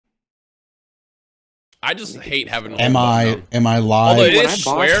I just hate having. Am I live? Although it is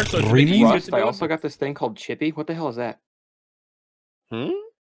square, so Rust, I also got this thing called Chippy. What the hell is that?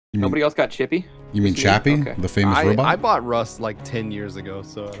 Nobody else got Chippy? You mean Chappie, okay. the famous robot? I bought Rust like 10 years ago,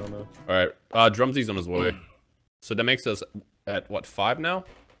 so I don't know. All right, Drumsy's on his way. So that makes us at what, 5 now?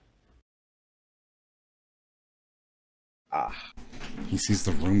 He sees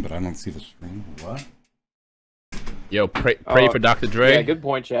the room, but I don't see the screen. What? Yo, pray for Dr. Dre. Yeah, good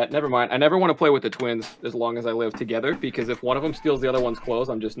point, chat. Never mind. I never want to play with the twins as long as I live together, because if one of them steals the other one's clothes,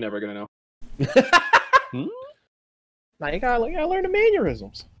 I'm just never gonna know. Now you gotta learn the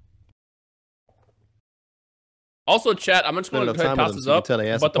mannerisms. Also, chat, I'm just going to toss this up,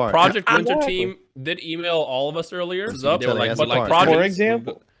 but the Project Winter team did email all of us earlier. They were like, for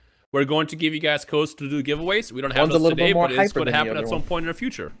example, we're going to give you guys codes to do giveaways. We don't have those today, but it's going to happen at some point in the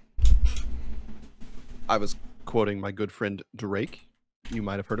future. I was quoting my good friend Drake. You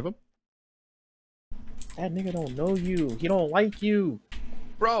might have heard of him. That nigga don't know you. He don't like you.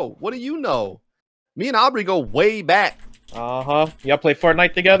 Bro, what do you know? Me and Aubrey go way back. Uh-huh. Y'all play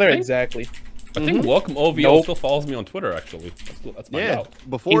Fortnite together? Exactly. I think Welcome OVO still follows me on Twitter, actually. Let's find out.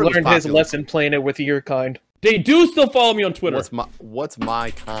 Before he learned his lesson playing it with your kind. They do still follow me on Twitter. What's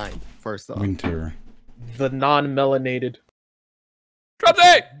my kind, first off? Winter. The non-melanated.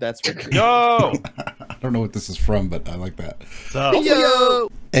 Drumsy! That's what. Yo! I don't know what this is from, but I like that. Yo!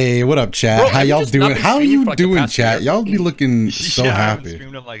 Hey, what up, chat? Bro, how y'all doing? How you like doing, chat? Y'all be looking so happy. I haven't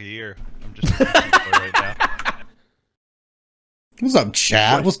streamed in like a year. I'm just right now. What's up,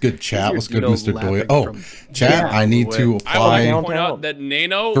 chat? What's good, chat? What's good, Mr. Doya? Oh, chat, I need to apply I want to point out that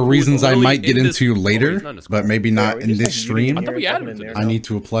Nano, for reasons I might get into later, but maybe not in this stream. I need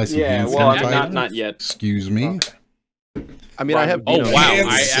to apply some hand sanitizer. Not yet. Excuse me. I mean, I have. Oh wow!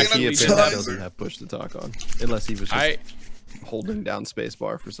 I actually actually doesn't have push to talk on, unless he was just holding down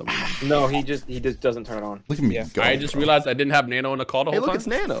spacebar for some reason. No, he just doesn't turn it on. Look at me go. I just realized I didn't have Nano in the call the whole time. Hey, look, it's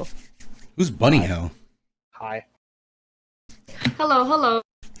Nano. Who's Bunny Hell? Hi. Hello, hello.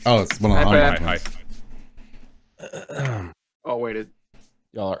 Oh, it's one of the Hi. Oh wait,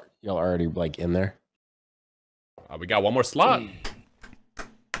 y'all already like in there? We got one more slot.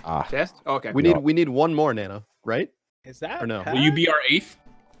 Test? Okay. We need one more Nano, right? Is that or no? Will you be our 8th?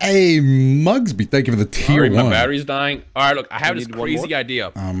 Hey, Mugsby, thank you for the tier 1. My battery's dying. All right, look, I have this crazy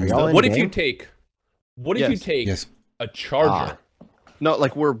idea. What if you take? What if you take a charger? No,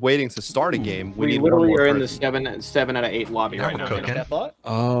 like we're waiting to start a game. We literally are in the 7 out of 8 lobby right now.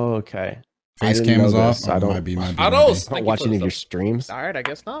 Oh, okay. Face cam is off. I don't. I don't watch any of your streams. All right, I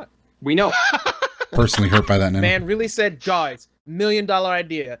guess not. We know. Personally hurt by that. Man really said, guys, $1 million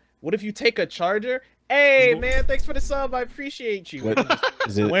idea. What if you take a charger? Hey, man, thanks for the sub. I appreciate you.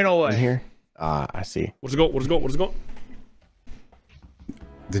 Is it went away here? I see. What's it go? What's it go? What's it go?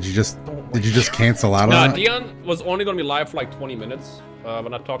 Did you just cancel out on that? Dion was only going to be live for like 20 minutes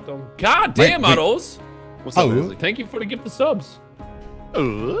when I talked to him. God damn, Autos. What's up, Leslie? Thank you for the gift of subs.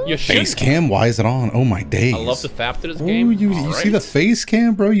 You face cam? Why is it on? Oh my days. I love the FAP to this game. You see the face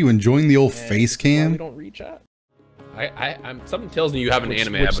cam, bro? You enjoying the old face cam? We don't reach out. Something tells me you have an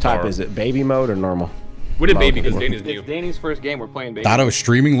anime Which avatar. type is it? Baby mode or normal? We did baby because Danny's new. It's Danny's first game. We're playing baby. Doto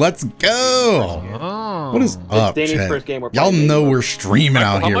streaming. Let's go. Oh. What is up, Danny's first game. Y'all know we're streaming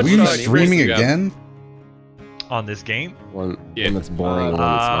out here. We streaming again? On this game? One that's boring. One that's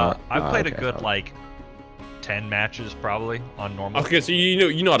not. I've played a good like 10 matches probably on normal. Okay, so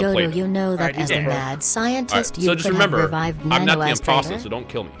you know how to play. You know that as a mad scientist, so you just could remember, have revived I'm not the Nanoastrator. imposter, so don't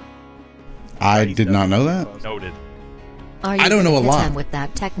kill me. I did not know that. Noted. I don't know a lot. With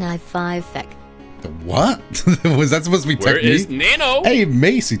that Tech Knife 5 fic. The what? Was that supposed to be Where technique? is Nano? Hey,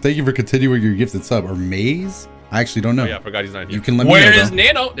 Macy, thank you for continuing your gifted sub. Or Maze? I actually don't know. Oh yeah, I forgot he's not here. You can let me know. Where is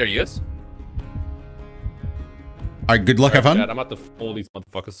Nano? There he is. All right, good luck, have fun. Chad, I'm about to fold these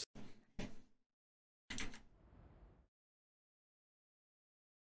motherfuckers.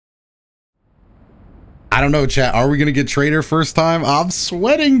 I don't know, chat. Are we going to get Trader first time? I'm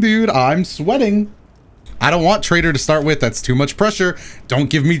sweating, dude. I'm sweating. I don't want Trader to start with. That's too much pressure. Don't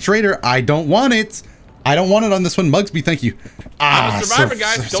give me Trader. I don't want it. I don't want it on this one. Mugsby, thank you. Survivor,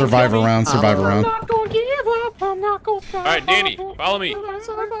 guys. Survivor round. Survivor round. I'm not gonna give up. I'm not gonna stop. All right, Danny, follow me.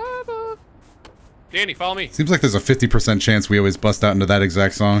 Danny, follow me. Seems like there's a 50% chance we always bust out into that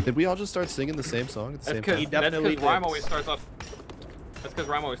exact song. Did we all just start singing the same song at the same time? That's because Rhyme always starts off. That's because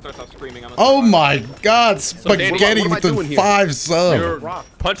Rhyme always starts off screaming. Oh my God, Spaghetti with the 5 sub. You're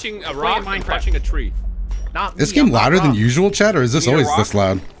punching a rock and punching a tree. Not this game louder than usual, chat, or is this always this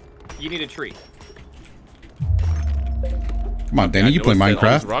loud? You need a tree. Come on, Danny, you play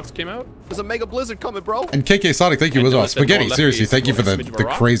Minecraft. Rocks came out. There's a mega blizzard coming, bro. And KK Sonic, thank you as well. Spaghetti, seriously, thank you for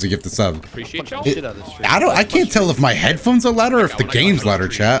the crazy gift of sub. Appreciate y'all. I can't tell if my headphones are louder or if the game's louder,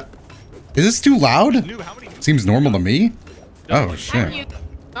 chat. Is this too loud? Seems normal to me. Oh shit.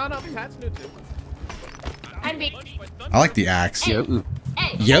 No, Pat's new too. I like the axe. Yo.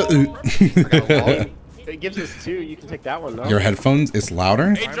 It gives us 2. You can take that one though. Your headphones is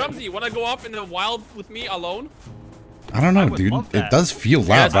louder? Hey, Drumsy, you wanna go off in the wild with me alone? I don't know, dude. It does feel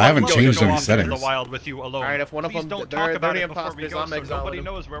loud, but I haven't changed any settings. The wild with you alone. All right, if one of them don't talk about it before we go, so nobody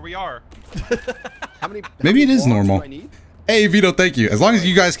knows where we are. Maybe it is normal. Hey, Vito, thank you. As long as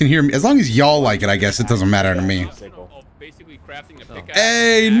you guys can hear me, as long as y'all like it, I guess it doesn't matter to me.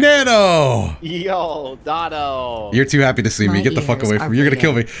 Hey, Nano! Yo, Doto. You're too happy to see me. Get the fuck away from me. You're gonna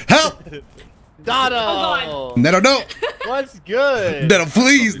kill me. Help! Doto! Nano, no! What's good? Nano,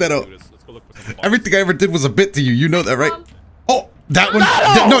 please, Nano. Everything I ever did was a bit to you. You know that, right? Oh, that one.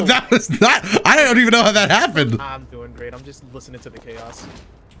 No, that was not. I don't even know how that happened. I'm doing great. I'm just listening to the chaos.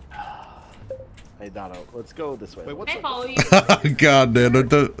 Hey, Doto, let's go this way. Wait, what's up? Oh, God, Nano.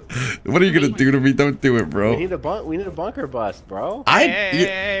 What are you gonna do to me? Don't do it, bro. We need a bunker bust, bro.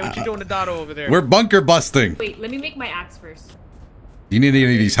 Hey, what you doing to Doto over there? We're bunker busting. Wait, let me make my axe first. Do you need any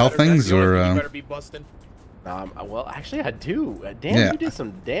of these health things, or? You better be busting. Well, actually, I do. Damn, you did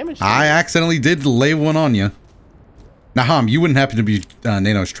some damage to I me. accidentally did lay one on you. Now, Ham, you wouldn't happen to be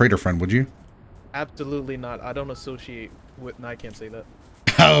Nano's trader friend, would you? Absolutely not. I don't associate with. No, I can't say that.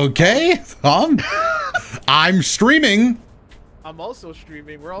 Okay, Ham. I'm streaming. I'm also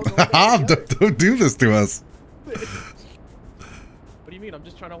streaming. We're all going Ham, don't do this to us. What do you mean? I'm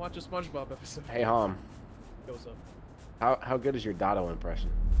just trying to watch a SpongeBob episode. Hey, Ham. What's up? How good is your Doto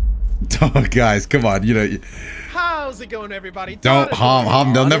impression? Oh, guys, come on, you know. How's it going, everybody? Don't,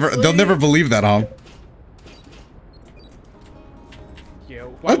 Ham. They'll never believe that, Ham.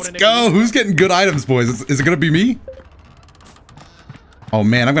 Let's go. Who's getting good items, boys? Is it gonna be me? Oh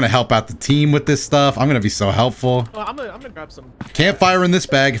man, I'm gonna help out the team with this stuff. I'm gonna be so helpful. Well, I'm gonna grab some campfire in this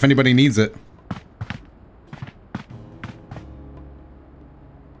bag if anybody needs it. I'm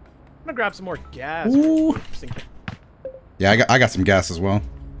gonna grab some more gas. Ooh. Yeah, I got some gas as well.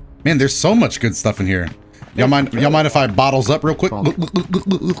 Man, there's so much good stuff in here. Y'all mind if I bottles up real quick? I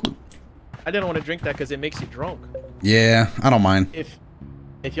didn't want to drink that because it makes you drunk. Yeah, I don't mind.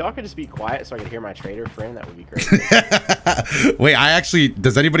 If y'all could just be quiet so I could hear my trader friend, that would be great. Wait,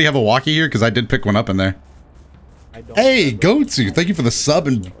 does anybody have a walkie here? Because I did pick one up in there. Hey, Goatsu, thank you for the sub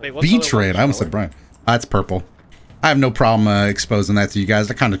and B-trade. I almost said Brian. That's purple. I have no problem exposing that to you guys.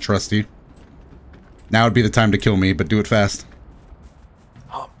 I kind of trust you. Now would be the time to kill me, but do it fast.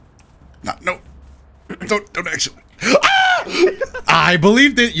 No. Don't actually. Ah! I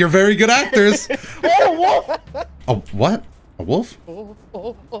believed it. You're very good actors. Oh, wolf! Oh, what? A wolf?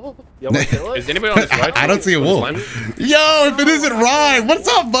 Yo, is anybody on this ride? I don't see a wolf. Yo, if it isn't Ryan, what's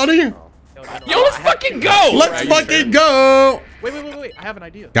up, buddy? Yo, let's fucking go! Let's fucking go! Wait. I have an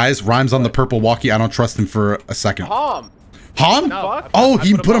idea. Guys, Rhyme's on the purple walkie. I don't trust him for a second. Ham! No, Oh,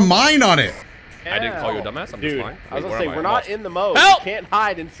 he put a mine on it. I didn't call you a dumbass. I'm just fine. I was gonna say, we're not in the mode. Help! You can't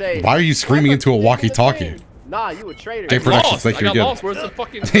hide and say. Why are you screaming into a walkie-talkie? Nah, you a traitor. J Productions, thank you again. Where's the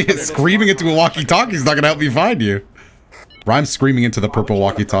fucking... Screaming into a walkie-talkie is not gonna help me find you. Rhyme's screaming into the purple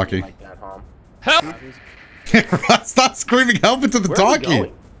walkie-talkie. Like that, Help! Stop screaming help into the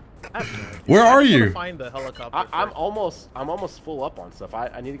talkie. Where are you? Find the helicopter. I'm almost full up on stuff.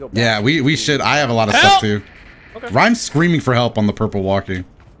 I need to go back. Yeah, we should. I have a lot of stuff too. Okay. Rhyme's screaming for help on the purple walkie.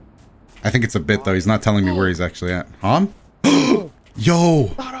 I think it's a bit though. He's not telling me where he's actually at. Ham? Yo!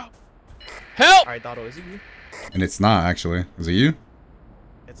 Help! Alright, Doto, is it you? And it's not actually. Is it you?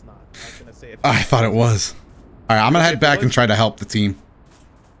 It's not. I was gonna say it. I thought it was. Alright, I'm gonna head back and try to help the team.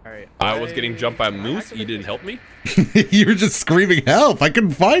 Alright. I was getting jumped by a moose. You didn't help me? You were just screaming help. I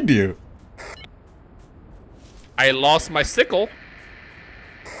couldn't find you. I lost my sickle.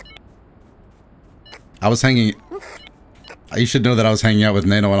 I was hanging... You should know that I was hanging out with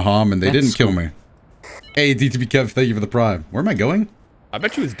Nano and Ham, and they didn't kill me. Hey, DTB Kev, thank you for the prime. Where am I going? I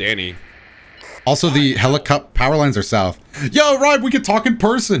bet you it's Danny. Also, the helicopter power lines are south. Yo, Ryan, we can talk in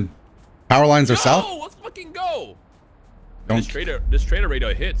person. Power lines are south. Oh, let's fucking go. Don't... This trader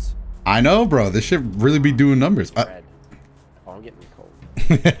radio hits. I know, bro. This should really be doing numbers. Oh, I'm getting cold.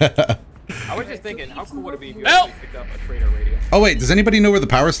 I was just thinking, how cool would it be if you actually picked up a trader radio? Oh, wait. Does anybody know where the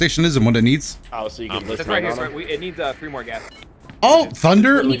power station is and what it needs? Oh, so you can That's right here. Right? It needs 3 more gas. Oh,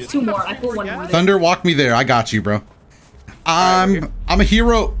 Thunder. It needs 2 more. I put 1 more. Thunder, walk me there. I got you, bro. I'm a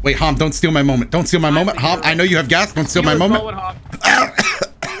hero. Wait, Ham, don't steal my moment. Don't steal my moment. Ham, I know you have gas. Don't steal my moment.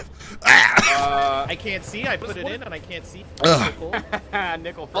 I can't see. I put it in and I can't see.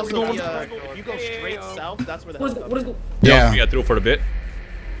 Nickel. Also, if you go straight south, that's where the helicopter is. Yeah. We got through for a bit.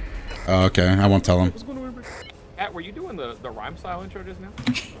 Oh, okay, I won't tell him. Pat, were you doing the rhyme style intro just now?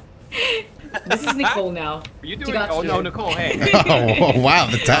 This is Nicole now. Were you doing? Oh no, Nicole. Hey. Oh wow,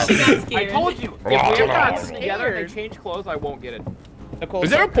 the tap. I told you. If we're not together and change clothes, I won't get it. Nicole,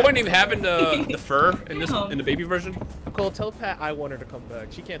 is there a point in having the fur in this in the baby version? Nicole, tell Pat I want her to come back.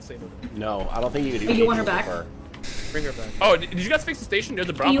 She can't say no. No, I don't think you can do. You want her back? Bring her back. Oh, did you guys fix the station near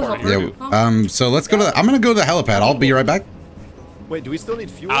the brown party? Yeah. So let's go to. I'm gonna go to the helipad. I'll be right back. Wait, do we still need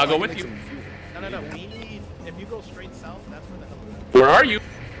fuel? I'll go with you. No. We need. If you go straight south, that's where the helipad is. Where are you?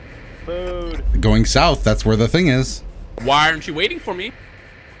 Food. Going south. That's where the thing is. Why aren't you waiting for me?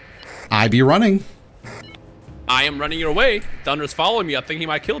 I be running. I am running your way. Thunder's following me. I think he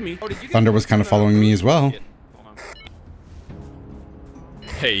might kill me. Thunder was kind of following me as well.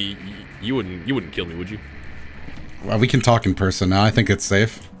 Hey, you wouldn't kill me, would you? Well, we can talk in person now. I think it's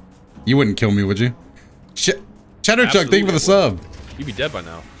safe. You wouldn't kill me, would you? Cheddar Chuck, thank you for the sub. You'd be dead by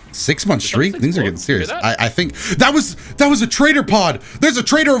now. 6-month streak? Things are getting serious. I think that was a traitor pod. There's a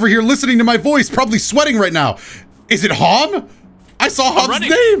traitor over here listening to my voice, probably sweating right now. Is it Hom? I saw Hom's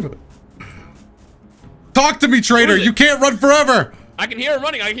name. Talk to me, traitor. You can't run forever. I can hear him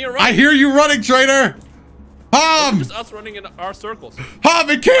running. I hear you running, traitor. Hom. It's just us running in our circles. Hom,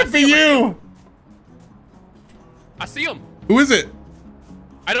 it can't be you. I see him. Who is it?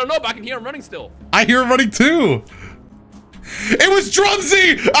 I don't know, but I can hear him running still. I hear him running too. It was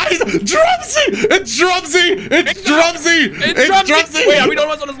Drumsy! Drumsy! It's Drumsy! It's Drumsy! It's Drumsy! Wait, are we the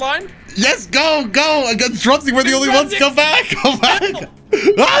only ones on his line? Yes, go! Against Drumsy, we're the only ones. Come back! Come back!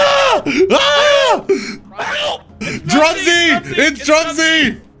 Ah! Ah! Drumsy! It's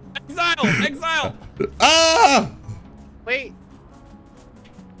Drumsy! Exile! Ah! Wait.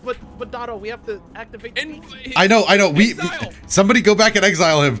 But Doto, we have to activate. I know. Somebody go back and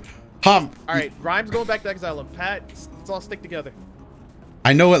exile him. Hom. All right, Rhyme's going back to exile him. Pat, let's all stick together.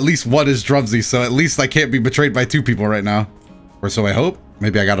 I know at least one is Drumsy, so at least I can't be betrayed by 2 people right now. Or so I hope.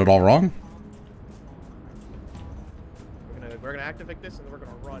 Maybe I got it all wrong. We're gonna activate this and then we're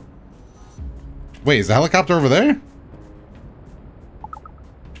gonna run. Wait, is the helicopter over there?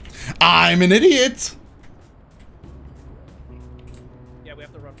 I'm an idiot. Yeah, we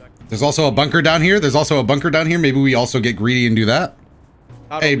have to run back. There's also a bunker down here. Maybe we also get greedy and do that.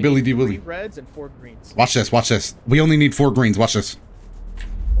 Hey, Billy D. Willie. 3 reds and 4 greens. Watch this. We only need 4 greens. Watch this.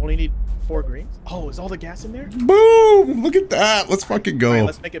 Only need 4 greens? Oh, is all the gas in there? Boom! Look at that. Let's fucking go. All right,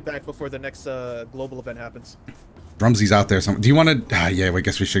 let's make it back before the next global event happens. Drumsy's out there. Do you want to? Yeah, I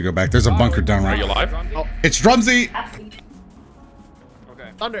guess we should go back. There's a bunker down right. Are you alive? Oh. It's Drumsy.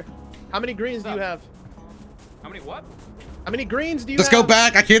 Okay. Thunder, how many greens do you have? How many what? How many greens do you Let's have? go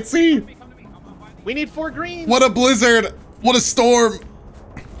back. I can't see. We need 4 greens. What a blizzard. What a storm.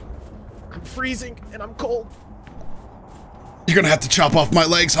 I'm freezing and I'm cold. You're gonna have to chop off my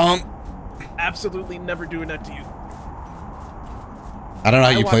legs, Hom. Absolutely never doing that to you. I don't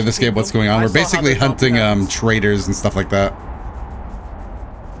know how you play this game, what's going on. We're basically hunting traders and stuff like that.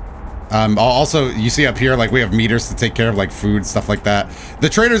 Also, you see up here, like, we have meters to take care of, like, food, stuff like that. The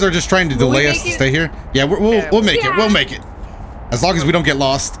traders are just trying to delay us to stay here. Yeah, we'll make it. We'll make it. As long as we don't get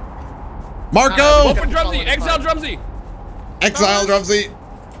lost. Marco! Open Drumsy! Exile Drumsy! Exile Drumsy!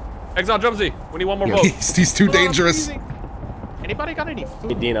 Exile Drumsy! We need 1 more boat. He's too dangerous. Anybody got any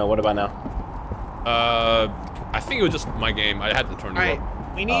food? Hey, Dino, what about now? I think it was just my game. I had to turn it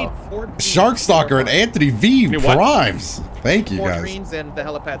up. We need 4 greens. Sharkstalker and Anthony V Primes. Thank you, 4 guys. 4 greens and the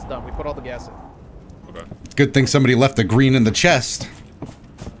helipad's done. We put all the gas in. Okay. Good thing somebody left a green in the chest.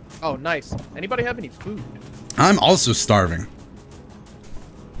 Oh, nice. Anybody have any food? I'm also starving.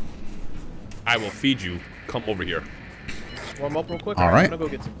 I will feed you. Come over here. Just warm up real quick. All right. I'm gonna go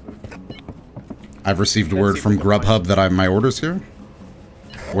get some food. I've received word from Grubhub that my order's here.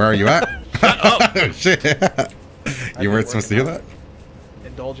 Where are you at? Oh, shit. You weren't supposed to hear that?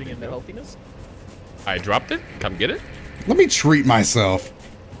 Indulging in the healthiness? I dropped it. Come get it. Let me treat myself.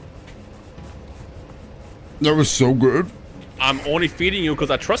 That was so good. I'm only feeding you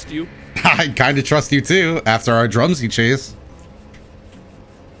because I trust you. I kind of trust you too, after our Drumsy chase.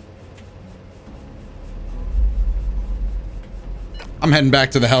 I'm heading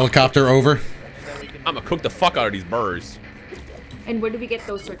back to the helicopter, over. I'm gonna cook the fuck out of these birds. And where do we get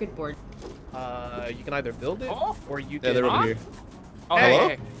those circuit boards? You can either build it, or you can... Yeah, they're over here. Oh, hey, hello?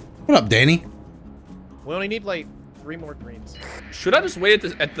 hey. What up, Danny? We only need, like, 3 more greens. Should I just wait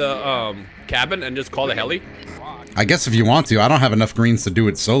at the cabin and just call the heli? I guess if you want to. I don't have enough greens to do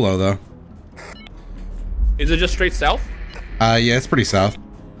it solo, though. Is it just straight south? Yeah, it's pretty south.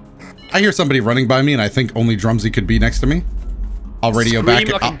 I hear somebody running by me, and I think only Drumsy could be next to me. I'll radio back.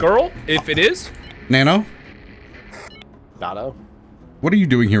 Scream like a girl, if it is. Nano? Dotto? What are you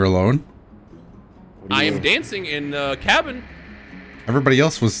doing here alone? I am dancing in the cabin. Everybody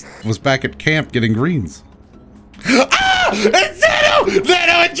else was back at camp getting greens. Ah! It's Nano!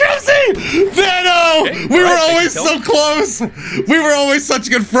 Nano and Drumsy! Nano! Okay, we were always so close! We were always such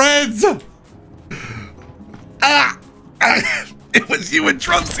good friends! Ah! It was you and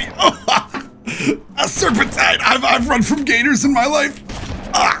Drumsy. Oh, a serpentine. I've run from gators in my life.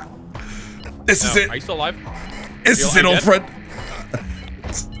 Ah! This is it. Are you still alive? This is it, old friend.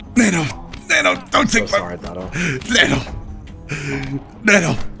 Nano, don't take my... Sorry, Dotto.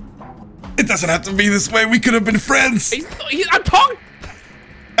 Nano. It doesn't have to be this way. We could have been friends. I'm talking.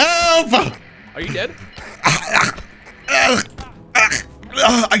 Help! Are you dead?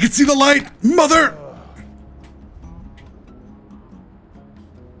 I can see the light, mother.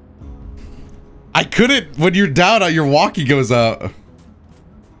 I couldn't. When you're down, your walkie goes out.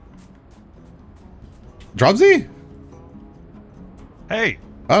 Drumsy? Hey.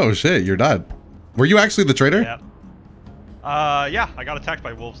 Oh shit, you're dead. Were you actually the traitor? Yeah. Yeah, I got attacked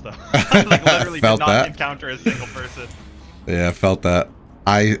by wolves though. I like, literally did not encounter a single person. Yeah, I felt that.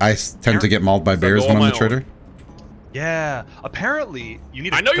 I tend to get mauled by bears when I'm the traitor. Yeah, apparently you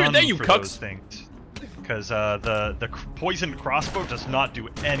need a gun for those things. Because the poisoned crossbow does not do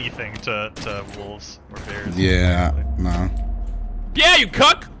anything to wolves or bears. Yeah, no. Yeah, you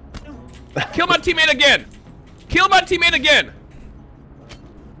cuck! Kill my teammate again! Kill my teammate again!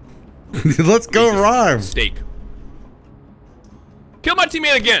 Let's go rhyme. Steak. Kill my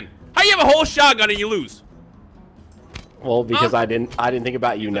teammate again! How you have a whole shotgun and you lose? Well, because I didn't think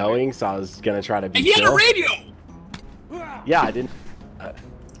about you knowing, so I was gonna try to be. And he had a radio! Yeah, I didn't.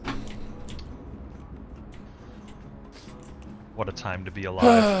 What a time to be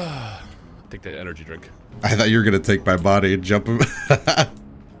alive. Take that energy drink. I thought you were gonna take my body and jump him.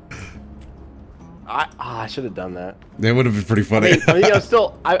 I should have done that. That would have been pretty funny. I mean,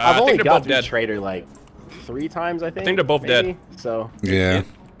 I've only got through Trader like 3 times, I think. I think they're both dead. So yeah.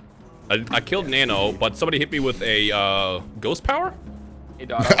 I killed Nano, but somebody hit me with a ghost power.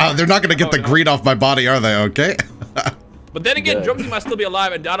 They're not gonna get the greed off my body, are they? Okay. But then again, Drumsy might still be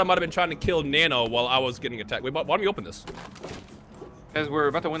alive, and Dada might have been trying to kill Nano while I was getting attacked. Wait, why don't we open this? Because we're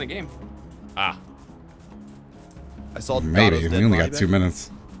about to win the game. Ah. I saw. Maybe we only got 2 minutes.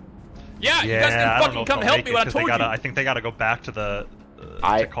 Yeah, you guys didn't fucking come help me when I told you. I think they gotta go back to the.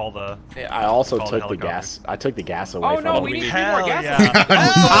 To call the. I also took the gas. I took the gas away. Oh from no, them. we need more gas.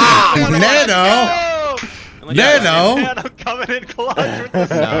 Nano. Nano! I'm coming in clutch with this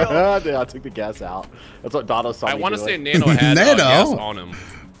deal. I took the gas out. That's what Dotto saw me I want to doing. say Nano had gas on him.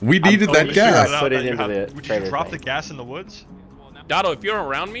 We needed that gas. I put it into the Would you drop the gas in the woods? Dotto, if you're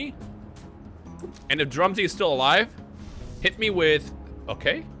around me, and if Drumsy is still alive, hit me with...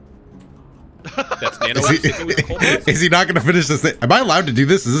 Okay. That's Nano. Is he not going to finish this thing? Am I allowed to do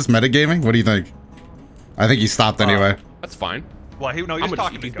this? Is this metagaming? What do you think? I think he stopped anyway. That's fine. Well, he was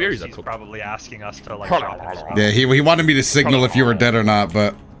talking to Ghost. He's probably asking us to like drop his Yeah, he wanted me to signal if you were dead or not,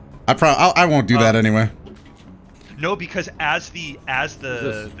 but I won't do that anyway. No, because as the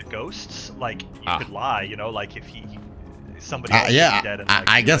ghosts, like you could lie, you know, like if somebody else yeah, is dead and, like,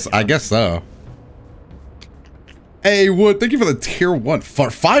 I guess so. Hey Wood, thank you for the tier 1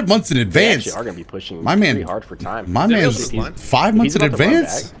 for 5 months in advance. They actually are gonna be pushing my man pretty hard for time. My man's 5 months in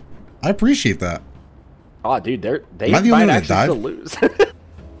advance. I appreciate that. Oh, dude, they Am I the only one that actually died? still lose.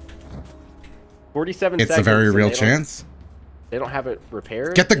 47 it's seconds. a very real chance. They don't have it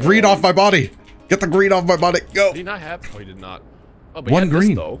repaired. Get the greed off my body. Get the greed off my body. Go. Did he not have? Oh, he did not. Oh, but 1 green.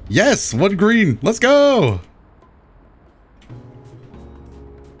 This, though. Yes, 1 green. Let's go.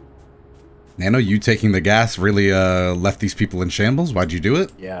 Nano, you taking the gas really left these people in shambles. Why'd you do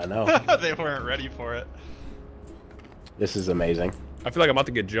it? Yeah, I know. They weren't ready for it. This is amazing. I feel like I'm about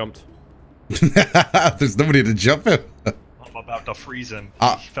to get jumped. There's nobody to jump him. I'm about to freeze him.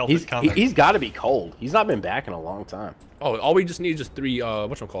 He felt he's, it coming. He's got to be cold. He's not been back in a long time. Oh, all we just need is just 3,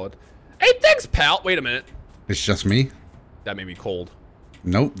 whatchamacallit. Hey, thanks, pal. Wait a minute. It's just me. That made me cold.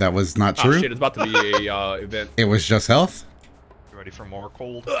 Nope, that was not true. Oh, shit, it's about to be a event. It was just health. You ready for more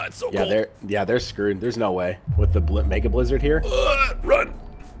cold? It's so cold. They're screwed. There's no way with the Mega Blizzard here. Run.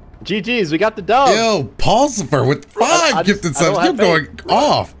 GG's, we got the dub. Yo, Pulsifer with 5 gifted subs. You're going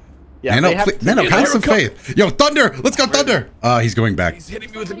off. Yeah, Nano, have some faith. Yo, Thunder! Let's go, Thunder! He's going back. He's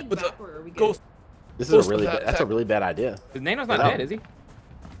hitting me with a ghost. This is that's a really bad idea. Nano's not dead, is he?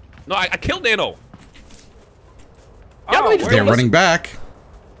 No, I killed Nano. They're running back.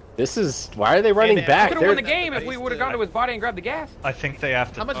 This is why are they running back? Could have won the game if we would have gone to his body and grabbed the gas. I think they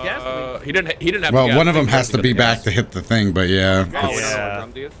have to. How much gas do we? He didn't have. Well, gas. one of them has to be back to hit the thing, but yeah. Oh, Yeah.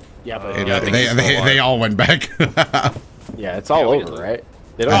 Yeah, but They all went back. yeah, it's all over, right?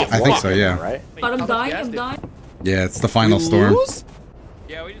 They don't get I think one, so, yeah. Right? But I'm dying, I'm dying. Yeah, it's the final storm.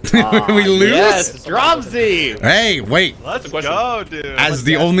 Yeah, we just. We lose? Yes, Drumsy. Hey, wait. Let's go, dude. As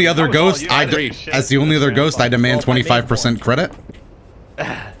the only other ghost, I demand 25% credit.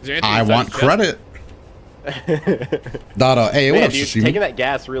 I want credit. Doto, hey, what Man, up, dude, Shishimi? taking that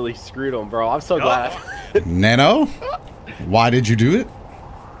gas really screwed him, bro. I'm so glad. Nano? Why did you do it?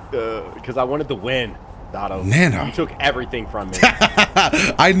 Because I wanted to win, Doto. Nano. You took everything from me.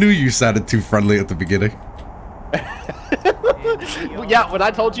 I knew you sounded too friendly at the beginning. Yeah, when I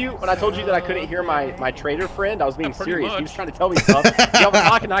told you that I couldn't hear my trader friend, I was being serious. He was trying to tell me stuff. I was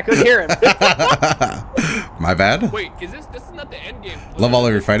talking, I couldn't hear him. My bad. Wait, this is not the end game? Love all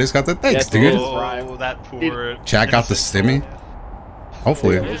of your fighters got that. Thanks, Yes, dude. Oh, that poor. Chat got the stimmy.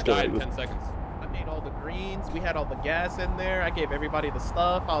 Hopefully. I just died in 10 seconds. I made all the greens. We had all the gas in there. I gave everybody the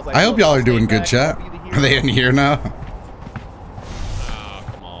stuff. I was like, I hope look, y'all are stay doing good, back, chat. I'll be the Are they hero. in here now? Oh,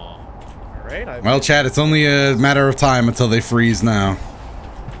 come on. All right. Well, chat, it's only a matter of time until they freeze now.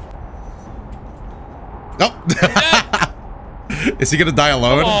 Oh! Is he gonna die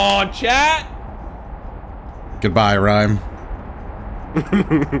alone? Come on, chat. Goodbye, Rhyme.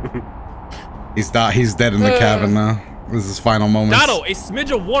 He's dead in the cabin now. This is his final moments. Doto, a smidge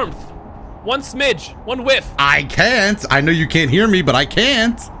of warmth. One smidge. One whiff. I can't. I know you can't hear me, but I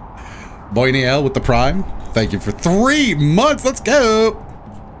can't. Boyniel with the prime. Thank you for 3 months. Let's go.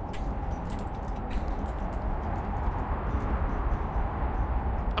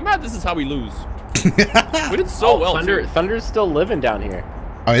 I'm mad this is how we lose. We did so well, too. Thunder's still living down here.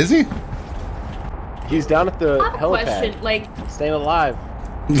 Oh, is he? He's down at the I have a helipad, question, like, staying alive.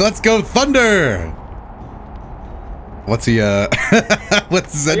 Let's go, Thunder. What's he,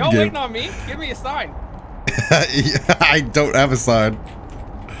 what's his end Y'all game? waiting on me? Give me a sign. I don't have a sign.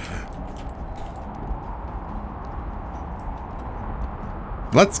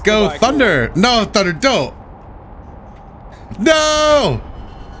 Let's go, Goodbye, Thunder. No, Thunder, don't. No.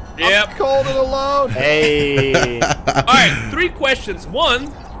 Yep. Cold and alone. Hey. All right, 3 questions. 1,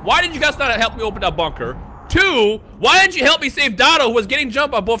 why did you guys not help me open that bunker? 2, why didn't you help me save Doto, who was getting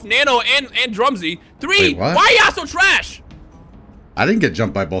jumped by both Nano and Drumsy? 3, Wait, what? why y'all so trash? I didn't get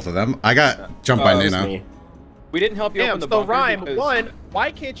jumped by both of them. I got jumped by That was Nano. me. We didn't help you Damn, open the so bunker Rhyme, because- 1,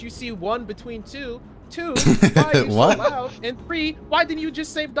 why can't you see 1 between 2? 2, why are you What? so loud? And 3, why didn't you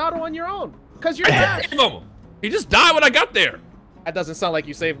just save Doto on your own? Because you're trash. Save him. He just died when I got there. That doesn't sound like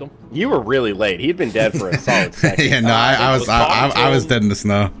you saved him. You were really late. He'd been dead for a solid second. Yeah, no, I was dead in the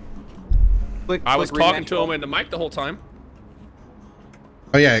snow. I was talking to him in the mic the whole time.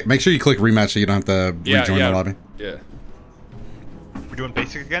 Oh yeah, make sure you click rematch so you don't have to rejoin the lobby. Yeah. We're doing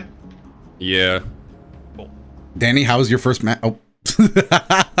basic again? Yeah. Danny, how was your first match? Oh,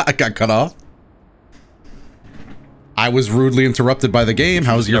 I got cut off. I was rudely interrupted by the game.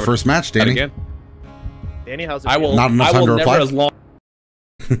 How was your first match, Danny? Again? Danny, how's it I will Not enough I time will to never reply? as long.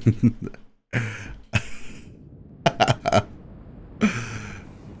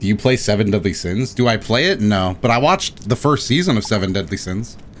 Do you play 7 Deadly Sins? Do I play it? No, but I watched the first season of 7 Deadly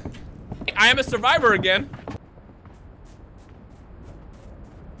Sins. I am a survivor again.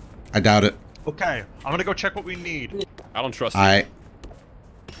 I doubt it. Okay, I'm gonna go check what we need. I don't trust you.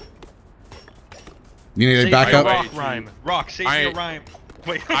 You need a Save backup? your rock rhyme. Rock, save your rhyme.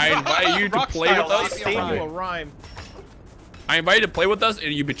 Wait, I invite you to rock play style, with us. save Save your you a rhyme. rhyme. I invite you to play with us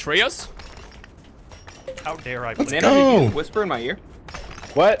and you betray us? How dare I? Let's play? Nano, did you go. just whisper in my ear?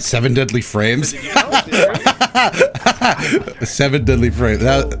 What? 7 Deadly Frames. Did you know? Is it right? 7 Deadly Frames.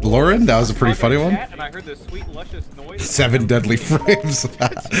 Lauren, that was a pretty funny one. And I heard this sweet, luscious noise. 7 Deadly Frames.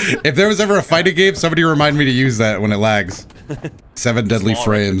 If there was ever a fighting game, somebody remind me to use that when it lags. 7 Deadly Small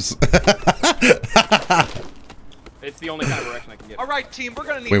Frames. It's the only kind of erection I can get. All right, team, we're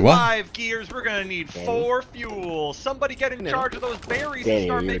gonna need Wait, what? 5 gears. We're gonna need 4 fuel. Somebody get in charge of those berries Danny, and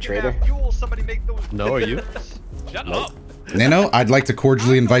start are you a making trader? that fuel. Somebody make those. No, are you? Shut up. Nano, I'd like to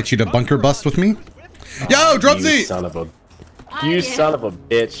cordially invite you to bunker bust with me. Yo, You Drumsy! son of a... You son of a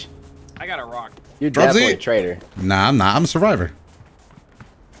bitch. I got a rock. You're Drumsy? definitely a traitor. Nah, I'm not. I'm a survivor.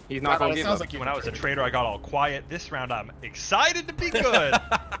 He's not going to It give sounds up. like you. When I was a trader, I got all quiet. This round, I'm excited to be good.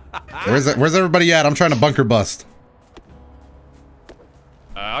 Where's everybody at? I'm trying to bunker bust.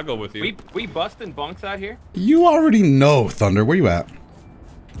 I'll go with you. We busting bunks out here? You already know, Thunder. Where you at?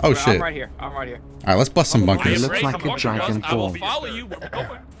 Oh, shit. I'm right here. I'm right here. All right, let's bust some I bunkers. am look ready like to a bunker dragon bust. I will form. follow you. Where we're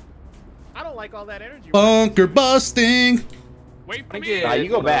going. I don't like all that energy. Bunker busting. Wait for me. Nah, you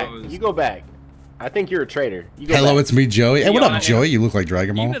go back. You go back. I think you're a traitor. You go Hello, back. it's me, Joey. Hey, what up, Joey? You look like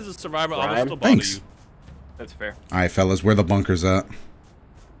Dragon Ball. Even as a survivor, I will still bother Thanks. you. That's fair. All right, fellas, where the bunkers at?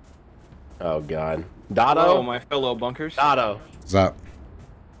 Oh God, Doto. Oh, my fellow bunkers. Doto. What's up?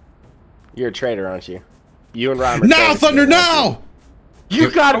 You're a traitor, aren't you? You and Ryan. Now, Thunder, now! You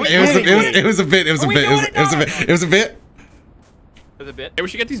gotta be kidding me. It was a bit. It was a bit. It was a bit. It was a bit. There's a bit. Hey, we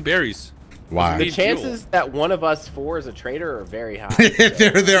should get these berries. Why? The chances that one of us four is a traitor are very high.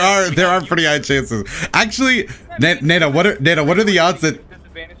 there are pretty high chances. Actually, Nana, what are the odds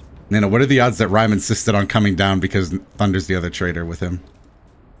that Rhyme insisted on coming down because Thunder's the other traitor with him?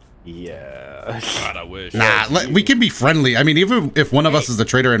 Yeah. God, I wish. Nah, we can be friendly. I mean, even if one of us is the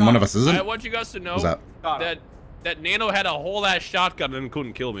traitor and one of us isn't. I want you guys to know What's that Nano had a whole ass shotgun and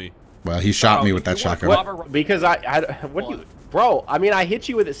couldn't kill me. Well, he shot me with that shotgun. Because what do you, bro? I mean, I hit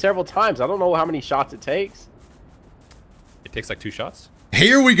you with it several times. I don't know how many shots it takes. It takes like 2 shots.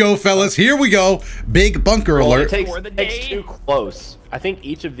 Here we go, fellas. Here we go. Big bunker alert. It takes too close. I think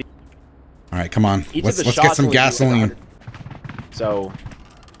each of the. All right, come on. Let's get some gasoline. So.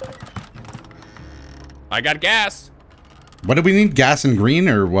 I got gas. What do we need? Gas and green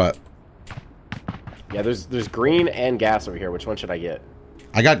or what? Yeah, there's green and gas over here. Which one should I get?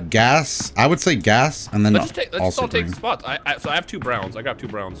 I got gas. I would say gas, and then Let's also all take green. spots. So I have 2 browns. I got 2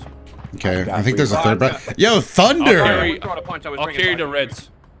 browns. Okay, I think there's a third brown. Yo, Thunder! I'll carry the reds.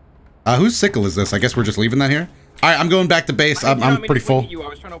 Whose sickle is this? I guess we're just leaving that here. All right, I'm going back to base. I'm pretty full.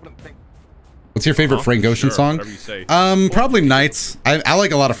 What's your favorite Frank Ocean song? Probably Nights. I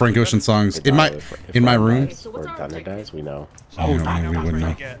like a lot of Frank Ocean songs in my room. Or Thunder dies, we know. Oh, no, we wouldn't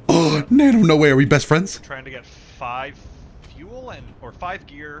know. Oh, Nano, no way. Are we best friends? Trying to get 5 fuel or 5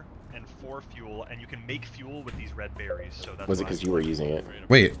 gear and 4 fuel, and you can make fuel with these red berries. So that's. Was it because you were using it?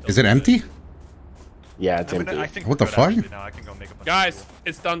 Wait, is it empty? Yeah, it's empty. I think what the fuck? Now I can go make a bunch Guys,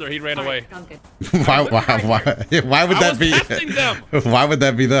 it's Thunder. He ran away. Why would that be? Why would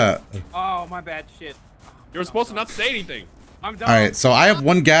that be that? Oh, my bad. Shit. You were supposed to not say anything. I'm done. All right, so I have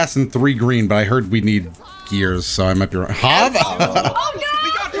 1 gas and 3 green, but I heard we need gears, so I might be wrong. Hob?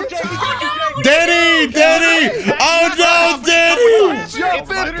 Danny! Danny! Oh no, Danny! It's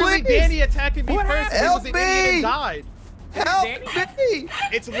literally Danny attacking me first. Help and me! Died. Help me!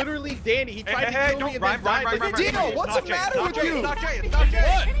 It's literally Danny. He tried to kill me and then died. Dino, what's the matter with you?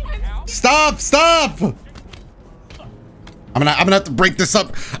 Stop! Stop! I'm gonna have to break this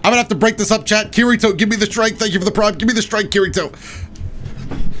up. I'm gonna have to break this up, chat. Kirito, give me the strike. Thank you for the prod. Give me the strike, Kirito.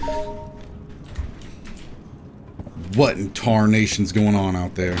 What in tarnation's going on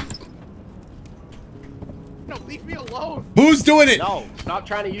out there? No, leave me alone. Who's doing it? No, stop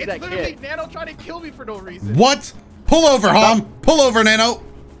trying to use that It's literally kid. Nano trying to kill me for no reason. What? Pull over, Hom. Pull over, Nano.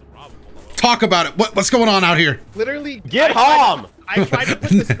 Talk about it. What's going on out here? Literally. Get Hom. I tried to put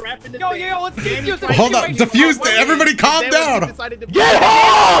the scrap in the thing. Yo, let's defuse the Hold up. Defuse. Everybody calm down. Get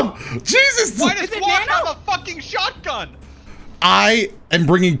Hom. Jesus. Why does Squawk have a fucking shotgun? I am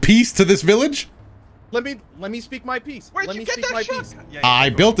bringing peace to this village. Let me speak my piece. Where'd Let you me get speak that my shotgun? piece. Yeah, I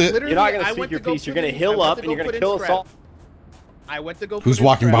built it. You're not gonna speak your piece. You're gonna heal up and you're gonna kill us all. I went to go. Who's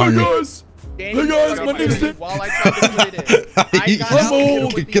walking behind me? Hey guys, my name's Dan. While I tried to put it in, I got out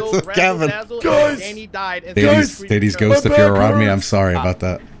and with the old razzle dazzle, and Danny died. And Daddy's ghost, if you're around me, I'm sorry about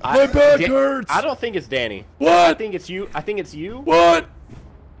that. My back hurts. I don't think it's Danny. What? I think it's you. I think it's you. What?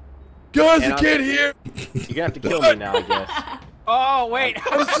 Guys, I can't hear. You're gonna have to kill me now, I guess. Oh wait,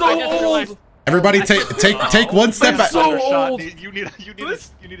 I'm so old. Everybody, take one step back. So old. You need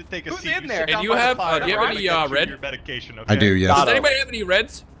to take a seat. in there? And you have any red? Medication, okay? I do, yes. Does anybody have any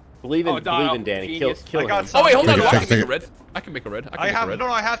reds? Believe in Danny. Kill him. Oh wait, hold on. Take it, I take can make it. a red. I can make a red. I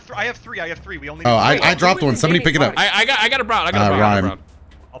have 3. I have 3. We only. Oh, I dropped one. Somebody pick it up. I got a brown. I got a brown.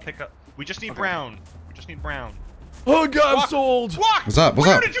 I'll pick up. We just need brown. Oh god, I'm so old. What's up? What's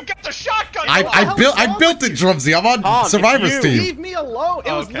Where up? did you get the shotgun? I built it, Drumsy. I'm on Survivor's team. Leave me alone.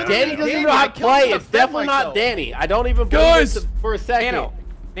 It was Danny doesn't know how to play. It's definitely not Danny. I don't even believe it for a second.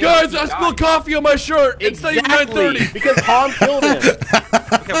 Guys, I spilled coffee on my shirt. It's not even 9:30. Because Hom killed him.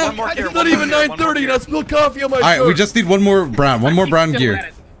 Okay, one more gear. It's not even 9:30 and I spilled coffee on my shirt. All right, we just need one more brown. One more brown gear.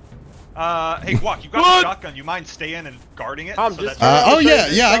 Hey, Guac, you got the shotgun. You mind staying and guarding it? Hom, So just that oh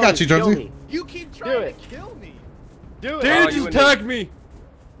yeah, I got you, Drumsy. You keep trying to kill me. Do it. Danny just attacked me.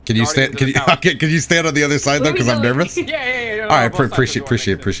 Can you stand? Can you stand on the other side though? Because I'm nervous. Yeah. All right, appreciate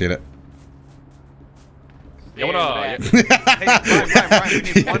it. Yeah, what Hey, Brian,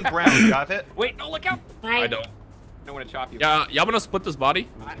 we need one brown. You got it? Wait, no, look out. I don't. I want to chop you. Yeah, y'all want to split this body?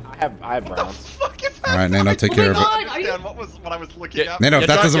 I have rounds. All right, Nano, take care of it. What I was looking at. Nano, if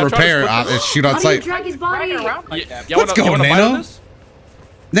that doesn't repair, shoot on sight. Drag his body. What's going, Nano?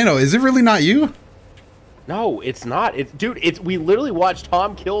 Nano, is it really not you? No, it's not. We literally watched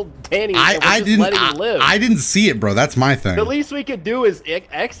Tom kill Danny. I didn't see it, bro. That's my thing. The least we could do is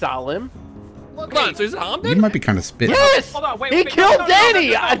exile him. Come on, so he's Tom You might be kind of spitting. Yes! Hold on, wait, he killed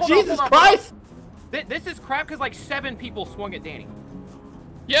Danny! Jesus Christ! This is crap because like 7 people swung at Danny.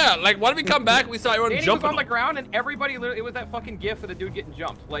 Yeah, like why did we come back? We saw everyone Danny jumping was on the ground and everybody literally, it was that fucking gif of the dude getting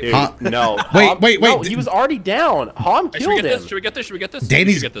jumped. Like, no. Wait. No, he was already down. Hom killed him. Should we get this? Should we get this?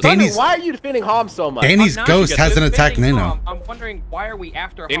 Danny's. Why are you defending Hom so much? Danny's ghost hasn't attacked Nano. I'm wondering why are we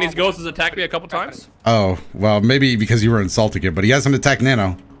after Danny's Hom? ghost has attacked me a couple times. Oh, well, maybe because you were insulting it, but he hasn't attacked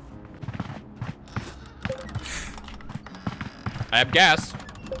Nano. I have gas.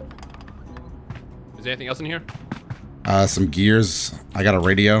 Is there anything else in here? Some gears. I got a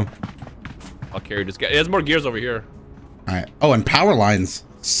radio. I'll carry this guy. There's more gears over here. All right. Oh, and power lines.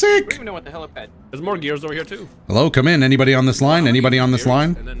 Sick. I don't even know what the helipad. There's more gears over here too. Hello, come in. Anybody on this line? Anybody on this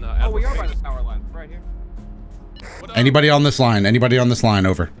line? And then, Oh, we are by the power line, right here. Anybody on this line? Anybody on this line?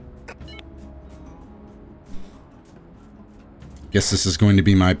 Over. Guess this is going to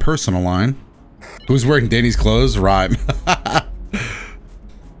be my personal line. Who's wearing Danny's clothes? Rhyme.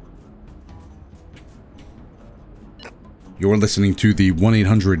 You're listening to the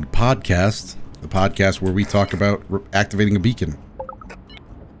 1-800 podcast, the podcast where we talk about activating a beacon.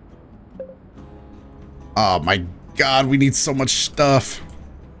 Oh my God, we need so much stuff.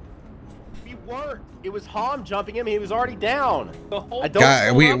 We weren't. It was Hom jumping him. He was already down.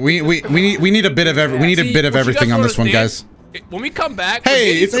 We need a bit of everything on this one, guys. When we come back,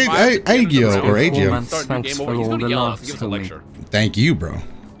 hey, it's Agio or Agio. Thanks for all the love. Give us a lecture. Thank you, bro.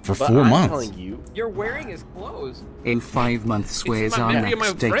 For 4 months. You're wearing his clothes. In 5 months, where's our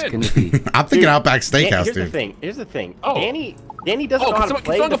next date gonna be? I'm thinking Outback Steakhouse, dude. Here's the thing. Danny doesn't know how to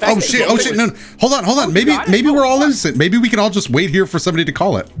play. Oh shit! No, hold on. Maybe we're all innocent. Maybe we can all just wait here for somebody to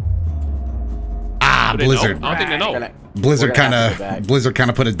call it. Ah, Blizzard. I don't think they know. Blizzard kind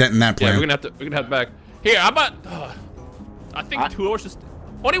of put a dent in that plan. Yeah, we're gonna have to back. Here, how about? I think 2 hours just.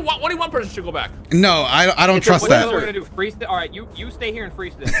 Only one person should go back. No, I don't trust that. What we're gonna do? Freeze it. All right, you stay here and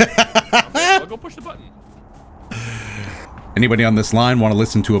freeze this. Okay, I'll go push the button. Anybody on this line want to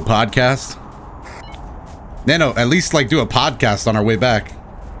listen to a podcast? Nano, at least like do a podcast on our way back.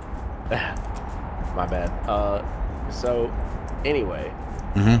 My bad. So, anyway.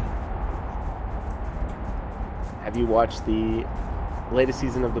 Have you watched the latest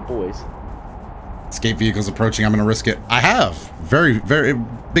season of The Boys? Escape vehicles approaching. I'm gonna risk it. I have. Very, very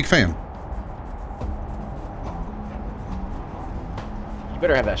big fan. You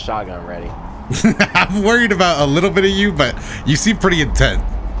better have that shotgun ready. I'm worried about a little bit of you, but you seem pretty intent.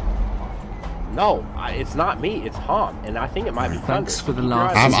 No, it's not me. It's Hom, and I think it might be Thunder. Thanks for the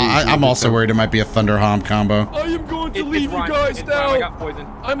laugh. I'm also worried it might be a Thunder Hom combo. I am going to leave you guys now. I got poison.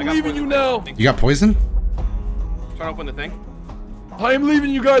 I'm leaving you now. You got poison? Trying to open the thing. I am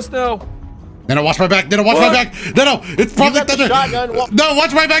leaving you guys now. Nano, watch my back. Nano, watch my back. Nano, it's probably Thunder. No,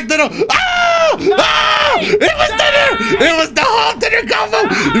 watch my back, Nano. Ah! Ah! It was Thunder. It was the Hom Thunder combo.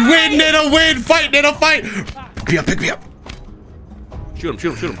 Win, Nano, win. Fight, Nano, fight. Pick me up. Shoot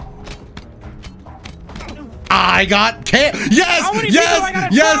him. I got yes. Pick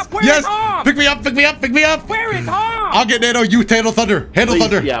me up. Where is Hom? I'll get Nano. You handle Thunder.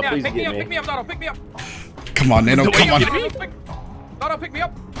 Thunder. Yeah, please pick me up, Doto, pick me up. Come on, Nano, come on. Doto, pick me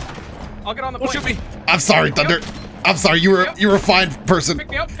up. I'll get on the plane. Shoot me. I'm sorry, Thunder. I'm sorry. You were a fine person.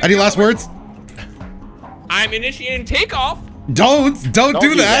 Any last words? I'm initiating takeoff. Don't do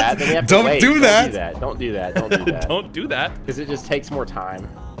that. Don't do that. Don't do that. Don't do that. Because it just takes more time.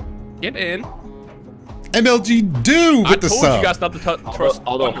 Get in. MLG do with the sub. I told you guys not to trust.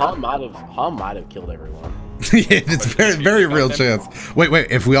 Although Hom might have killed everyone. Yeah, it's very real chance. Wait.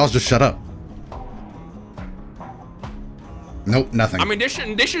 If we all just shut up. Nope, nothing. I mean, they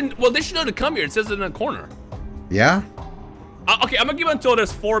should know to come here. It says it in the corner. Yeah? Okay, I'm gonna give it until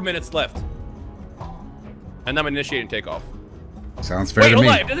there's 4 minutes left. And I'm initiating takeoff. Sounds fair to me. Wait,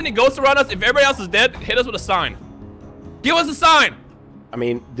 hold on. If there's any ghosts around us, if everybody else is dead, hit us with a sign. Give us a sign. I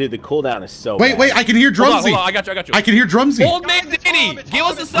mean, dude, the cooldown is so Wait, I can hear Drumsy. Hold on, I got you. I can hear Drumsy. Old man Danny, give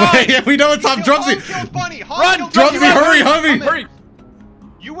us a sign. Yeah, we know it's Tom. Drumsy. Run, Drumsy, hurry.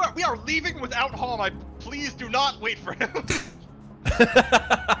 We are leaving without Hom. Please do not wait for him.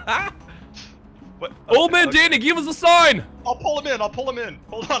 Old man Danny, give us a sign. I'll pull him in.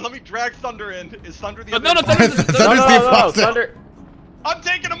 Hold on, let me drag Thunder in. Is Thunder the No, Thunder's the imposter. Thunder. I'm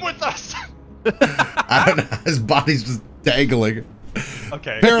taking him with us. I don't know. His body's just dangling.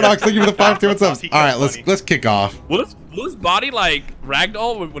 Okay. Paradox, thank you for the 5 tier subs. All right, let's kick off. Will his body like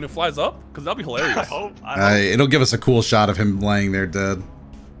ragdoll when it flies up? Because that'll be hilarious. I hope. It'll give us a cool shot of him laying there dead.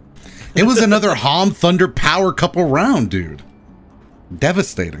 It was another Hom Thunder power couple round, dude.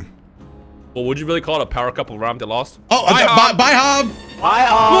 Devastating. Well, would you really call it a power couple round they lost? Oh, bye, Hom. Bye,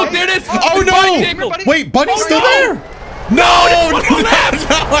 Hom. Look, there it is. Oh no! Wait, Bunny's still there. No!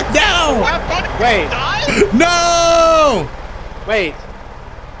 No! Wait. No! Wait.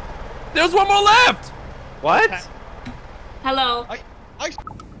 There's one more left. What? Hello.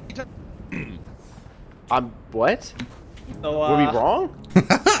 What? So, were we wrong?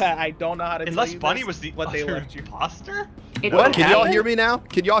 I don't know how to Unless tell you Bunny was the what they other left you. imposter? What? Can y'all hear me now?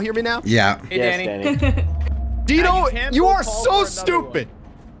 Can y'all hear me now? Yeah. Hey, Yes, Danny. Dino, can't you go are call so for another stupid.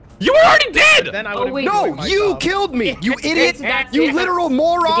 You were already dead. Then I Oh, would've wait. been doing No, my you job. killed me. You idiot. That's You it. literal The game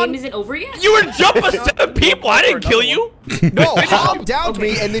moron. isn't over yet? You were jumping 7 people. I didn't kill you. No, Hom downed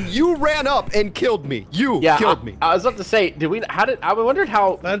me, and then you ran up and killed me. You killed me. I was about to say, I wondered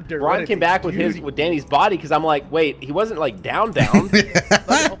how Thunder, Ron what came did back you with Danny's body, because I'm like, wait, he wasn't like down. Oh,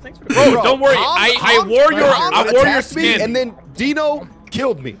 thanks for the Bro, don't worry. I wore your attacked me, skin. and then Dino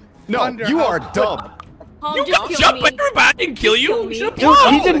killed me. No, Thunder, you how- are dumb. Hom, You just got kill jumped me. by everybody. I didn't kill Just you. kill me. Should've Dude,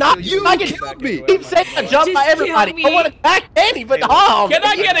 blown. he did not. You I can killed me. keep saying I jumped by Just kill everybody. me. I want to attack Danny, but Hom. Can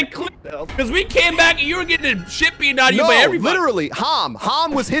I get a clip? Because we came back and you were getting the shit beaten out of you No, by everybody. literally,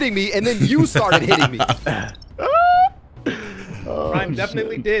 Hom was hitting me, and then you started hitting me. Ryan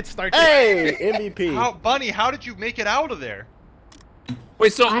definitely did start. Hey, MVP. Bunny, how did you make it out of there?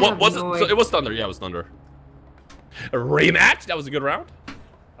 Wait, so I what have was no it? So idea. it was Thunder. Yeah, it was Thunder. A rematch? That was a good round.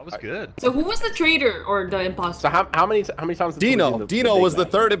 That was good. So who was the traitor or the imposter? So how many times? Dino was the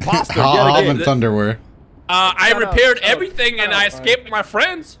third imposter. Yet Hom again. and Thunder were. I Shut up, repaired shut up, everything shut and up, I Ryan. escaped with my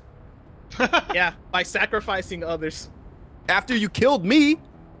friends. Yeah, by sacrificing others. After you killed me.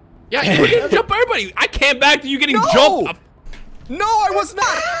 Yeah, you were getting jumped by everybody. I came back to you getting No! jumped. No, I was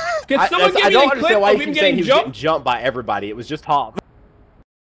not. Can someone give I me don't a clip understand why of you him keep saying getting he was getting jumped? jumped by everybody. It was just Hom.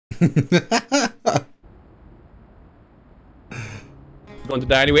 Going to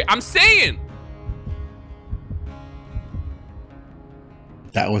die anyway. I'm saying.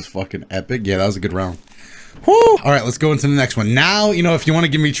 That was fucking epic. Yeah, that was a good round. Woo! All right, let's go into the next one. Now, you know, if you want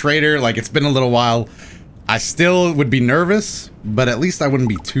to give me Traitor, like it's been a little while, I still would be nervous, but at least I wouldn't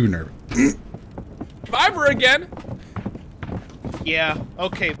be too nervous. Survivor again. Yeah.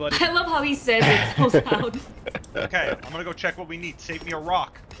 Okay, buddy. I love how he says it so loud. Okay, I'm gonna go check what we need. Save me a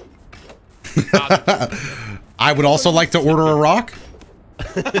rock. I would also like to order a rock.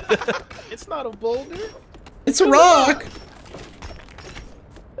 It's not a boulder. It's a rock.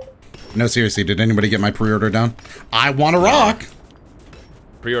 No, seriously, did anybody get my pre-order down? I want a rock.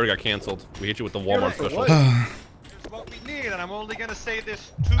 Pre-order got canceled. We hit you with the Walmart special. Here's what we need, and I'm only gonna say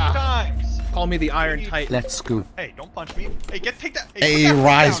this 2 times. Call me the Iron Titan. Let's go. Hey, don't punch me. Hey, take that. Hey, put that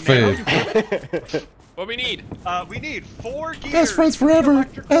rise down, food. What we need? we need 4 gears. Best friends forever.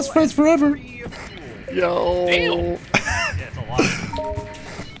 electrical, Best friends and forever. 3 of fuel. Yo. Damn. Yeah, it's a lot.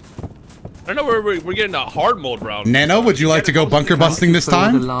 I don't know where we're getting a hard mode round. Nano, would you like to go bunker busting this For all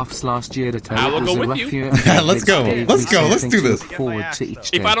the time? laughs last year that I will it was go a with rough you. year Yeah, ahead. let's go. Gave Let's me go. Let's something do to this. look forward to each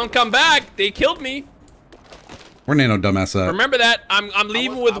If day. I don't come back, they killed me. Where Nano dumbass at? Remember that. I'm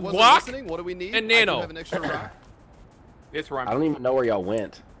leaving with Guac What do we need? and I do Nano. have an extra rock. It's Ryan. I don't even know where y'all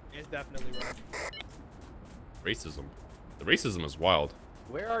went. It's definitely right. Racism. The racism is wild.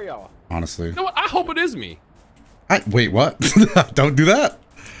 Where are y'all? Honestly. You know what? I hope it is me. Wait, what? Don't do that.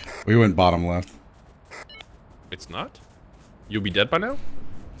 We went bottom left. It's not? You'll be dead by now?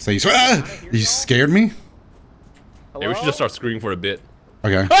 So you scared me? Maybe we should just start screaming for a bit.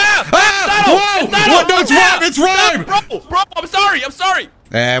 Okay. Ah! Whoa! What? No, it's rhyme! It's rhyme! Bro, I'm sorry. I'm sorry.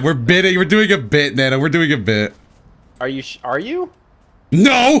 We're bidding. We're doing a bit, Nano. We're doing a bit. Are you? Are you?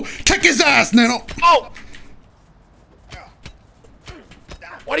 No! Kick his ass, Nano! Oh!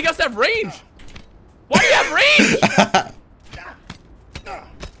 Why do you guys have range? Why do you have range?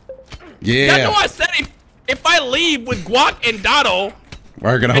 Yeah. Y'all know I said if I leave with Guac and Dotto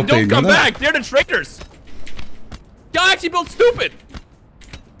We're gonna hope and they don't know come that. back, they're the traitors. Y'all actually built stupid.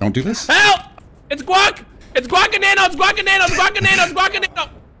 Don't do this. Help! It's Guac! It's Guac and Nano! It's Guac and Nano! It's Guac and Nano! It's Guac and Nano!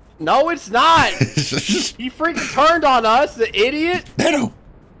 No, it's not. He freaking turned on us, the idiot. Nano!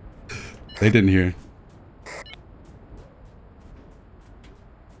 They didn't hear.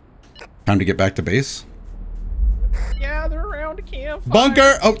 Time to get back to base. Yeah, they're around the campfire.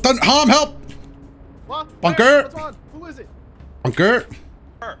 Bunker! Oh, Hom, help! What? Bunker! Where? What's on? Who is it? Bunker!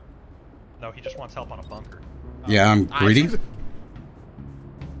 No, he just wants help on a bunker. Yeah, I'm greedy.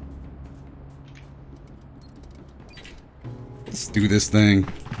 Let's do this thing.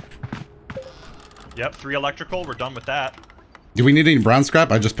 Yep, 3 electrical. We're done with that. Do we need any brown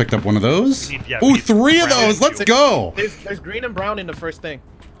scrap? I just picked up one of those. Ooh, 3 of those. Let's go. There's green and brown in the first thing.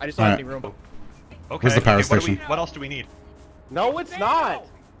 I just don't have any room. Okay. Where's the power station? What else do we need? No, it's not.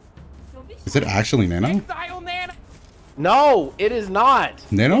 Is it actually Nano? Exile Nano. No, it is not.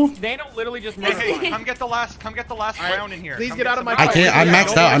 Nano? Nano literally just Hey, hey, come get the last round in here. Please Come get out of my I can't. I'm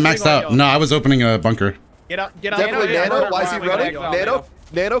maxed out. I'm maxed out. No, I was opening a bunker. Get out. Definitely Nano. Why is he running?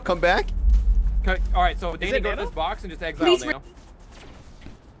 Nano, come back. All right, so Danny, go to this box and just exile Nano.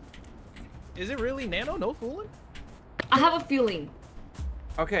 Is it really Nano? No fooling. I have a feeling.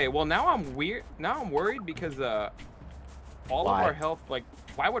 Okay, well now I'm weird. Now I'm worried because all of our health, like,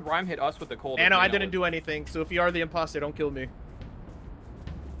 why would Rhyme hit us with the cold? Nano, I didn't do anything. So if you are the imposter, don't kill me.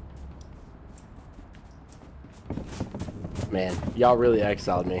 Man, y'all really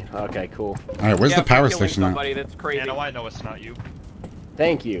exiled me. Okay, cool. All right, where's the power station at? That's crazy. Nano, I know it's not you.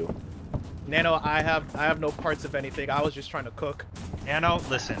 Thank you. Nano, I have no parts of anything. I was just trying to cook. Nano,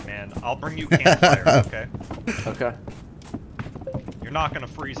 listen, man. I'll bring you campfire, okay? Okay. You're not gonna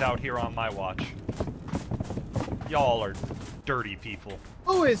freeze out here on my watch. Y'all are dirty people.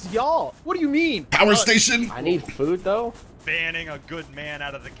 Who is y'all? What do you mean? Power station. I need food though. Banning a good man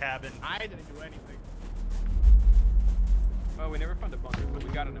out of the cabin. I didn't do anything. Oh, we never found a bunker, but we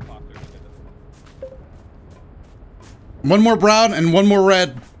got an imposter. One more brown and one more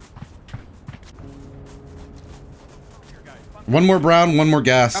red. One more brown, one more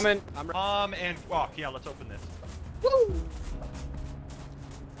gas. I'm in. And walk. Yeah, let's open this. Woo!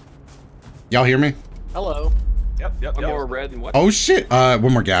 Y'all hear me? Hello. Yep. One more red and what? Oh shit.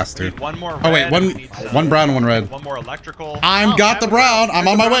 One more gas too. One more red. Oh wait, one brown and one red. One more electrical. I'm got the brown. I'm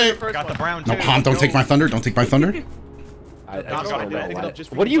on my way. Got the brown too. No, Han, don't take my thunder. Don't take my thunder.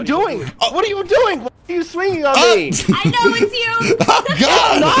 What are you doing? What are you doing? Why are you swinging on me? I know it's you. Oh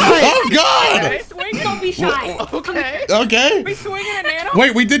god! Oh god! Don't be shy. Okay. Okay. We swinging at Nano?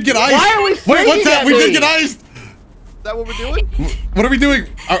 Wait, we did get iced. Why are we Wait, what's that? We did get iced. Is that what we're doing? What are we doing?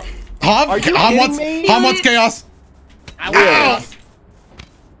 Han wants chaos. Ow!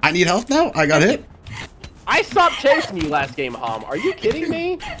 I need health now. I got hit. I stopped chasing you last game, Ham. Are you kidding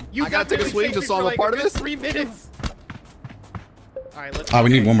me? You I gotta take a swing just so I'm a part of this. 3 minutes. All right, let's. We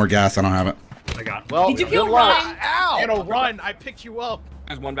need one more gas. I don't have it. I got. Well, Did you kill Ryan? Ow! Nano, run! I picked you up.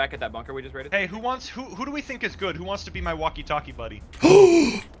 There's one back at that bunker we just raided. Hey, who do we think is good? Who wants to be my walkie-talkie buddy?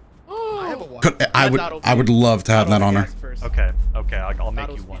 I have a one. I would love to have that honor. Okay, I'll make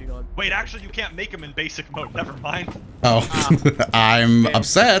you one. Wait, actually, you can't make them in basic mode. Never mind. Oh, I'm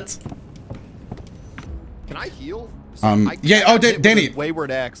upset. Can I heal? Yeah. Oh, Danny.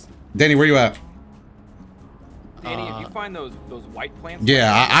 Wayward axe. Danny, where you at? Danny, if you find those white plants.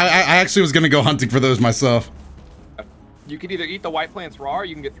 Yeah, I actually was gonna go hunting for those myself. You could either eat the white plants raw, or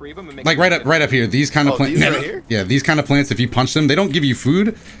you can get 3 of them and make. Like right up here. These kind of plants. Right here? Yeah, these kind of plants. If you punch them, they don't give you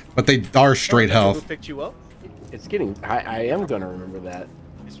food, but they are straight health. Who picked you up? It's getting. I am gonna remember that.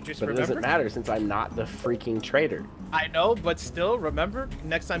 But it doesn't matter since I'm not the freaking traitor. I know, but still, remember,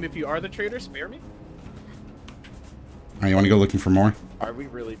 next time if you are the traitor, spare me. Alright, you want to go looking for more? Are we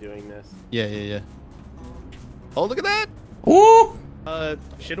really doing this? Yeah. Oh, look at that! Ooh!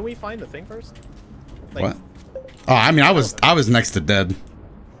 Shouldn't we find the thing first? Like, What? Oh, I mean, I was next to dead.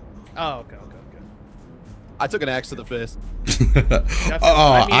 Oh, okay. I took an axe to the face.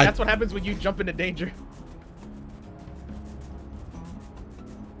 I mean, that's what happens when you jump into danger.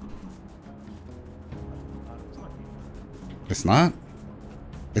 It's not?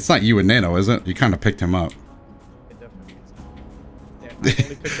 It's not you and Nano, is it? You kind of picked him up. It definitely is. Yeah, I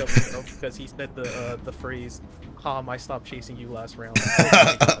only picked up Nano because he said the phrase, "Ham, I stopped chasing you last round."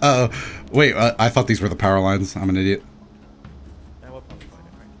 Wait, I thought these were the power lines. I'm an idiot. Now we'll probably find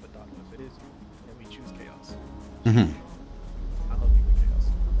it, right? But Doc, if it is you, then we choose chaos. Mm-hmm. I love you with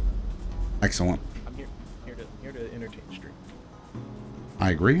chaos. Excellent. I'm here to entertain the stream.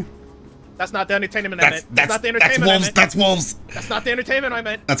 I agree. That's not the entertainment I meant. That's not the That's entertainment I wolves. meant. That's wolves. That's not the entertainment I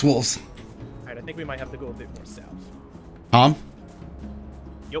meant. That's wolves. Alright, I think we might have to go a bit more south. Ham?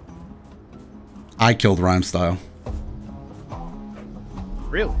 Yup. I killed Rhyme Style.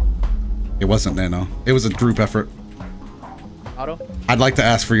 Really? It wasn't Nano. It was a group effort. Otto? I'd like to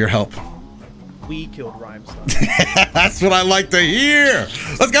ask for your help. We killed Rhyme Style. That's what I like to hear.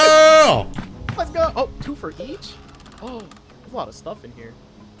 Let's go. Let's go. Oh, 2 for each? Oh, there's a lot of stuff in here.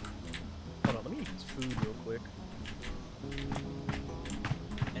 Hold on, let me eat this food real quick.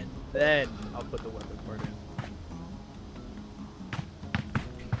 And then I'll put the weapon part in.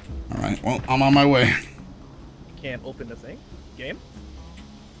 Alright, well, I'm on my way. You can't open the thing? Game?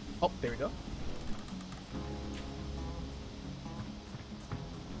 Oh, there we go.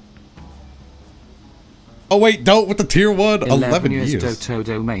 Oh wait, Dote with the tier 1. 11 years. Doto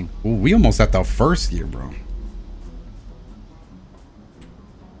domain. Ooh, we almost at the first year, bro.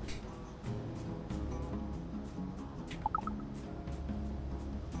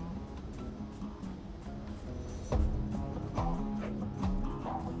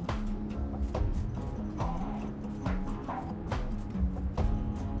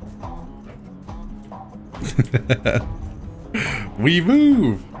 We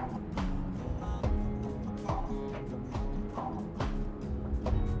move.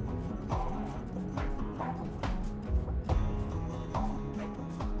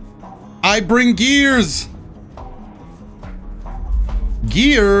 I bring gears.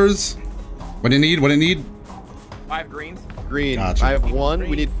 Gears. What do you need? What do you need? 5 greens. Green. Gotcha. I have 1.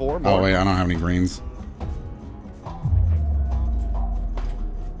 We need 4 more. Oh wait, I don't have any greens.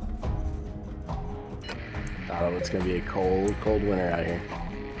 It's gonna be a cold, cold winter out here.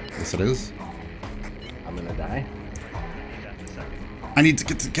 Yes, it is. I'm gonna die. I need to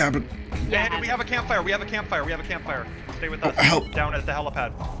get to the cabin. Yeah, we have a campfire. We have a campfire. We have a campfire. Stay with us. Help. Down at the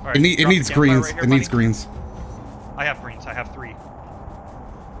helipad. All right, It needs the campfire greens. right here, It needs buddy. greens. I have greens. I have 3.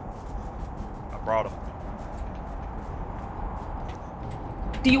 I brought them.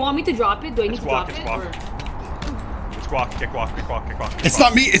 Do you want me to drop it? Do I need It's to guac, drop it's it? guac. Or... It's guac. Get guac. Get guac. Get guac. Get It's guac.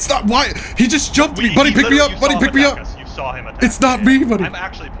 not me. It's not why. He just jumped me. He Buddy, pick me literally- up. Buddy, you saw pick him me attack up. us. You saw him attack It's us. not me, buddy. I'm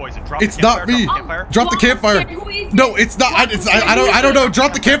actually poisoned. Drop It's the not campfire. me. Drop the campfire. Drop the campfire. Who is it? No, it's not. I don't know.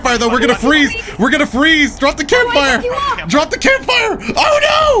 Drop the campfire though. We're gonna freeze. We're gonna freeze. Drop the campfire. Drop the campfire.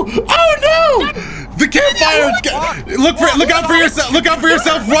 Oh no! Oh no! The campfire. Look out for yourself. Look out for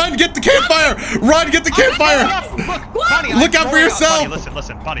yourself. Run. Get the campfire. Run. Get the campfire. Look, Bonnie, Look out for yourself. Bonnie,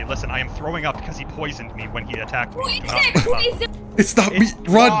 listen, Bonnie, listen. I am throwing up because he poisoned me when he attacked me. Who is Do not it? pick him Who up. is it? It's not me. It's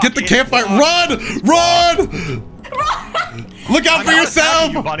Run. guac, Get the it's campfire. guac. Run. Look out I'm for not yourself.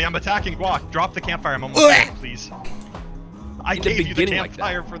 attacking you, Bonnie. I'm attacking guac. Drop the campfire. I'm almost Ugh. dead, please. I In the gave you the beginning like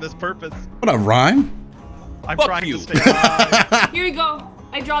campfire for this purpose. What a rhyme. I'm Fuck trying you. to stay alive. Here you go.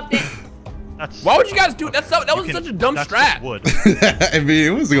 I dropped it. That's, Why would you guys do that? That was you can- such a dumb that's strat. just wood. I mean, it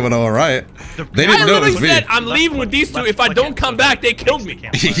was going all right. They I didn't know it literally was me. said I'm leaving with these two. If I don't come back, they killed me.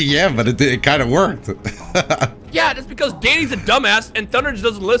 Yeah, but it kind of worked. Yeah, that's because Danny's a dumbass and Thunder just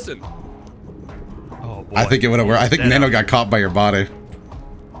doesn't listen. Oh, boy. I think it would have worked. I think Dead Nano out got here. caught by your body.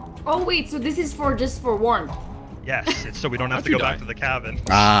 Oh wait, so this is for just for warmth. Yes, it's so we don't have How'd to you go back die? to the cabin.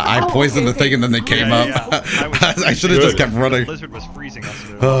 I poisoned the thing and then they came Yeah, up. yeah. I should have just kept The running. blizzard was freezing us.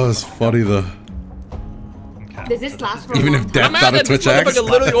 Oh, it's funny though. Okay. Does this last for a Even long if time? Death I'm mad got a that this Twitch X. motherfucker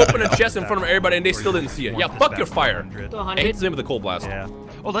literally opened a chest in front of everybody and they still didn't see it. Yeah, fuck your fire. To I hate 100? the name of the cold blast. Yeah.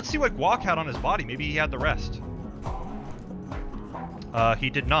 Oh, let's see what Guac had on his body. Maybe he had the rest. He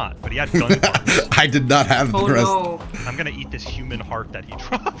did not, but he had gun parts. I did not have the Oh rest. no. I'm gonna eat this human heart that he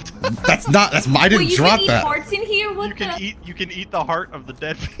dropped. That's not. That's I didn't Wait, you drop can eat that. hearts in here? What You can the? eat. You can eat the heart of the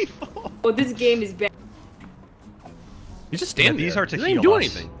dead people. Oh, this game is bad. You just Yeah, stand these there. are to You heal didn't do us,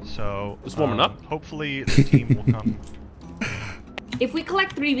 anything. So Just warming up. Hopefully the team will come. If we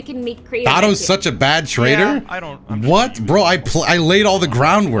collect 3, we can make crazy. Dotto's such a bad trader. Yeah, I don't. I'm just What, gonna bro? use- I laid all the I'm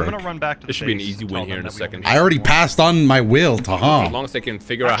groundwork. gonna run back to. This the should be an base, easy tell win here them in a that we don't second. need I already more. passed on my will to As Hom. long as they can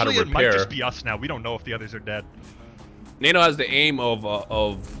figure out how Actually, to it might repair. just be us now. We don't know if the others are dead. Nano has the aim of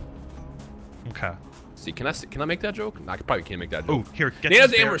Okay. see, can I make that joke? No, I probably can't make that joke. Oh, here. Get Nano's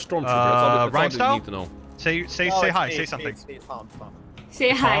some the aim of a spare- stormtrooper. That's all Rhyme we style? need to know. Say Oh, hi. it's Say me, something. it's me, it's Tom.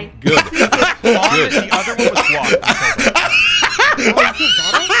 Say hi. Good. Tom, the other one was Guac. Guac.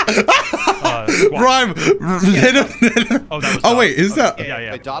 Rhyme. Oh, that was. Oh Dot. wait, is that?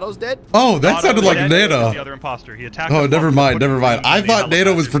 Yeah. Wait, Dotto's dead? Oh, that Dotto sounded was like dead, The Nano. other imposter. He attacked. Oh, us never once, mind. put Never the mind. green I in the thought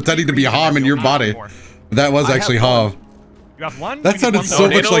Nano was helicopter. pretending to be Green Hom in and your you'll body. have more. That was I actually have one. Hom. You have one. That We need sounded one so more.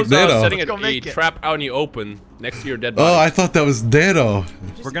 much like Nano's, Nano. setting Let's go a make it. trap out in the open next to your dead body. Oh, I thought that was Nano.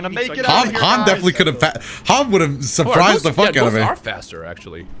 We're gonna make it out Hom, of here, Hom guys. definitely could have. Hom would have Oh, our surprised the ghosts- fuck yeah, out of ghosts me. are faster,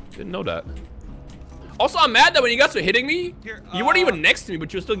 actually. Didn't know that. Also, I'm mad that when you guys were hitting me, Here, you weren't even next to me,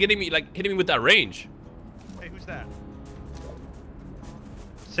 but you were still getting me, like, hitting me with that range. Hey, who's that?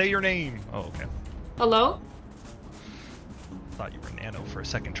 Say your name. Oh, okay. Hello? Thought you were Nano for a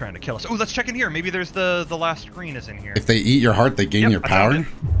second trying to kill us. Oh, let's check in here. Maybe there's the last screen is in here. If they eat your heart, they gain Yep, your I found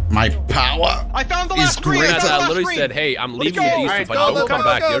power. My power. I found the is last screen. great. I found the I last literally screen. said, hey, I'm Let's leaving go. with these two. Alright, If I don't come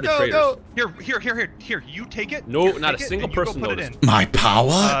back, they're the traitors. Here. You take it. No, Here, not a take it, single and you go person put it noticed. in. My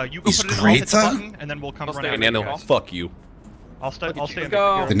power You go is put it in. I'll hit the greater. button, and then we'll come run Hey, after Nano, you guys. fuck you. I'll stay. I'll stay. Let's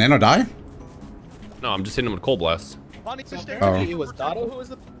go. Did Nano die? No, I'm just hitting him with cold blast. Bonnie, just stay. Oh. It was Dotto who was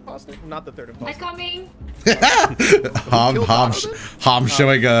the imposter, not the third I'm imposter. coming. Hom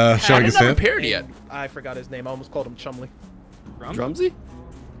showing I his didn't have hand. repaired yet. I forgot his name. I almost called him Chumley. Drumsy?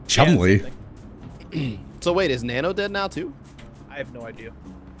 Chumley. Yeah, So wait, is Nano dead now too? I have no idea.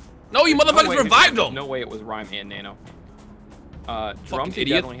 No, you motherfuckers revived him. No way it was Rhyme and Nano. Drumsy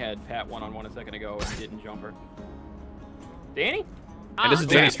definitely had Pat one-on-one a second ago and didn't jump her. Danny? And this is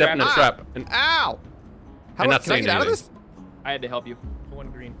Danny stepping in the trap. And, ow! How not can I saying get out of anything. this? I had to help you. One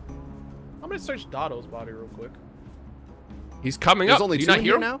green. I'm gonna search Dotto's body real quick. He's coming There's up. only Do you two not in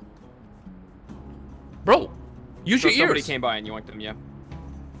hear here him? now? Bro, use So your somebody ears. came by and yoinked them, yeah.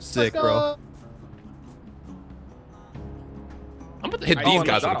 Sick, bro. I'm about to hit I these don't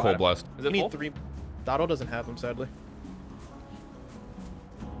guys know with a Dotto cold had blast. Is We it need full? 3. Dotto doesn't have them, sadly.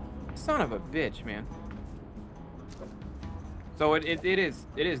 Son of a bitch, man. So it is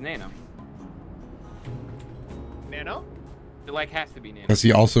Nano. Nano? It like has to be Nano. Does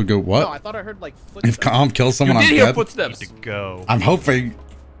he also go what? No, I thought I heard like footsteps. If Calm kills someone, You I'm did hear dead. footsteps. To go. I'm hoping.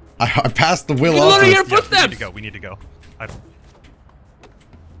 I passed the will You off. literally hear with- footsteps. We need to go.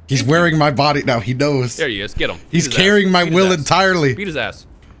 He's wearing my body now. He knows. There he is. Get him. He's Beat his carrying ass. my Beat his will ass. entirely. Beat his ass.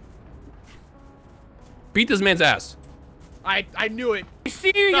 Beat this man's ass. I knew it. I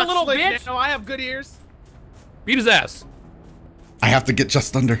see you, you little bitch. No, I have good ears. Beat his ass. I have to get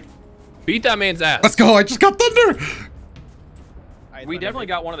just under. Beat that man's ass. Let's go. I just got thunder. We definitely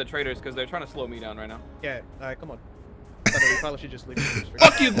got one of the traders because they're trying to slow me down right now. Yeah, alright, come on. Thunder, we probably should just leave it.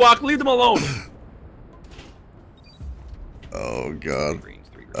 Fuck you, Guac. Leave them alone. Oh god.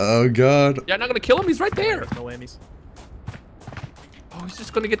 Oh god. You're not gonna kill him. He's right there. No whammies. Oh, he's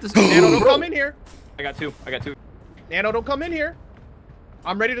just gonna get this. Nano, don't come in here. I got two. Nano, don't come in here.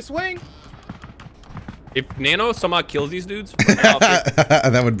 I'm ready to swing. If Nano somehow kills these dudes,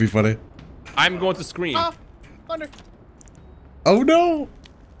 That would be funny. I'm going to scream. Thunder. Oh no.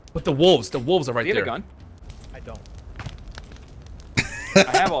 But the wolves are right Do you there. have a gun? I don't.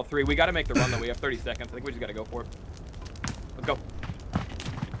 I have all 3. We got to make the run though. We have 30 seconds. I think we just got to go for it. Let's go.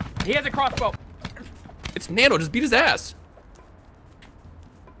 He has a crossbow. It's Nano. Just beat his ass.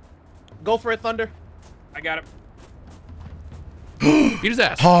 Go for it, Thunder. I got him. Beat his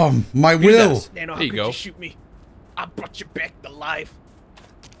ass. My Beat his will. ass. Nano, how There you could go. you shoot me? I brought you back to life.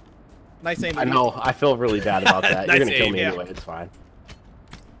 Nice aim. I know. I feel really bad about that. Nice You're gonna kill aim, me yeah. anyway. It's fine.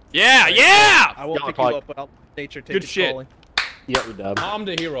 Yeah, yeah. I won't Y'all pick talk- you up, but I'll nature take Good it shit. trolling. Yep, we dub. I'm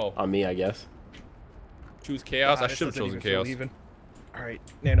the hero. On me, I guess. Choose chaos. I this should have doesn't chosen even feel chaos. even. Alright,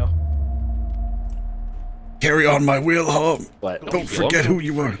 Nano. Carry on my will, Hom. What? Don't forget who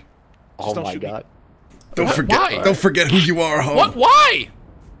you are. Oh don't my shoot me. god. Don't What? forget. Why? Don't forget who you are, Hom. What? Why?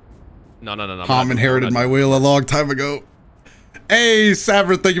 No. Hom inherited my will a long time ago. Hey,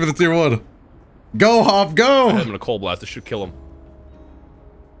 Savard, thank you for the tier 1. Go, Hom, I go. hit him in a cold blast. This should kill him.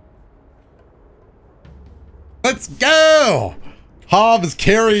 Let's go. Hom is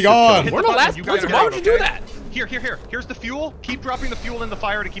carrying on. Hit We're the the button, last you guys blizzard. are Why out, would you do okay? that? Here. Here's the fuel. Keep dropping the fuel in the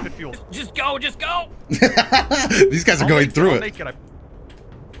fire to keep it fueled. Just go. Just go. These guys are going through it.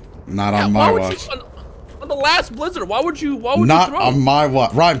 Not on my Why would watch. you? On the last blizzard, why would you? Why would Not you throw? on my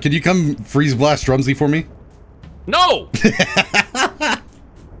watch. Rhyme, can you come freeze blast Drumsy for me? No.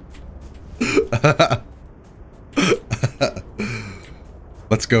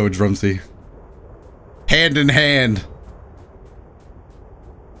 Let's go, Drumsy. Hand in hand.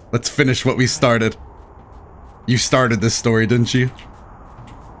 Let's finish what we started. You started this story, didn't you?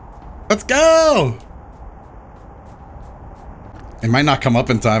 Let's go! It might not come up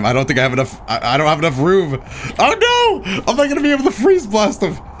in time. I don't think I have enough. I don't have enough room. Oh no! I'm not gonna be able to freeze blast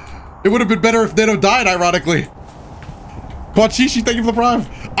him. It would have been better if Nano died, ironically. Quachishi, thank you for the prime.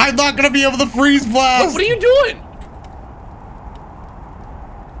 I'm not gonna be able to freeze blast. What are you doing?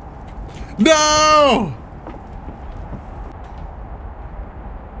 No!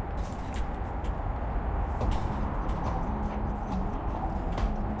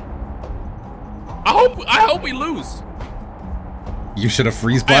 I hope we lose. You should have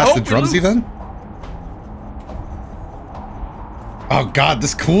freeze blasted Drumsy then? Oh god,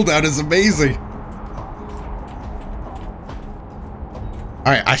 this cooldown is amazing.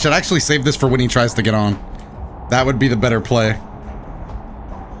 Alright, I should actually save this for when he tries to get on. That would be the better play.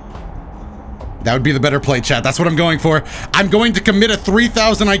 That would be the better play, chat. That's what I'm going for. I'm going to commit a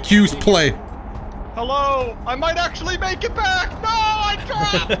 3,000 IQ's play. Hello, I might actually make it back. No, I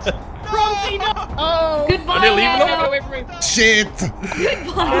dropped. Drumsy, no! Oh, goodbye! Are they leaving them? Get away from me. Shit!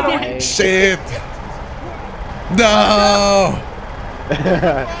 Goodbye! Shit! No!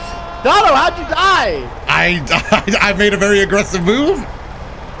 Doto, how'd you die? I made a very aggressive move.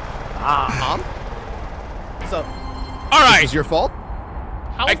 What's up? All right. This is your fault?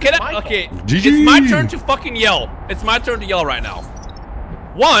 I cannot. Okay, GG. it's my turn to fucking yell. It's my turn to yell right now.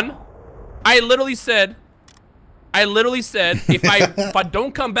 One, I literally said I literally said, if I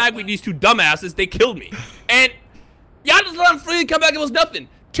don't come back with these two dumbasses, they killed me. And y'all just let them freely come back, it was nothing.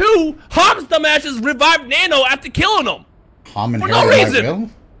 2, Hom's dumbasses revived Nano after killing him. Hom for no reason. Will?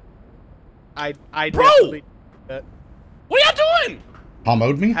 I Bro! definitely What are y'all doing? Hom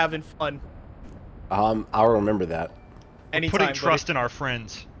owed me? having fun. I'll remember that. Anytime, Putting trust in our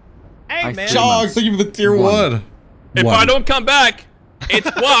friends. Hey, man. Jogs, thank you for the tier 1. If I don't come back, it's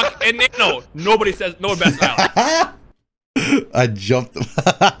Guac and Nano. Nobody bats out. I jumped.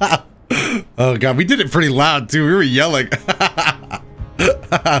 Oh god, we did it pretty loud too. We were yelling.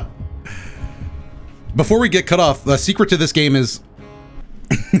 Before we get cut off, the secret to this game is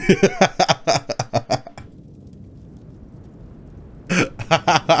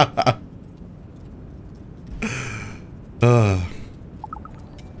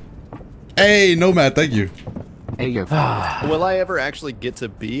Hey, Nomad, thank you. Will I ever actually get to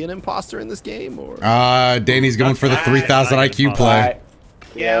be an imposter in this game, or? Danny's going for the 3,000 IQ play.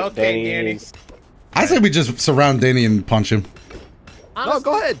 Yeah, okay, Danny. I say we just surround Danny and punch him. No,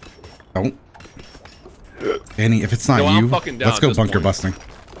 go ahead. Don't. Danny, if it's not you, let's go bunker busting.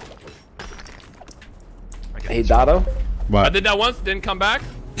 Hey, Doto. What? I did that once, didn't come back.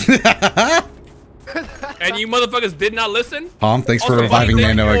 And you motherfuckers did not listen. Tom, thanks for reviving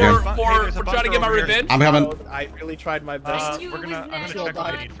Nano again. For trying to get my revenge. I'm having. I really tried my best. I'm gonna check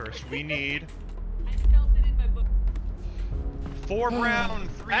what we need first. We need 4 brown,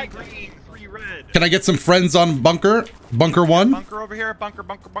 3 green, 3 red. Can I get some friends on bunker? Bunker 1? Bunker over here. Bunker.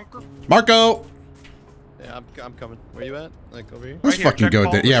 Marco! Yeah, I'm coming. Where you at? Like over here? Let's fucking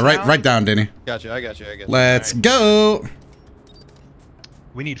go, Danny. Yeah, right down, Danny. Got you. I got you. Let's go.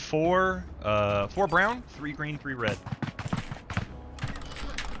 We need 4 brown, 3 green, 3 red.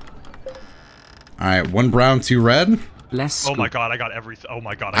 All right, 1 brown, 2 red. Oh my god, I got everything. Oh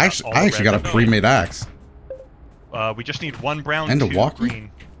my god, I actually got a pre-made axe. We just need 1 brown, and a 2 walkie.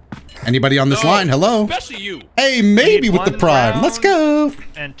 green. Anybody on this line? Hello. Especially you. Hey, maybe with the prime. Let's go.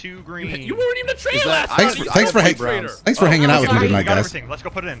 And 2 green. You weren't even a trader last time. Thanks for hanging out with me tonight, guys. Everything. Let's go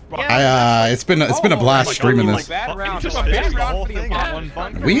put it in. It's been a blast streaming this.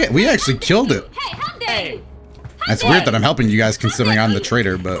 We actually killed it. Hey, It's weird that I'm helping you guys considering I'm the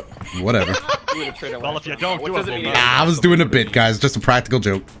trader, but whatever. Well, if you don't do it, I was doing a bit, guys. Just a practical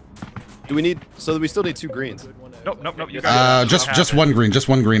joke. Do we need? So we still need 2 greens. Nope. You guys just 1 green. Just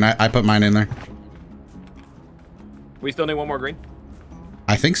 1 green. I put mine in there. We still need 1 more green.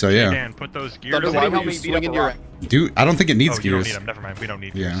 I think so, yeah. Dan, put those gears. Dude, I don't think it needs you don't gears. need them. Never mind. We don't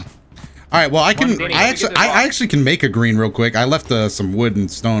need Yeah. gears. All right. Well, I actually can make a green real quick. I left some wood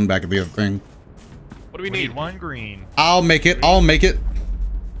and stone back at the other thing. What do we need? 1 green. I'll make it.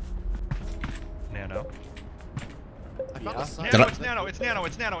 Nano. It's Nano. Guys, it's Nano. It's Nano.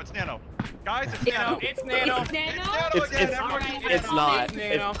 It's not.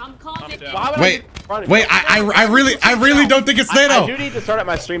 I'm calling it. Wait. I really don't think it's Nano. I do need to start at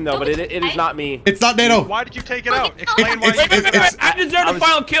my stream though, but it is not me. It's not Nano. Why did you take it out? Explain why. I deserve a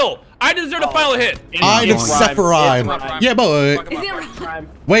final kill. I deserve a final hit. I am Sephiroth. Yeah, but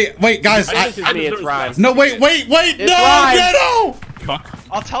wait, guys. It's Rhyme. No, wait. No, Nano.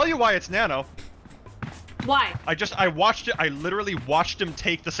 I'll tell you why it's Nano. Why? I watched it. I literally watched him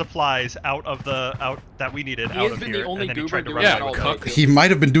take the supplies out that we needed out of here, and then he tried to run out. He might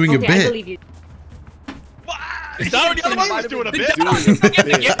have been doing a I bit. believe you. It's not already Somebody was doing a bit.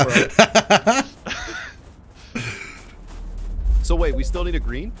 So wait, we still need a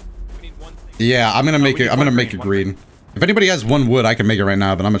green? Yeah, I'm gonna make a green. If anybody has 1 wood, I can make it right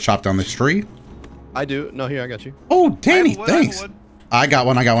now, but I'm gonna chop down this tree. I do. No, here I got you. Oh, Danny, thanks. I got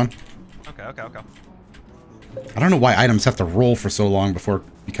one. Okay. I don't know why items have to roll for so long before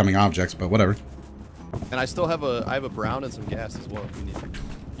becoming objects, but whatever. And I still have a brown and some gas as well if you need it.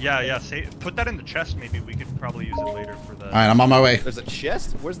 Yeah. Put that in the chest. Maybe we could probably use it later for the. All right, I'm on my way. There's a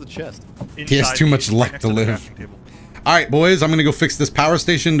chest? Where's the chest? He has too much luck to live. All right, boys, I'm gonna go fix this power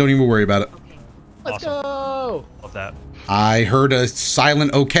station. Don't even worry about it. Let's go. Love that. I heard a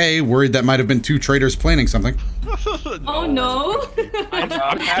silent okay, worried that might have been 2 traders planning something. Oh no! I'm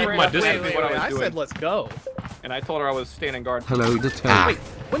keeping my distance. I said let's go. And I told her I was standing guard. Hello, DotoDoya. Wait,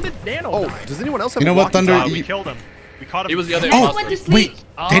 when did Nano die? Does anyone else have You know what, Thunder? We killed him. We caught him. It was the other. Wait,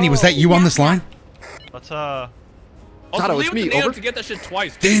 Danny, was that you on this line? Let's Doto, it's me. Over. To get that shit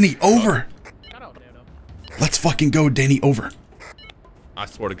twice. Danny, over. Let's fucking go, Danny, over. I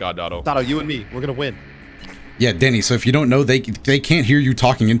swear to God, Doto. Doto, you and me, we're gonna win. Yeah, Danny, so if you don't know, they can't hear you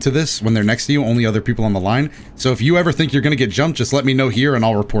talking into this when they're next to you, only other people on the line. So if you ever think you're gonna get jumped, just let me know here and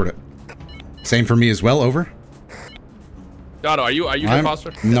I'll report it. Same for me as well, over. Doto, are you the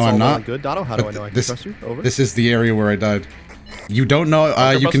imposter? No, I'm not. Good, Doto. How do I know I can trust you? Over. This is the area where I died. You don't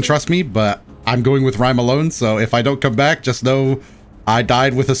know. You can trust me, but I'm going with Rhyme alone. So if I don't come back, just know I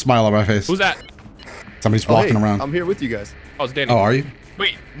died with a smile on my face. Who's that? Somebody's walking around. I'm here with you guys. Oh, it's Danny. Oh, are you?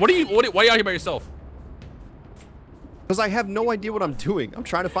 Wait, why are you out here by yourself? Because I have no idea what I'm doing. I'm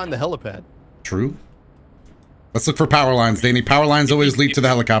trying to find the helipad. True. Let's look for power lines, Danny. Power lines always lead to the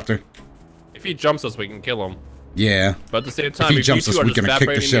helicopter. If he jumps us, we can kill him. Yeah. But at the same time, if he jumps us, we're gonna kick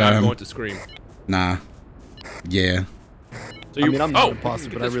the shit out of him. I'm going to scream. Nah. Yeah. So I mean, I'm not an imposter,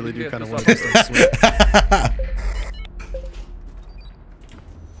 but I really do kind of want to start swinging.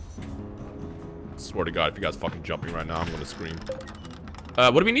 Swear to God, if you guys fucking jumping right now, I'm gonna scream.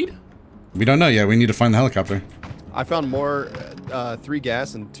 What do we need? We don't know yet. We need to find the helicopter. I found more, 3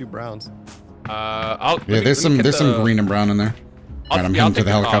 gas and 2 browns. There's some green and brown in there. Alright, I'm heading to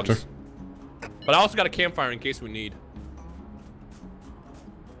the helicopter. But I also got a campfire in case we need.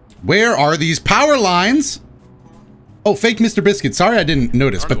 Where are these power lines? Oh, fake Mr. Biscuit. Sorry I didn't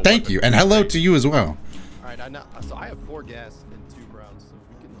notice, but thank you. And hello to you as well. Alright, I know. So I have 4 gas and 2 browns, so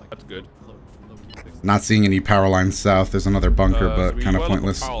we can, like... That's good. Low-key fix Not seeing any power lines south. There's another bunker, but kind of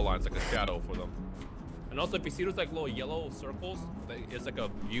pointless. Power lines, like a shadow for them. And also, if you see those like little yellow circles, it's like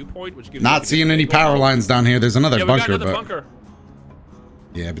a viewpoint, which gives. Not seeing any power lines down here. There's another bunker, got another bunker.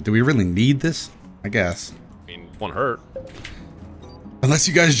 Yeah, but do we really need this? I guess. I mean, won't hurt. Unless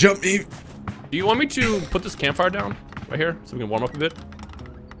you guys jump me. Do you want me to put this campfire down right here so we can warm up a bit?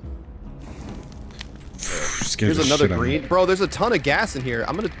 Here's another green, bro. There's a ton of gas in here.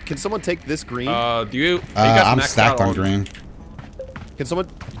 Can someone take this green? I'm stacked on green. Can someone,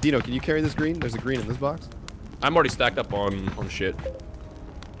 Dino? Can you carry this green? There's a green in this box. I'm already stacked up on shit.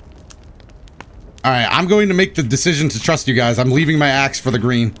 All right, I'm going to make the decision to trust you guys. I'm leaving my axe for the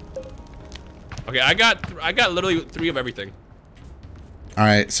green. Okay, I got literally 3 of everything. All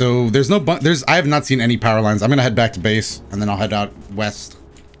right, so I have not seen any power lines. I'm gonna head back to base and then I'll head out west.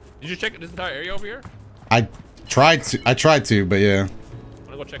 Did you check this entire area over here? I tried to, but yeah.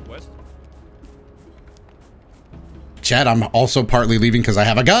 Wanna go check west? Chad, I'm also partly leaving because I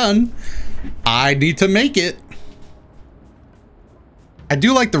have a gun. I need to make it. I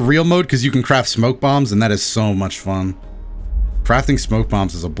do like the real mode because you can craft smoke bombs and that is so much fun. Crafting smoke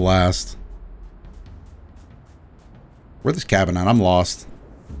bombs is a blast. Where's this cabin at? I'm lost.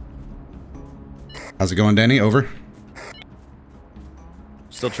 How's it going, Danny? Over.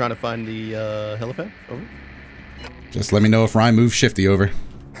 Still trying to find the helipad. Over. Just let me know if Ryan moves shifty. Over.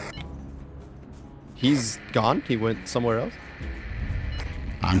 He's gone. He went somewhere else.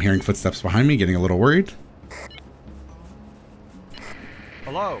 I'm hearing footsteps behind me, getting a little worried.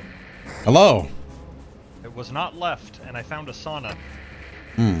 Hello. Hello. It was not left, and I found a sauna.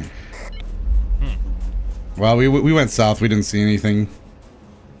 Well, we went south. We didn't see anything.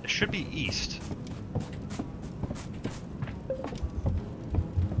 It should be east.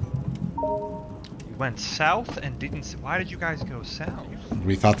 You went south and didn't see. Why did you guys go south?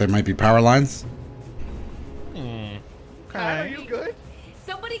 We thought there might be power lines. Okay. Are you good?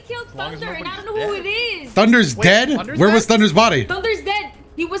 Somebody killed Thunder, and I don't know who it is. Thunder's dead? Thunder's Where dead? was Thunder's body? Thunder's dead.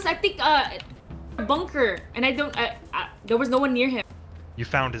 He was, I think, a bunker, and I don't. There was no one near him. You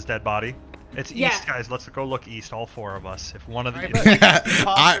found his dead body. It's Yeah. east, guys. Let's go look east. All 4 of us. If one of the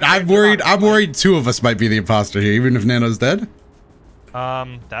I'm worried. I'm worried 2 of us might be the imposter here, even if Nano's dead.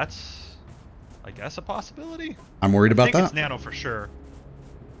 That's, I guess, a possibility. I'm worried about I think that. it's Nano for sure.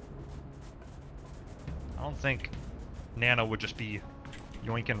 I don't think Nano would just be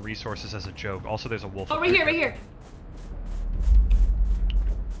yoinking resources as a joke. Also, there's a wolf. Oh, right here, right here.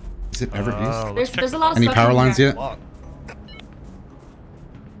 Is it ever east? There's a lot of Any stuff power in lines here. yet?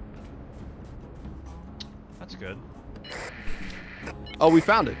 That's good. Oh, we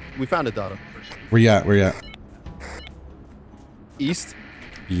found it. We found it, Dada. Where you at? Where you at? East.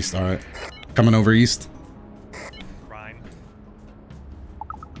 East. All right. Coming over east. Rhyme.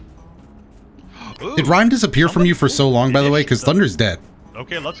 Did Rhyme disappear from you for so long, by the way? Because Thunder's dead.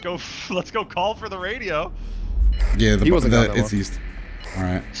 Okay, let's go. Let's go call for the radio. Yeah, He wasn't gone that it's long. east. All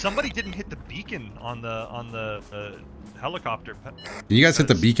right. Somebody didn't hit the beacon on the helicopter. Can you guys hit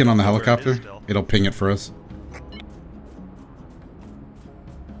the beacon on the Where it is helicopter? still. It'll ping it for us.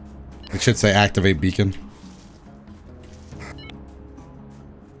 It should say activate beacon.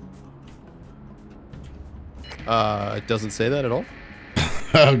 It doesn't say that at all.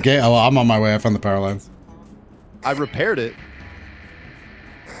 Okay, well, I'm on my way. I found the power lines. I repaired it.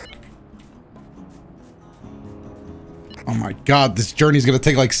 Oh my god, this journey's gonna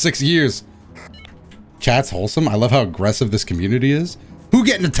take like 6 years. Chat's wholesome. I love how aggressive this community is. Who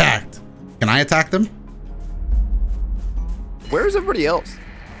getting attacked? Can I attack them? Where's everybody else?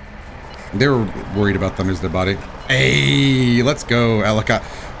 They were worried about Thunder's dead body. Hey, let's go, Ellicott.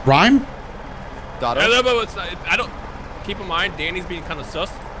 Rhyme? I don't. Keep in mind, Danny's being kind of sus.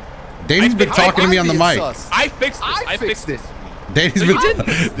 Danny's been talking to me on the mic. I fixed this. I fixed it.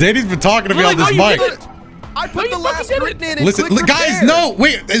 Danny's been talking to me on this mic. I put the last written in. Listen, guys, no,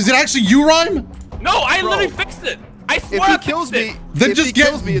 wait, is it actually you, Rhyme? No, I literally fixed it. I swear. If he kills me, then just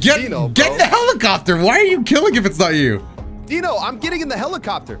get in the helicopter. Why are you killing if it's not you? Dino, I'm getting in the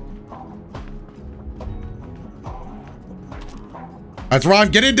helicopter. That's Ron.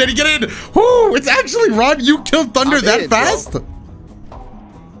 Get in, Danny. Get in. Whoo! It's actually Ron. You killed Thunder that fast?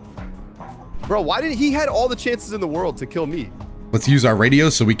 Bro, why didn't he had all the chances in the world to kill me? Let's use our radio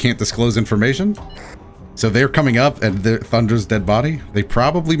so we can't disclose information. So they're coming up and Thunder's dead body. They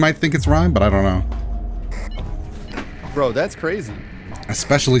probably might think it's Ryan, but I don't know. Bro, that's crazy.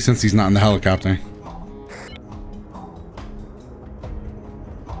 Especially since he's not in the helicopter.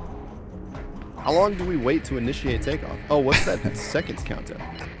 How long do we wait to initiate takeoff? Oh, what's that seconds countdown?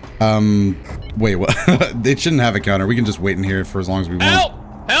 Wait, what? It shouldn't have a counter. We can just wait in here for as long as we want. Help!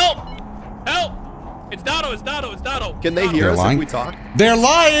 Help! Help! It's Doto, it's Doto, it's Doto. Can they hear us if we talk? They're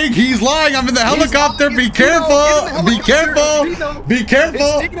lying! He's lying! I'm in the helicopter! Be careful! Be careful! Be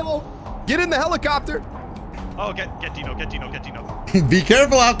careful! Get in the helicopter! Oh, get Dino, get Dino, get Dino. Be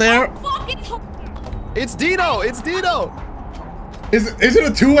careful out there! It's Dino! It's Dino! Is it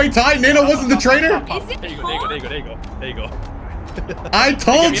a two-way tie? Nano wasn't the traitor? There you go, there you go, there you go, there you go. I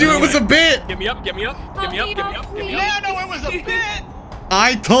told you it was a bit! Get me up, get me up, get me up, get me up, get me up. Yeah, no, it was a bit!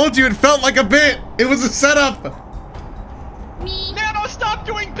 I told you it felt like a bit! It was a setup! Nano, stop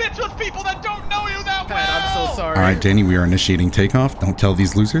doing bits with people that don't know you that well! I'm so sorry. Alright, Danny, we are initiating takeoff. Don't tell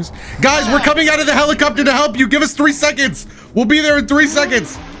these losers. Guys, we're coming out of the helicopter to help you! Give us 3 seconds! We'll be there in 3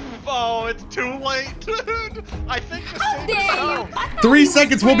 seconds! Oh, it's too late, dude! I think the same 3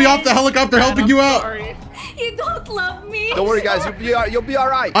 seconds, we'll be off the helicopter helping you out! Sorry. You don't love me. Don't worry, guys. You'll be all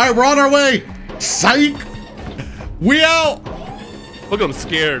right. Alright, we're on our way! Psych! We out! Look, I'm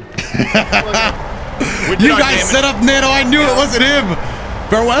scared. You guys set up Nano. I knew it wasn't him.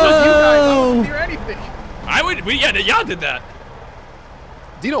 Farewell. Yeah, y'all did that.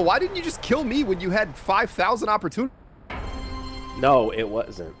 Dino, why didn't you just kill me when you had 5,000 opportunities? No, it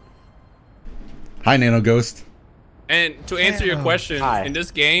wasn't. Hi, Nano Ghost. And to answer your question, in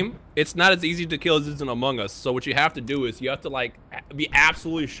this game, it's not as easy to kill as it is in Among Us. So what you have to do is you have to like be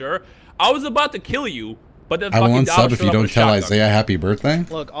absolutely sure. I was about to kill you. But then I won't sub if you don't tell Isaiah happy birthday.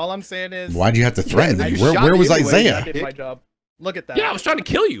 Look, all I'm saying is... Why'd you have to threaten him? Where was Isaiah? I did my job. Look at that. Yeah, I was trying to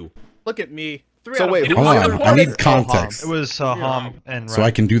kill you. Look at me. So wait, hold on. I need context. It was Hom and Ryan. So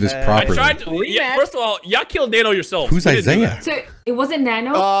I can do this properly. I tried to, yeah, first of all, y'all killed Nano yourself. Who's Isaiah? So it wasn't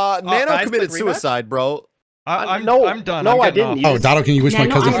Nano? Nano committed suicide, bro. I'm done. No, I didn't. Oh, Dotto, can you wish my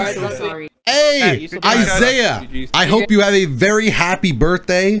cousin... I'm so sorry. Hey, Isaiah! I hope you have a very happy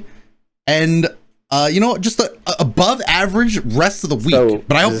birthday. And... you know, just a above average rest of the week. So,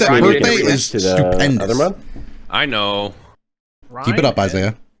 but I hope that birthday is stupendous. I know. Keep it up,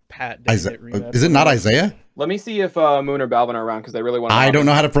 Isaiah. Isaiah. Is it not Isaiah? Let me see if Moon or Balvin are around because they really want to. I don't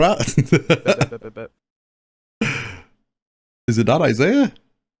know how to pronounce. Is it not Isaiah?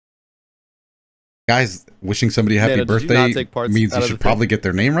 Guys, wishing somebody a happy birthday means you should probably get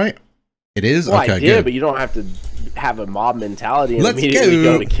their name right. It is? Well, okay, I did, good. but you don't have to have a mob mentality and Let's immediately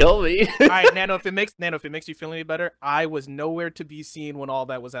go to kill me. All right, Nano, if it makes you feel any better, I was nowhere to be seen when all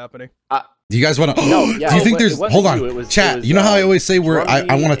that was happening. Do you guys want to? No, yeah, do you think there's? Hold on, you. chat. You know how I always say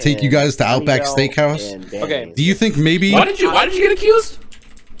I want to take you guys to Outback Steakhouse. Okay. Do you think maybe? Why did you get accused?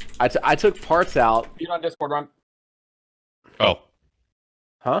 I took parts out. You're on Discord, Ron. Oh.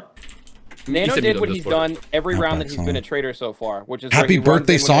 Huh? Nano did what he's done every round that he's been a traitor so far, which is happy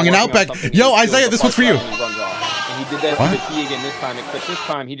birthday song in Outback. Yo, Isaiah, this one's for you. And he did that to the T again this time, except this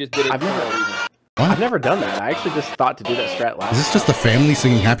time he just did it for no reason. I've never done that. I actually just thought to do that strat last. Is this just the family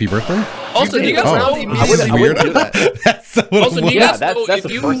singing happy birthday? Also, do you guys know? That's weird. That's so also, do you guys that's know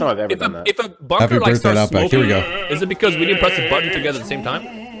the first time I've ever done that. If a bunker like starts Outback. smoking, Here we go. is it because we didn't press the button together at the same time?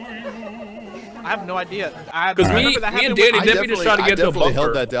 I have no idea. Because me and Danny definitely just tried to get to a bunker.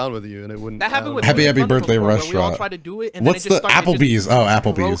 held that down with you, and it wouldn't. That happened with Happy birthday restaurant. We all tried to do it, and what's then it the just Applebee's? Oh,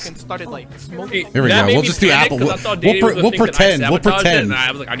 Applebee's. And started like smoking. Here we go. We'll just do Apple. We'll pretend. We'll pretend. And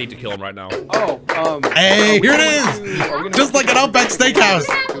I was like, I need to kill him right now. Oh, hey, here it is. Just like an Outback Steakhouse.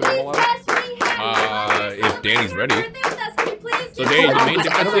 If Danny's ready. So Danny, the main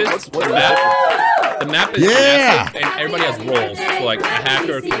difference is the map is massive, and everybody has roles. So like a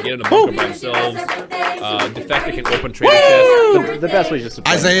hacker can get in a bunker by themselves. Defector can open trading chests. The best way is just to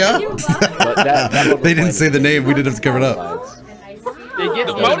Isaiah. They didn't say the name. We didn't have to cover it up.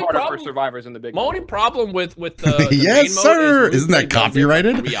 gets harder for survivors in the big. My only problem with the yes, sir. Isn't that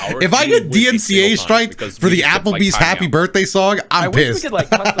copyrighted? If I get DMCA strike for the Applebee's Happy Birthday song, I'm pissed. I wish we could like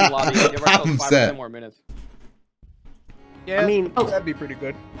custom lobby and give ourselves I'm 5 or upset. 10 more minutes. Yeah, I mean, that'd be pretty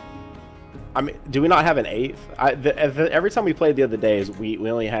good. I mean, do we not have an 8th? Every time we played the other days, we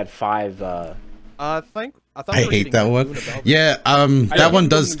only had 5. I hate that one. Yeah, that one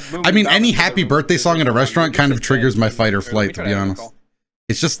does. I mean, any Happy Birthday song at a restaurant kind of triggers my fight or flight, to be honest.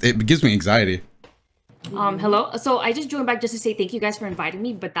 It's just, it gives me anxiety. Hello. So I just joined back just to say thank you guys for inviting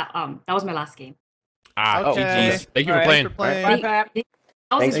me, but that was my last game. Okay. Thank you for playing.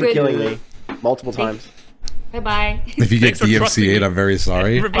 Thanks for killing me multiple times. Bye-bye. If you get DMCA'd, I'm very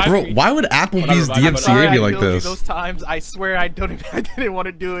sorry. Bro, why would Applebee's DMCA me like this? Those times, I swear I didn't want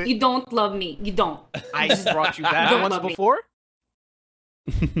to do it. You don't love me. You don't. I just brought you that once before.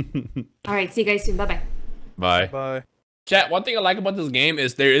 All right, see you guys soon. Bye-bye. Bye. Bye. Chat, one thing I like about this game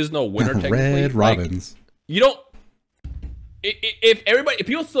is there is no winner technically. Red Robins. Like, you don't... If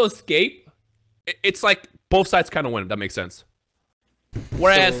people still escape, it's like both sides kind of win, if that makes sense.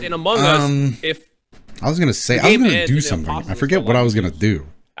 Whereas in Among Us, if... I was gonna say, I was gonna do something. I forget what I was gonna do.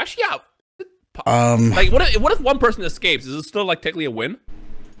 Actually, yeah. Like, what if one person escapes? Is it still like technically a win?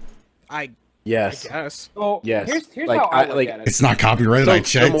 Yes. I guess. Well, yes. Here's like, how I look at it. It's not copyrighted. So I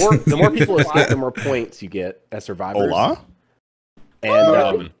checked. The more people escape, the more points you get as survivors. Hola?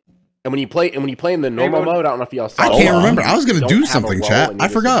 And when you play in the normal mode, I don't know if y'all saw. I can't remember. I was gonna do something, chat. I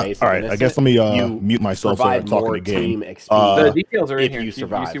forgot. All right, I guess let me mute myself so I'm talking the game. The details are in here. You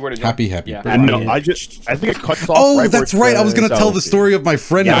survive. You see where to jump. Happy. Yeah. No, I think it cuts off. Oh, right that's where right. I was gonna says- tell the story of my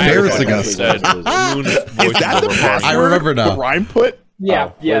friend embarrassing us. Is that the password? I remember now. The Rhyme put?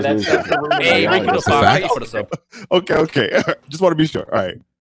 Yeah, that's Hey, Okay. Just want to be sure. All right,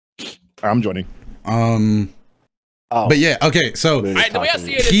 I'm joining. But yeah, okay, so the way I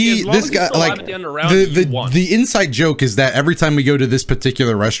see it is, this guy, like, the inside joke is that every time we go to this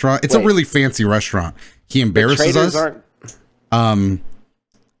particular restaurant, it's a really fancy restaurant. He embarrasses us.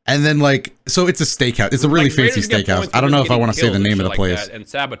 And then, like, so it's a steakhouse. It's a really fancy steakhouse. I don't know if I want to say the name of the place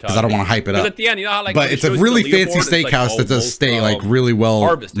because I don't want to hype it up. At the end, you know how, like, but it's a really fancy steakhouse that does stay like really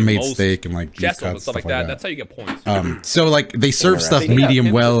well made steak and like beef cuts and stuff like that. That's how you get points. So like they serve stuff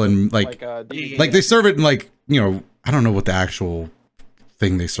medium well and like they serve it in like, you know, I don't know what the actual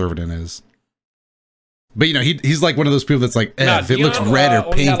thing they serve it in is. But you know, he's like one of those people that's like, if it looks red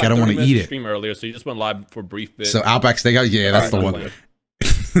or pink, I don't want to eat it. Stream earlier, so you just went live for a brief bit. So Outback Steakhouse, yeah, that's the one.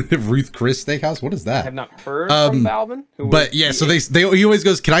 Ruth Chris Steakhouse, what is that? I have not heard from Balvin. But yeah, so he always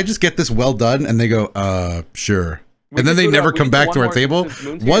goes, "Can I just get this well done?" And they go, "Sure." And then they never come back to our table.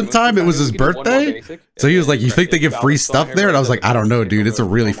 One time it was his birthday, so he was like, "You think they give free stuff there?" And I was like, "I don't know, dude. It's a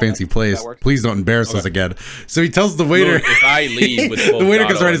really fancy place. Please don't embarrass us again." So he tells the waiter. If I leave with the waiter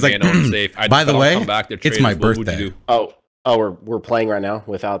comes around, he's like, "By the way, it's my birthday." Oh, we're playing right now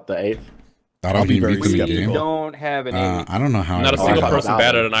without the 8th. That'll be very we don't have an I don't know how. Not a single person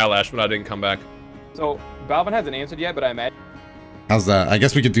batted an eyelash when I didn't come back. So Balvin hasn't answered yet, but I imagine. How's that? I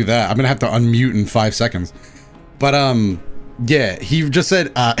guess we could do that. I'm gonna have to unmute in 5 seconds. But yeah, he just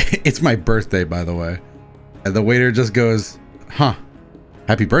said, "It's my birthday, by the way," and the waiter just goes, "Huh?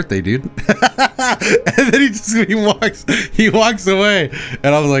 Happy birthday, dude." And then he walks away,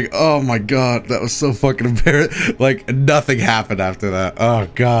 and I was like, "Oh my god, that was so fucking embarrassing." Like nothing happened after that. Oh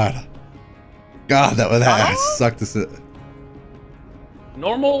god. God, that sucked to sit.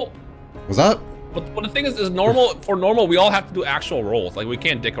 Normal. What's up? But the thing is normal. For normal, we all have to do actual rolls. Like we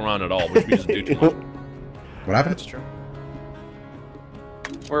can't dick around at all, which we just do too much. What happened? That's true.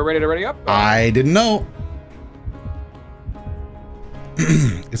 We're ready to ready up. I didn't know.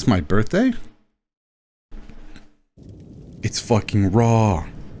 It's my birthday. It's fucking raw.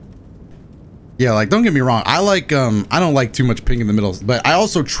 Yeah, like don't get me wrong. I like I don't like too much pink in the middle, but I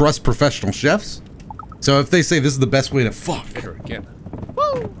also trust professional chefs. So if they say this is the best way to fuck. Again.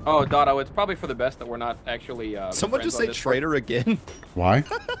 Woo! Oh, Dotto, it's probably for the best that we're not actually. Someone just say traitor again. Why?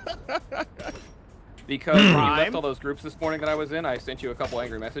 Because when you left all those groups this morning that I was in, I sent you a couple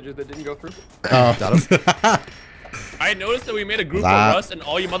angry messages that didn't go through. I noticed that we made a group for us, and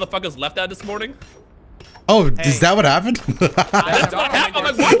all you motherfuckers left that this morning. Oh, is that what happened? That's what happened.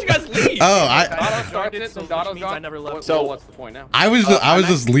 I'm like, why'd you guys leave? Oh, Dotto started it, and Dotto's gone. I never left. So what's the point now? I was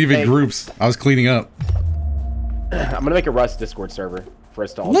just leaving groups. I was cleaning up. I'm gonna make a Rust Discord server for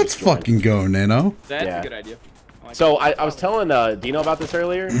us to all. Let's fucking go, Nano. That's a good idea. So I was telling Dino about this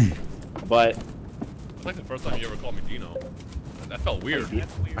earlier, but It's like the first time you ever called me Dino. That felt weird.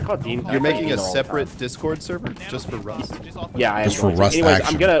 I called Dino. You're making a separate Discord server just for Rust? Yeah, I am. Just for Rust Anyways,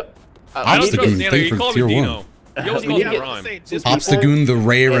 action. I'm gonna. I'm sticking Dino, you called me Dino. Yo's going to rhyme. Obstagoon the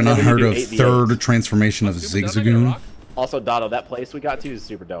rare and unheard of third transformation of Zigzagoon. Also, Dotto, that place we got to is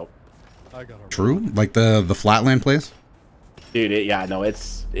super dope. True? Like the flatland place? Dude, yeah, no,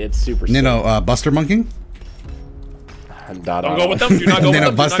 it's super sick. Nino, Buster Monkey? Dotto. Don't go with them. Do not go with Nino,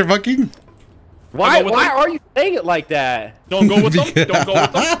 them. Buster Monkey? Why are you saying it like that? Don't go with them. Don't go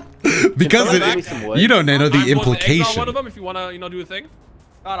with them. Because you don't know the implication. On one of them if you want to, do a thing.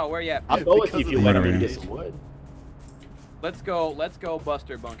 Dotto, where you at? I'll go with you if you let me get some wood. Let's go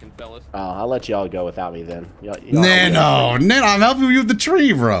Buster bunking, fellas. I'll let y'all go without me then. Nano, I'm helping you with the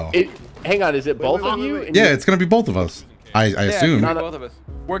tree, bro. Hang on, is it both of you? Yeah, it's gonna be both of us. I assume. Both of us.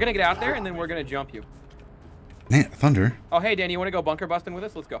 We're gonna get out there and then we're gonna jump you. Thunder. Oh, hey, Danny, you want to go bunker busting with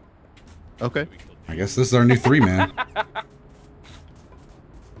us? Let's go. Okay. I guess this is our new 3-man.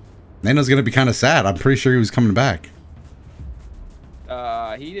 Nano's gonna be kind of sad. I'm pretty sure he was coming back.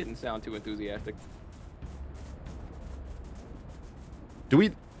 He didn't sound too enthusiastic. Do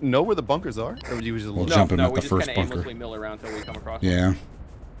we know where the bunkers are? Or would you just jump in at the first bunker? Aimlessly mill around till we come across yeah.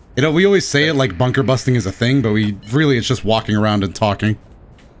 You know, we always say it like bunker busting is a thing, but it's just walking around and talking.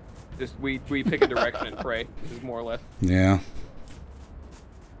 Just we pick a direction and pray. This is more or less. Yeah.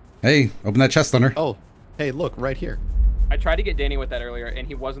 Hey, open that chest, Thunder. Oh, hey, look right here. I tried to get Danny with that earlier, and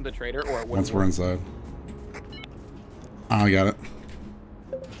he wasn't the traitor, or it wouldn't. Once we're inside. Oh, I got it.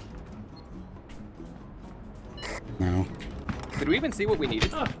 No. Did we even see what we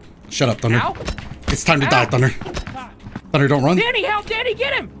needed? Shut up, Thunder. Ow. It's time to die, Thunder. Thunder, don't run. Danny, help Danny,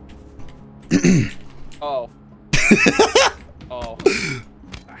 get him! Oh. Oh.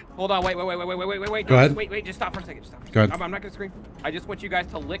 Hold on, wait. Go ahead. Wait, just stop for a second. Just stop. Go ahead. I'm not gonna scream. I just want you guys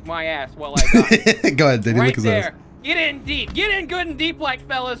to lick my ass while I die. Go ahead, Danny, lick his ass. Get in deep. Get in good and deep, like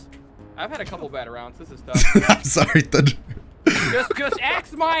fellas. I've had a couple bad rounds. This is tough. I'm sorry, Thunder. just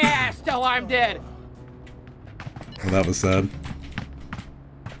axe my ass till I'm dead. Well, that was sad.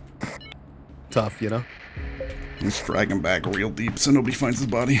 Tough, you know? Let's drag him back real deep so nobody finds his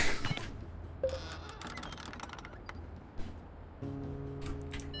body.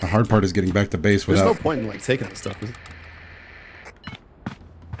 The hard part is getting back to base without... There's no point in, like, taking this stuff, is it?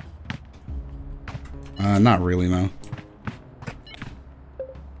 Not really, no.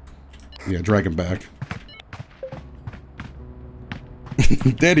 Yeah, drag him back.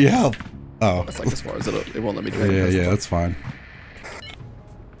 Daddy, help! Oh. That's like as far as it won't let me drag Yeah, that's fine.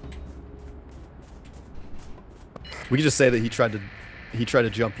 We could just say that he tried to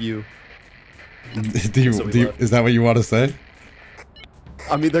jump you. Is that what you want to say?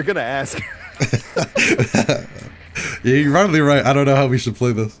 I mean, they're gonna ask. Yeah, you're probably right. I don't know how we should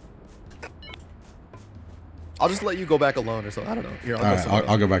play this. I'll just let you go back alone or something. I don't know. Here,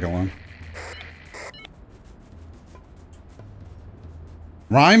 I'll go back alone.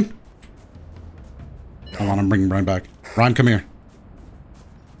 Rhyme? Hold on, I'm bringing Rhyme back. Rhyme, come here.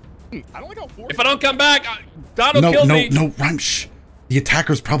 If I don't come back, Donald killed me. No, Rhyme, shh. The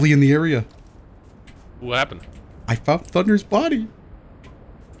attacker's probably in the area. What happened? I found Thunder's body.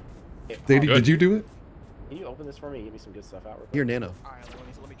 Daddy, did you do it? Can you open this for me? Give me some good stuff out. Here, Nano. Alright,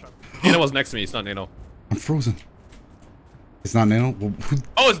 let me try. Nano was next to me. It's not Nano. I'm frozen. It's not Nano? Well,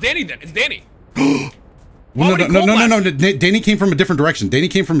 oh, it's Danny then. It's Danny. Well, no. Danny came from a different direction. I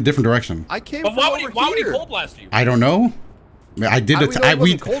came from why would he cold blast you? I don't know. I did. I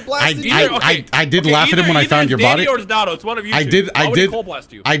did laugh at him when I found your body. Or Dotto. It's one of you. I did cold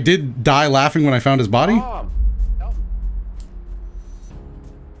blast you. I did die laughing when I found his body.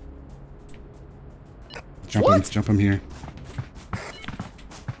 Jump him here.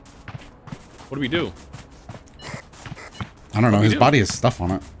 What do we do? I don't know. His body has stuff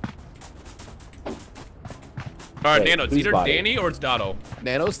on it. All right, Nano. It's either Danny or it's Dotto.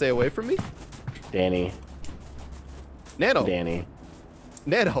 Nano, stay away from me. Danny. Nano. Danny.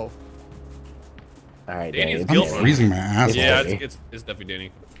 Nano. All right, Danny. Danny. I'm freezing my ass. Yeah, it's definitely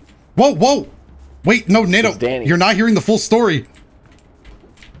Danny. Whoa! Wait, no, Nano. You're not hearing the full story.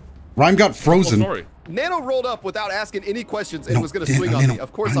 Rhyme got frozen. Nano rolled up without asking any questions and was gonna swing on me.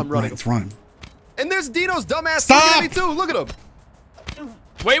 Of course, I'm running. It's Rhyme. And there's Dino's dumbass Stop! me too. Look at him.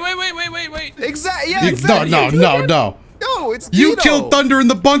 Wait. Exactly. Yeah, exactly. No. No, it's You Dino. killed Thunder in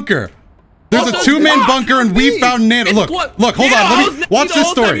the bunker. There's a two-man bunker and we found Nano. Look, hold on. Watch this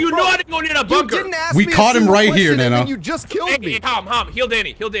story. You know I didn't go near the bunker. You didn't ask We me caught him right here, Nano. You just killed me. Ham, heal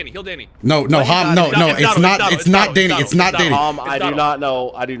Danny. No, Ham, no. It's not Danny. It's not Danny. I do not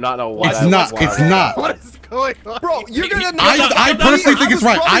know what. It's not. What is going on? Bro, you're gonna. I personally think it's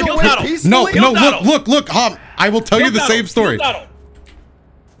right. Look, Ham. I will tell you the same story.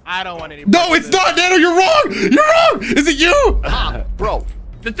 I don't want any. No, it's not, Nano. You're wrong. Is it you? Bro,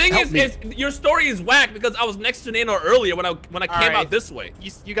 The thing is your story is whack because I was next to Nano earlier when I came out this way.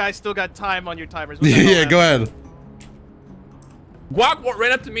 You guys still got time on your timers. Yeah, go ahead. Guac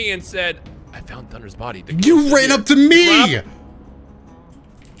ran up to me and said, "I found Thunder's body." You ran up to me.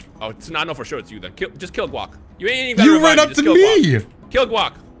 Oh, it's not. I know for sure it's you then. Just kill Guac. You ain't even. You ran up to me. Kill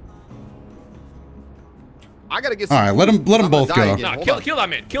Guac. I gotta get. All right, let them both go. Nah, kill that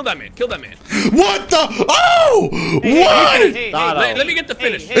man. Kill that man. Kill that man. What the? Oh! What? Let me get the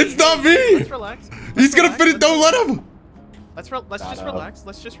finish. It's not me. Let's relax. He's gonna finish. Don't let him. Let's just relax.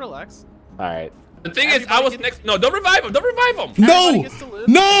 Let's just relax. All right. The thing is, I was next. No, don't revive him. Don't revive him. No.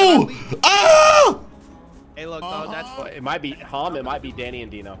 No. Ah! Hey, look, though, that's. It might be Hom. It might be Danny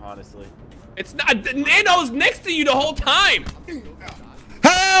and Dino. Honestly. It's not. Nano's next to you the whole time.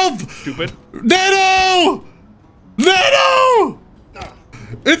 Help! Stupid. Nano! Nano!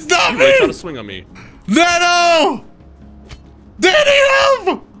 It's not me! Trying to swing on me. Nano! Danny,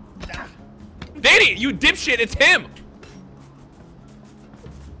 help! Danny, you dipshit, it's him!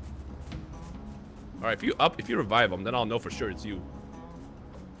 Alright, if you revive him, then I'll know for sure it's you.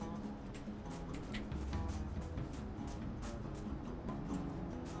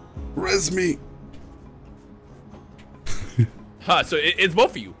 Res me. Huh, so it's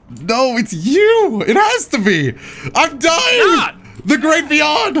both of you. No, it's you! It has to be! I'm dying! Not. The great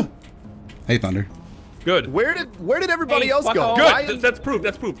beyond! Hey, Thunder. Good. Where did everybody else go? Good. That's proof.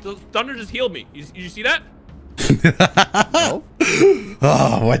 That's proof. Thunder just healed me. You see that? No.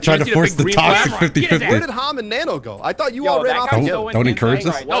 Oh, I tried to force the toxic 50-50. Where did Hom and Nano go? I thought you all ran off. Don't encourage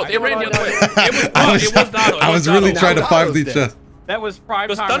this. No, they ran the other way. It was Doto. I was really trying to 5D chest. That was prime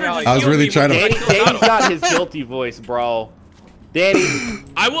time. I was really trying to. Danny's got his guilty voice, bro. Danny.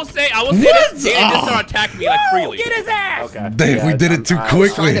 I will say this. Danny just started attacking me like freely. Get his ass! Okay. Dave, Yeah, we did it too I was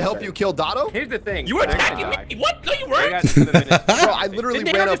quickly. trying to help you kill Doto. Here's the thing. You were attacking me? What? No, you weren't. Bro, I literally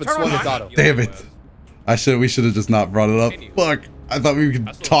ran up and swung at Doto. Damn it. We should have just not brought it up. Fuck. I thought we could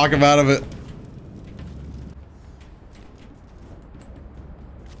talk him out of it.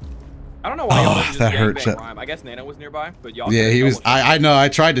 I don't know why y'all just that hurt. Rhyme. I guess Nano was nearby, but y'all. Yeah, he was. I know. I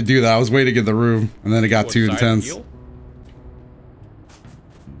tried to do that. I was waiting in the room, and then it got too intense.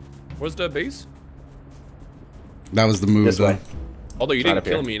 Where's the base? That was the move, though. Although you didn't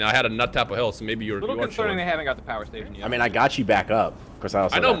kill me, and I had a nut tap of health, so maybe you're. A little concerning they haven't got the power station yet. I mean, I got you back up. Of course,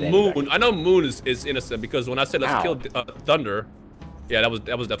 I know Moon. I know Moon is innocent because when I said let's kill Thunder, yeah, that was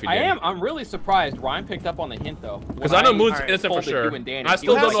definitely. I'm really surprised Ryan picked up on the hint though. Because I know Moon's innocent for sure. I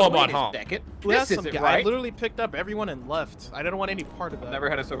still don't know about Hom. I literally picked up everyone and left. I didn't want any part of that.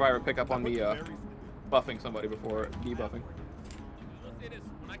 Never had a survivor pick up on me buffing somebody before debuffing.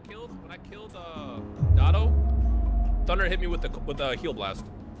 When I killed Doto, Thunder hit me with the heal blast.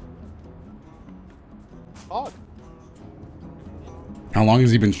 Odd. How long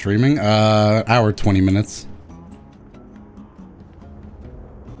has he been streaming? Hour 20 minutes.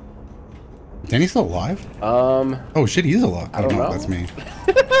 Danny still alive? Oh shit, he's alive. I don't know. That's me.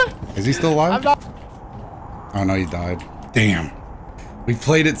 Is he still alive? Oh no, he died. Damn. We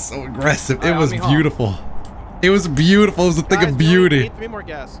played it so aggressive. It was beautiful. It was beautiful. It was a thing of beauty. 3 more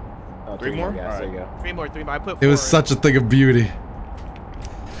gas. Oh, 3 more gas. There you go. 3 more. I put 4. It was such a thing of beauty.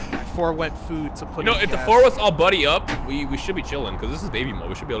 4 went food to put. You know, if the 4 of us all buddy up, we should be chilling because this is baby mode.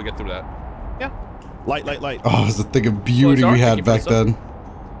 We should be able to get through that. Yeah. Light. Oh, it was a thing of beauty we had back then.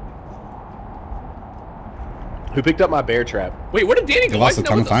 Who picked up my bear trap? Wait, where did Danny go? They lost a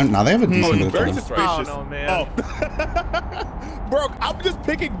ton of time. Now they have a decent bit of time. Oh no, man. Bro, I'm just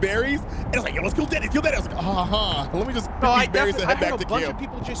picking berries, and it's like, yo, let's kill Danny. Kill Danny. I was like, let me just pick these berries and head back to camp. I have a bunch of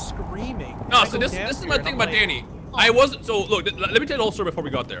people just screaming. No, so this is my thing about Danny. I wasn't. So look, let me tell you the whole story before we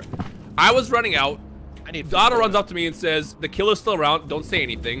got there. I was running out. Doto runs up to me and says, "The killer's still around. Don't say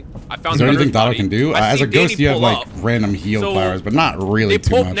anything." I found. Is there anything Doto can do? As a ghost, you have like random heal powers, but not really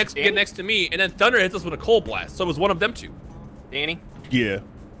too much. Get next to me, and then Thunder hits us with a cold blast. So it was one of them two. Danny. Yeah.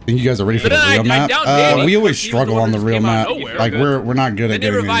 I think you guys are ready for the real map. We always struggle on the real map. Like we're not good at getting. Then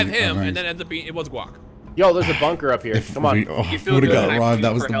they revive him, and then ends up being it was Guac. Yo, there's a bunker up here. Come on. We would have got revived.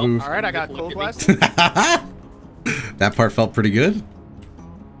 That was the move. All right, I got cold blast. That part felt pretty good.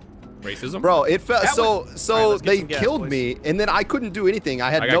 Racism, bro. It felt so they killed me, and then I couldn't do anything.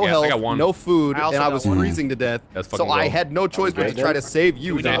 I had no health, no food, and I was freezing to death. So I had no choice but to try to save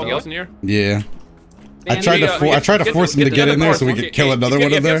you. Anything else in here? Yeah. I tried to force him to get in there so we could kill another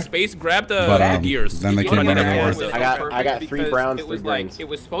one in there. Space, grab the gears. Then they came in there. I got 3 browns. It was like it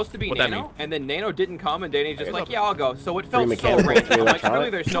was supposed to be Nano, and then Nano didn't come, and Danny's just like, yeah, I'll go. So it felt so random. Like really,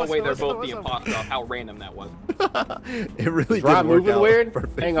 there's no way they're both the imposter. Of how random that was. It really did moving weird.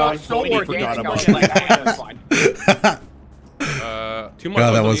 Hang on. So organic. I was like, that's fine. Too much.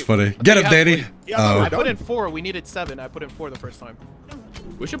 God, that was funny. Get him, Danny. I put in 4. We needed 7. I put in 4 the first time.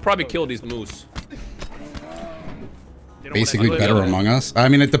 We should probably kill these moose. Basically better Among Us. I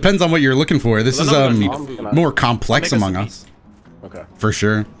mean, it depends on what you're looking for. This is more complex Among Us. Okay. For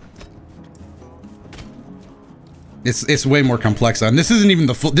sure. It's way more complex, and this isn't even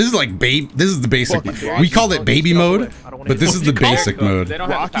the full. This is like this is the basic. We call it baby mode, but this is the basic mode. They don't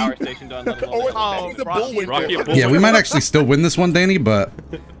have the power station done. Yeah, we might actually still win this one, Danny, but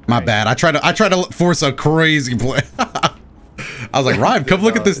my bad. I try to force a crazy play. I was like, Ryan, come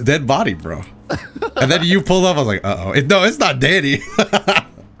look at this dead body, bro. And then you pulled up. I was like, uh-oh. No, it's not Danny. I'm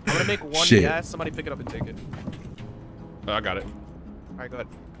gonna make one gas. Somebody pick it up and take it. I got it. All right, go ahead.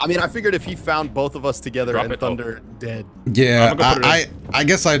 I mean, I figured if he found both of us together and Thunder dead. Yeah, I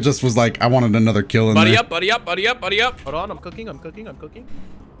guess I just was like, I wanted another kill in there. Buddy up. Hold on, I'm cooking.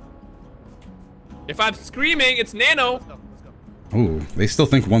 If I'm screaming, it's Nano. Let's go. Ooh, they still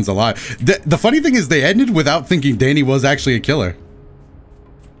think one's alive. The funny thing is they ended without thinking Danny was actually a killer.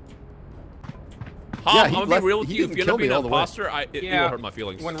 I'm gonna be real with you. If you're gonna be an imposter, it will hurt my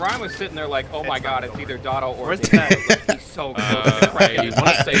feelings. When Ryan was sitting there like, oh my god, it's either Dotto or Danny. Like, he's so close to cracking. You want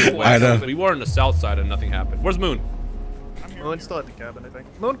to say west? We were on the south side and nothing happened. Where's Moon? Moon's still at the cabin, I think.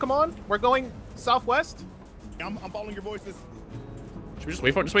 Moon, come on. We're going southwest. I'm following your voices. Should we just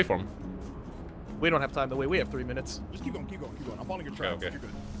wait for him? Just wait for him. We don't have time to wait. We have 3 minutes. Just keep going. I'm following your trail. Okay. You're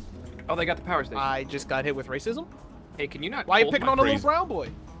good. Oh, they got the power station. I just got hit with racism. Hey, can you not? Why are you picking on a little brown boy?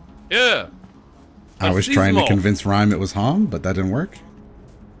 Yeah. I was trying to convince Rhyme it was Ham, but that didn't work.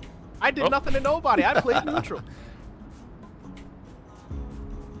 I did nothing to nobody. I played neutral.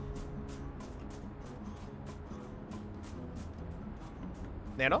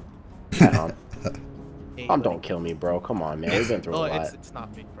 Nano? Don't kill me, bro. Come on, man. We've been through a lot. It's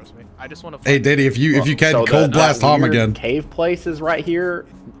not me, trust me. I just want to. Hey, Diddy, if you can cold blast Ham again. Cave place is right here.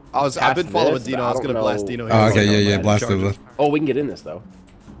 I've been following Dino. I was gonna blast Dino. Oh, okay, yeah, blast it. Oh, we can get in this though.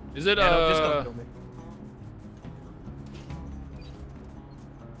 Is it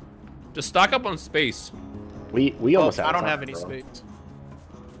just stock up on space. We almost have. I don't have any space.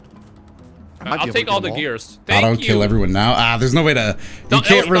 I'll take all the gears. I don't kill everyone now. There's no way to. You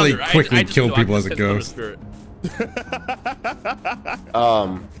can't really quickly kill people as a ghost. Yeah,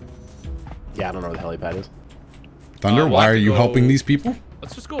 I don't know where the helipad is. Thunder, why are you helping these people?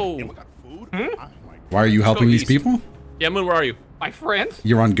 Let's just go. Why are you helping these people? Yeah, Moon, where are you? My friend?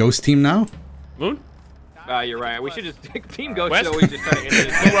 You're on Ghost Team now? Moon? You're right. We should just Team Ghost. So we just try to end it.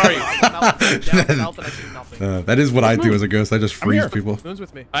 Where are you? That is what I do as a ghost. I just freeze people. Moon's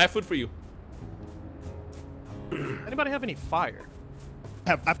with me. I have food for you. Anybody have any fire?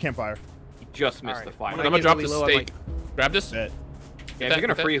 I have campfire. You just missed the fire. I'm gonna drop the steak. Grab this. Yeah, if you're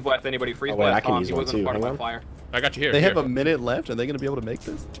gonna freeze blast anybody, freeze blast Tom. He wasn't part of my fire. I got you here. They have a minute left. Are they gonna be able to make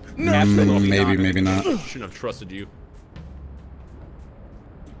this? Maybe not. Shouldn't have trusted you.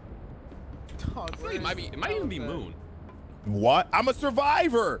 It might even be Moon. What? I'm a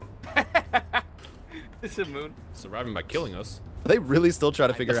survivor. This is Moon. Surviving by killing us. Are they really still trying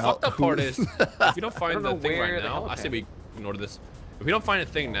to figure out? The fucked up part is, if you don't find the thing right now, I say we ignore this. If we don't find a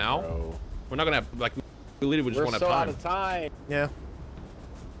thing now, we're not gonna have, like, we literally just won't have time. Out of time. Yeah.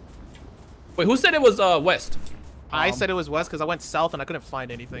 Wait, who said it was west? I said it was west because I went south and I couldn't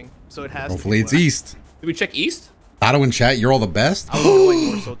find anything, so it has. Hopefully it's east. Did we check east? Otto in chat, you're all the best.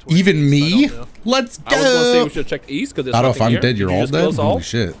 Even me? Let's go. I was gonna say we should check east because Otto, if I'm dead, you're all dead. Holy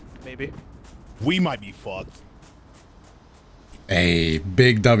shit. Maybe. We might be fucked. A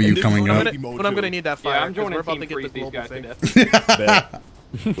big W coming up. But I'm gonna need that fire. Yeah, I'm joining we're about to Team get Freeze the these global guys thing.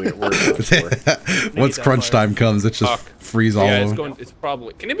 to death. Once crunch time comes, it's just freeze all over. It's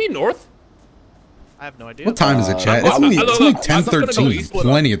probably. Can it be north? I have no idea. What time is it, chat? It's only 10:13.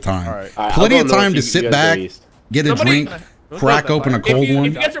 Plenty of time. Plenty of time to sit back, get a drink, crack open a cold one.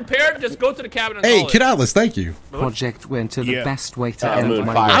 If you guys are prepared, just go to the cabin and Hey, Kid Atlas, thank you. Project went to the best way to end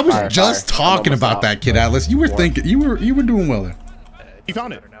my I was just talking about that, Kid Atlas. You were thinking, you were doing well there. You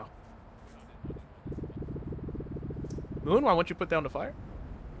found it. Moon, why won't you put down the fire?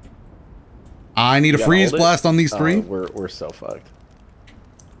 I need a freeze blast on these three. We're so fucked.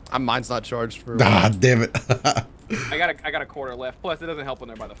 Mine's not charged for. Damn it. I got a quarter left. Plus, it doesn't help when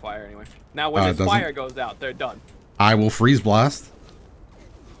they're by the fire anyway. Now, when this fire goes out, they're done. I will freeze blast.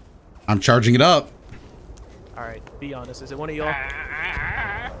 I'm charging it up. All right, be honest. Is it one of y'all?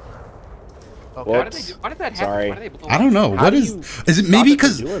 Okay. Why did that happen? Sorry. I don't know. What is it? Maybe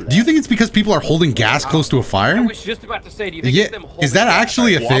because do you think it's because people are holding gas close to a fire? I was just about to say, do you think it's them holding is that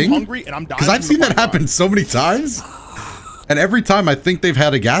actually a thing? I'm hungry and I'm dying. Because I've seen that happen so many times, and every time I think they've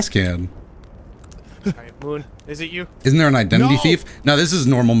had a gas can. Moon, is it you? Isn't there an identity thief? No, this is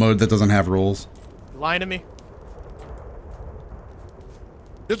normal mode that doesn't have rules. Lying to me.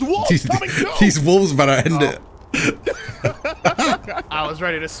 There's wolves coming. These wolves about to end it. I was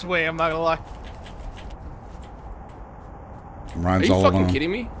ready to sway. I'm not gonna lie. Ryan's Are you all fucking alone.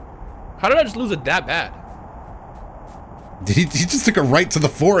 kidding me? How did I just lose it that bad? He just took a right to the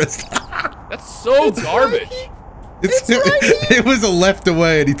forest. That's so garbage. It was a left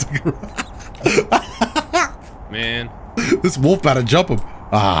away and he took a right. Man. This wolf about to jump him.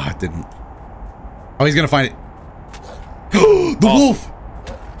 Ah, it didn't. Oh, he's gonna find it. The wolf!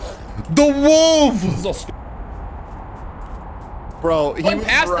 The wolf! Bro, he was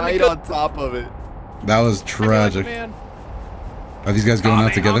right on top of it. That was tragic. Are these guys going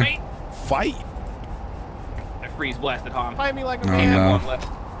out together? Fight. I freeze blasted Ham. Fight me like a man. No. One left.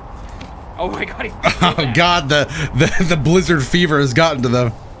 Oh my god, he's Oh god, the blizzard fever has gotten to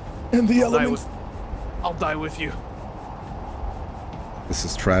them. And the elements. I'll die with you. This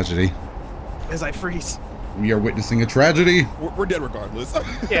is tragedy. As I freeze. We are witnessing a tragedy. We're dead regardless.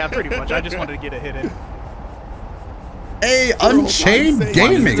 Yeah, pretty much. I just wanted to get a hit in. Hey, Unchained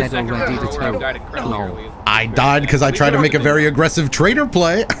Gaming. I died because I tried to make a very aggressive trader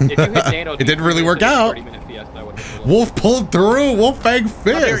play. It didn't really work out. Wolf pulled through. Wolfang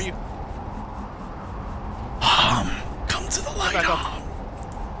fist. Come to the light.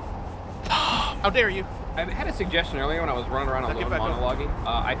 How dare you? I had a suggestion earlier when I was running around alone monologuing.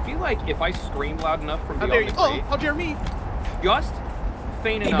 I feel like if I scream loud enough from beyond the grate, how dare me? Just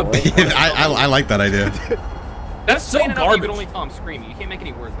faint enough. I like that idea. That's so garbage. You can only tell I'm screaming. You can't make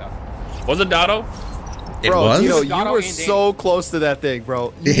any words out. Was it Dotto? It bro, was? Tito, you were so close to that thing,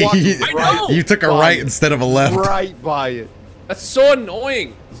 bro. You walked You took a right instead of a left. Right by it. That's so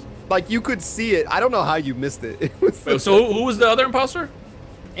annoying. Like, you could see it. I don't know how you missed it. It was so who was the other imposter?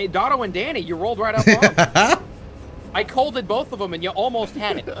 Hey, Dotto and Danny, you rolled right up on them. I colded both of them, and you almost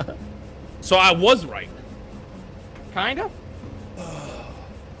had it. So I was right. Kinda.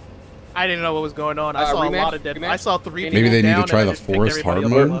 I didn't know what was going on. I saw a lot of dead. I saw 3 people Maybe they need down to try and the I just picked forest hard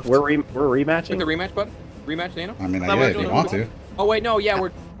everybody mode. up. We're rematching. Click the rematch button. Rematch, Nano. I mean, yeah, if you want to. Oh wait, no, yeah,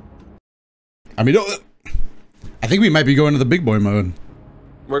 we're. I mean, I think we might be going to the big boy mode.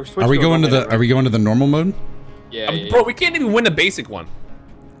 Are we going to the normal mode? Yeah, bro, we can't even win the basic one.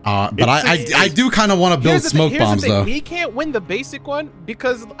 But I do kind of want to build smoke bombs though. We can't win the basic one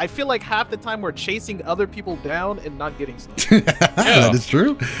because I feel like half the time we're chasing other people down and not getting stuff. That is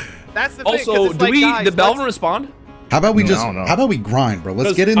true. That's the thing. Also, do did Belvin respond? How about we how about we grind, bro?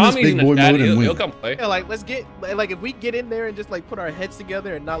 Let's get in this big boy mode and win. He'll come play. Yeah, like let's get if we get in there and just like put our heads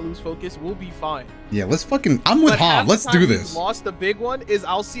together and not lose focus, we'll be fine. Yeah, let's fucking. I'm with Hav. Let's do this. Lost the big one is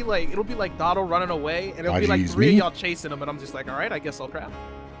I'll see like it'll be like Dotto running away and it'll be like 3 of y'all chasing him and I'm just like, all right, I guess I'll crap.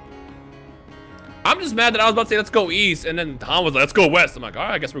 I'm just mad that I was about to say let's go east and then Tom was like let's go west. I'm like, all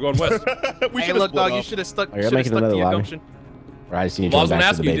right, I guess we're going west. Hey, look, dog, you should have stuck. You're making another lobby. Right, I just need to go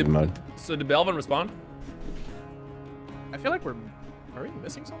back to the baby mode. So did Belvin respond? I feel like are we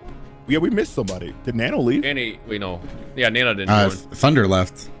missing someone? Yeah, we missed somebody. Did Nano leave? Wait, no. Yeah, Nano didn't join. Thunder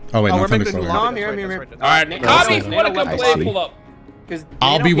left. Oh wait, no, Thunder's still there. I'm here. All right, Kami, if you want to come play, pull up.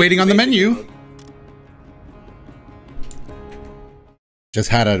 I'll be waiting on the menu. Just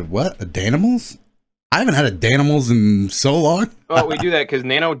had a what? A Danimals? I haven't had a Danimals in so long. Oh, we do that because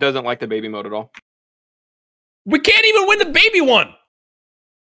Nano doesn't like the baby mode at all. We can't even win the baby one.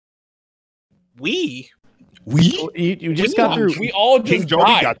 You just got through. We all just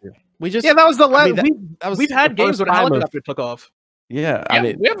died. We just that was the last. I mean, we've had games where the helicopter took off. Yeah, I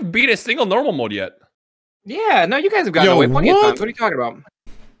mean, we haven't beat a single normal mode yet. Yeah, no, you guys have gotten away plenty of times. What are you talking about?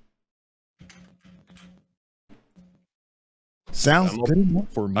 Sounds good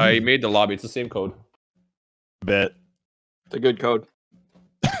enough for me. I made the lobby. It's the same code. Bet. It's a good code.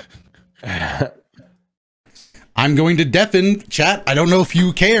 I'm going to deafen chat. I don't know if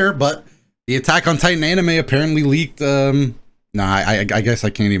you care, but the Attack on Titan anime apparently leaked. Nah, I guess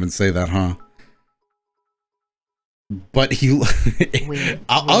I can't even say that, huh? But he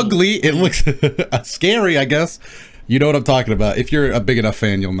ugly. It looks scary, I guess. You know what I'm talking about. If you're a big enough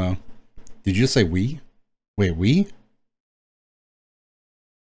fan, you'll know. Did you just say we? Wait, we?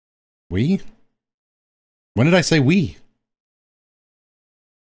 We? When did I say we?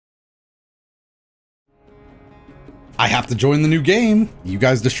 I have to join the new game. You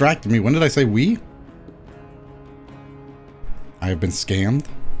guys distracted me. When did I say we? I have been scammed.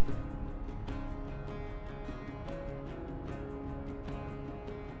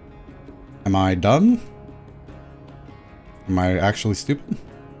 Am I dumb? Am I actually stupid?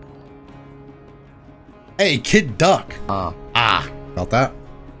 Hey, Kid Duck. Felt that.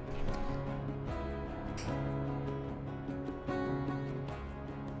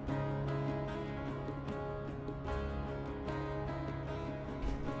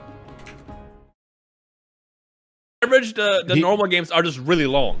 average, the normal games are just really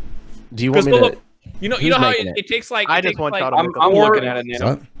long. Do you want me to? You know how it takes like. I just want y'all to. I'm looking at it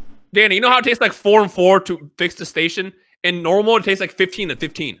now. Danny, you know how it takes like 4 and 4 to fix the station? In normal, it takes like 15 and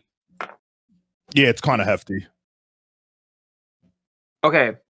 15. Yeah, it's kind of hefty.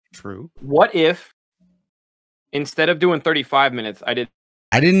 Okay. True. What if instead of doing 35 minutes, I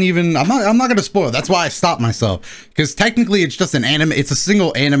didn't even. I'm not gonna spoil. That's why I stopped myself, because technically it's just an anime. It's a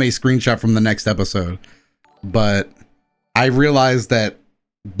single anime screenshot from the next episode, but I realized that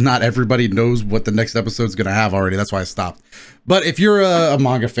not everybody knows what the next episode's gonna have already. That's why I stopped. But if you're a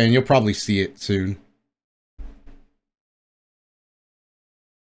manga fan, you'll probably see it soon.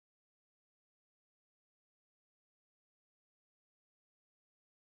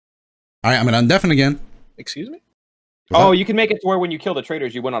 All right, I'm gonna undeafen again. Excuse me? Oh, you can make it to where when you kill the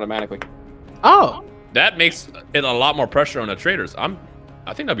traders, you win automatically. Oh, that makes it a lot more pressure on the traders. I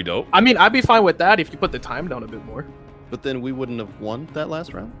think that'd be dope. I mean, I'd be fine with that if you put the time down a bit more. But then we wouldn't have won that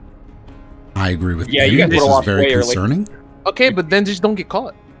last round. I agree with you. You guys this is very concerning. Okay, but then just don't get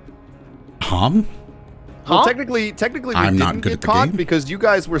caught. Well, technically, we didn't get caught because you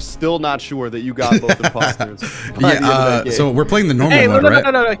guys were still not sure that you got both imposters. Yeah, so we're playing the normal mode,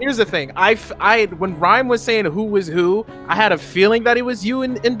 right? No. Here's the thing. When Rhyme was saying who was who, I had a feeling that it was you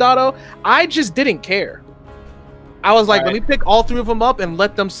and Dotto. I just didn't care. I was like, let me pick all 3 of them up and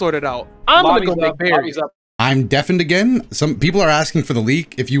let them sort it out. I'm gonna go make berries. I'm deafened again. Some people are asking for the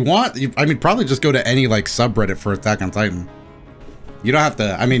leak. If you want, I mean, probably just go to any like subreddit for Attack on Titan. You don't have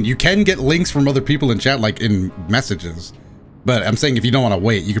to. I mean, you can get links from other people in chat, like in messages. But I'm saying if you don't want to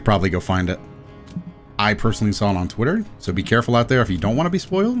wait, you could probably go find it. I personally saw it on Twitter, so be careful out there if you don't want to be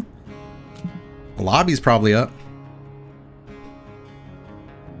spoiled. The lobby's probably up.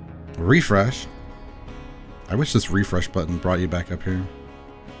 Refresh. I wish this refresh button brought you back up here.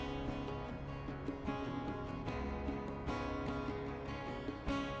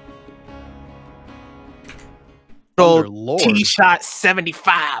 T-Shot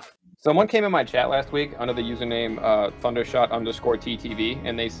 75. Someone came in my chat last week under the username Thundershot_TTV,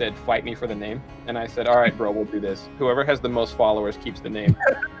 and they said, "Fight me for the name." And I said, "All right, bro, we'll do this. Whoever has the most followers keeps the name."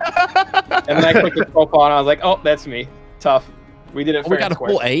 And then I clicked the profile, and I was like, "Oh, that's me. Tough. We did it. We got a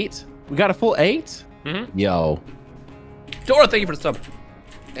full 8. We got a full 8. Yo, Dora, thank you for the sub.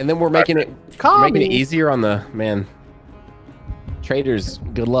 And then we're making it easier on the traders.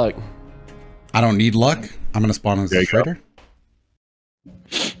 Good luck. I don't need luck. I'm gonna spawn as a trader.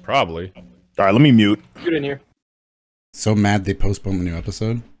 Probably. All right, let me mute. Get in here. So mad they postponed the new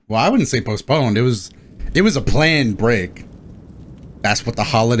episode. Well, I wouldn't say postponed. It was a planned break. That's what the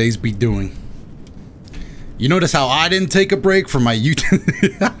holidays be doing. You notice how I didn't take a break from my YouTube.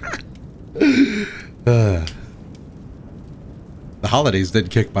 The holidays did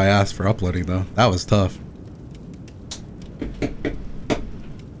kick my ass for uploading though. That was tough.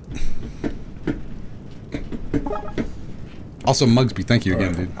 Also, Mugsby, thank you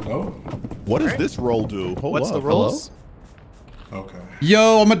again, dude. Oh, what does this role do? What's the roles? Okay.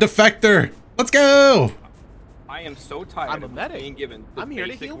 Yo, I'm a defector. Let's go. I am so tired of being given the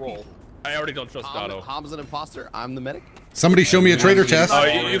basic role. I already don't trust Dotto. Ham's an imposter. I'm the medic. Somebody show me a trader chest. Oh,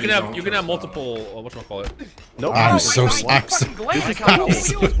 you can have multiple. Whatchamacallit? Nope. I'm so sorry.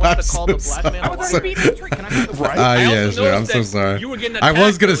 Yeah, sure. I'm so sorry. I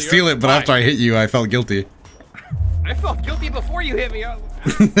was gonna steal it, but after I hit you, I felt guilty. I felt guilty before you hit me.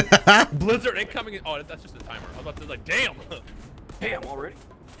 Blizzard incoming. Oh, that's just a timer. I was about to like, damn. Damn already.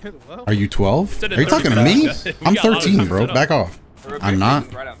 Are you 12? Are you talking to me? I'm 13, bro. Back off. I'm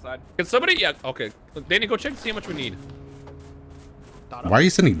not. Right outside. Can somebody? Yeah. Okay. Danny, go check to see how much we need. Why are you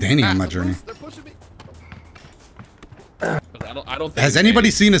sending Danny on my journey? They're pushing me. I don't think Has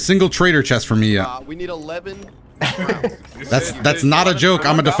anybody seen a single trader chest for me yet? We need 11 rounds. That's not a joke.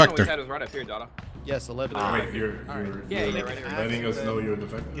 I'm a defector. Right up here, Dotto. Yes, 11. Wait, you're letting us know you're a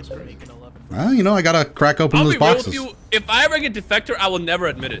defector. Well, you know, I gotta crack open I'll those be real with boxes. you. If I ever get defector, I will never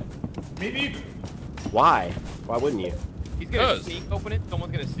admit it. Me neither. Why? Why wouldn't you? He's gonna sneak open it.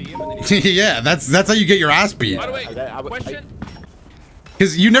 Someone's gonna see him. And then Yeah, that's how you get your ass beat. By the way, question.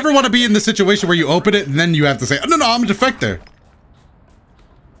 Because you never want to be in the situation where you open it and then you have to say, oh, no, I'm a defector.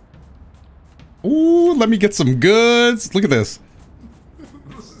 Ooh, let me get some goods. Look at this.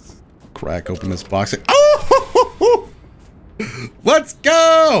 Crack open this box. Oh! Let's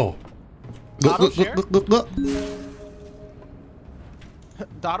go! Dotto,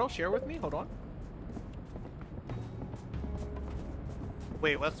 Dotto, share with me. Hold on.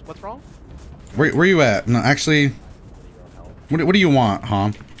 Wait, what's wrong? Where you at? No, actually, what do you want,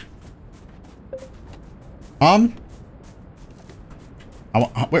 Ham?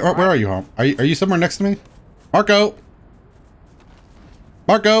 Where are you, Ham? Are you somewhere next to me? Marco.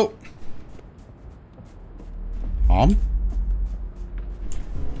 Marco.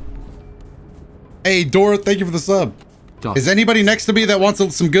 Hey, Dora, thank you for the sub. Is anybody next to me that wants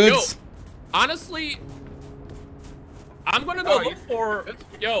some goods? Yo, honestly, I'm gonna go look for.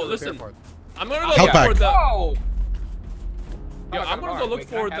 Yo, listen. I'm gonna go look for the. Yo, I'm gonna go look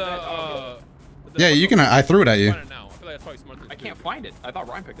for the. Yeah, you can. I threw it at you. I can't find it. I thought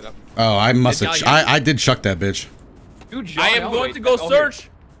Ryan picked it up. Oh, I must have. I did chuck that bitch. Dude, I am going to go search.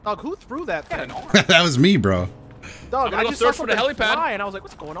 Dog, who threw that thing? That was me, bro. Dog, I just search for the helipad. And I was like,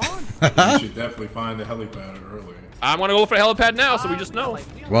 what's going on? You should definitely find the helipad early. I'm gonna go look for the helipad now, so we just know.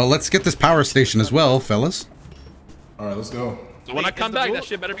 Well, let's get this power station as well, fellas. All right, let's go. So when I come back, that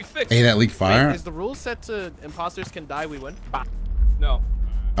shit better be fixed. Hey, that leak fire. Wait, is the rule set to imposters can die, we win? No.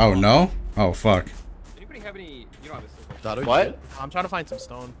 Oh, no? Oh, fuck. Anybody have any... You don't have this. What? I'm trying to find some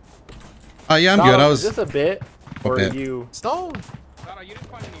stone. Yeah, I'm good. I was... Just a bit. What bit? You... Stone! You didn't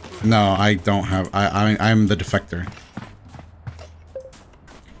find any food. No, I don't have... I'm the defector.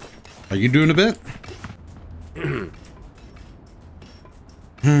 Are you doing a bit?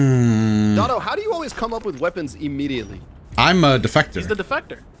 Doto, how do you always come up with weapons immediately? I'm a defector. He's the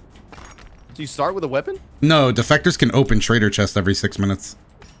defector. Do you start with a weapon? No, defectors can open trader chests every 6 minutes.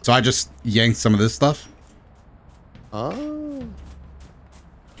 So I just yanked some of this stuff. Oh.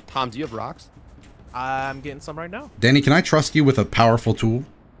 Tom, do you have rocks? I'm getting some right now. Danny, can I trust you with a powerful tool?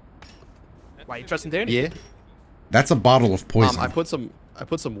 Why, you trusting Danny? Yeah. That's a bottle of poison. I put some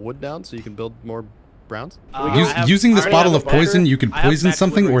wood down so you can build more browns. Using this bottle of poison, you can poison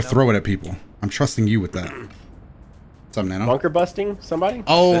something or throw it at people. I'm trusting you with that. What's up, Nano? Bunker busting somebody?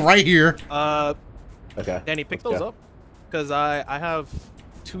 Oh, right here. Okay. Danny, pick those up. Because I have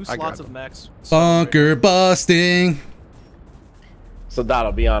 2 slots of max. Bunker busting. So,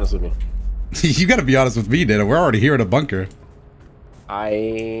 Doto, be honest with me. You gotta be honest with me, Nano. We're already here in a bunker.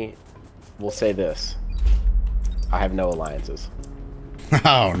 I will say this. I have no alliances.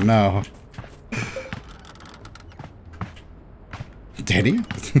 Oh, no. Danny?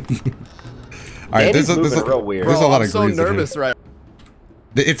 Alright, there's a lot of so nervous, right?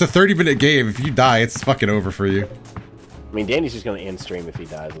 It's a 30-minute game. If you die, it's fucking over for you. I mean, Danny's just gonna end stream if he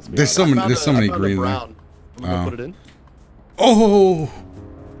dies. Let's be there's honest. so many green there. I'm gonna put it in. Oh!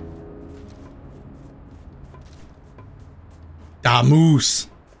 Ah, moose.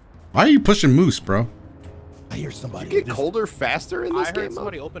 Why are you pushing moose, bro? I hear somebody. You get colder faster in this game?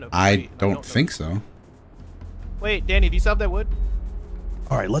 Somebody open I don't think so. Wait, Danny, do you still have that wood?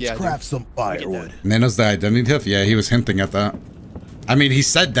 All right, let's craft some firewood. Nano's the identity thief? Yeah, he was hinting at that. I mean, he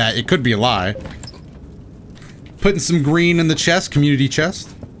said that. It could be a lie. Putting some green in the chest, community chest.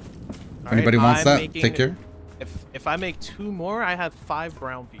 If anybody wants that, take care. If I make 2 more, I have 5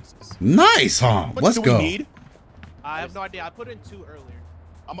 brown pieces. Nice, huh? Let's go. I have no idea. I put in 2 earlier.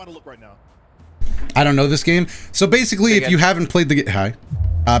 I'm gonna look right now. I don't know this game. So basically, if you haven't played the game,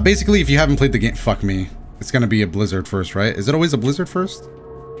 basically, if you haven't played the game, fuck me. It's gonna be a blizzard first, right? Is it always a blizzard first?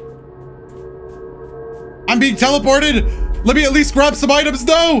 I'm being teleported. Let me at least grab some items.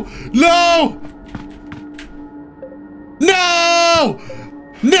 No, no, no,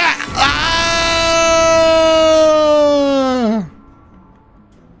 no. Ah!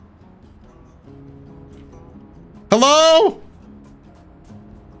 Hello?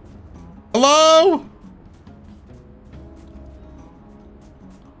 Hello?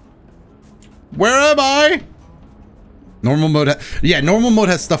 Where am I? Normal mode. Yeah, normal mode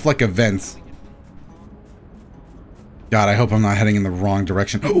has stuff like events. God, I hope I'm not heading in the wrong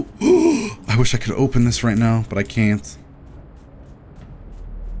direction. Oh, I wish I could open this right now, but I can't.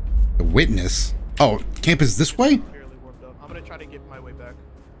 The witness. Oh, camp is this way? I'm gonna try to get my way back.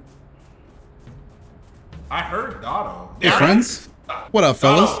 I heard Doto. Hey, friends. What up,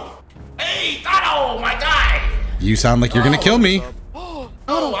 fellas? Hey, Doto, my guy. You sound like you're gonna kill me. Oh,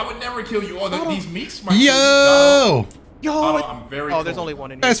 I would never kill you. Oh, these meeks might Yo! Yo! I'm very there's only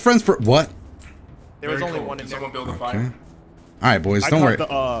one in here. Best friends for what? There was only one in there. Someone build a fire. All right, boys, don't worry.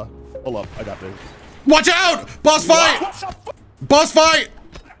 Hold up, I got this. Watch out! Boss fight! Boss fight!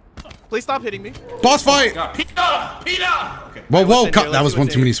 Please stop hitting me. Boss fight! Peter! Peter! Okay. Whoa, whoa, that was one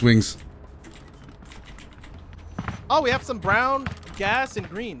too many swings. Oh, we have some brown gas and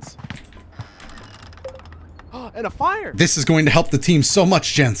greens. And a fire. This is going to help the team so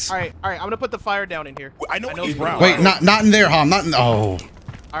much, gents. All right, I'm gonna put the fire down in here. I know it's brown. Wait, not in there, huh? Not in. Oh.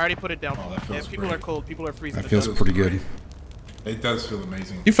 I already put it down. Oh, that feels people are cold. People are freezing. That feels pretty good. It does feel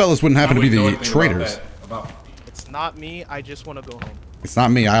amazing. You fellas wouldn't happen to be the traitors. It's not me. I just want to go home. It's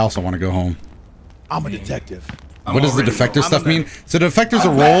not me. I also want to go home. I'm a detective. What does the defector stuff mean? So the defector's a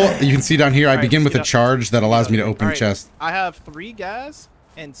roll. You can see down here, I begin with a charge that allows me to open chest. I have 3 gas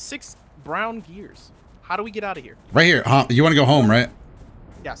and 6 brown gears. How do we get out of here? Right here. You want to go home, right?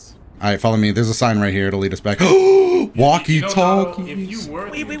 Yes. All right, follow me. There's a sign right here. It'll lead us back. Walkie-talkie.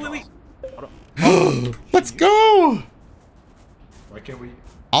 Wait. Let's go. Why can't we?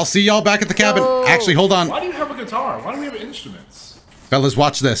 I'll see y'all back at the cabin. Actually, hold on. Why do you have a guitar? Why don't we have instruments? Fellas,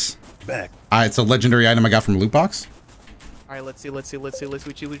 watch this. Back. All right, it's a legendary item I got from loot box. All right, let's see. What you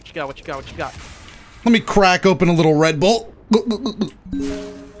got? Let me crack open a little Red Bull.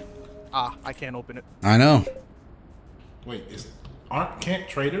 I can't open it. I know. Wait, can't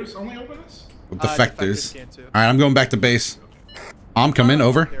traders only open this? Defectors. All right, I'm going back to base. I'm coming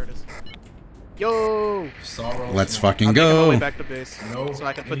over. There it is. Yo. Let's fucking go. I'm way back to base, so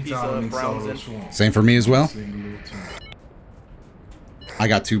I can put these browns in. Same for me as well. I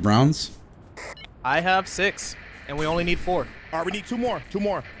got 2 browns. I have 6, and we only need 4. All right, we need 2 more. 2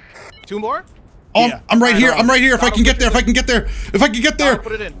 more. 2 more? Oh, yeah. I'm right here. I'm right here. If I can get there. If I can get there.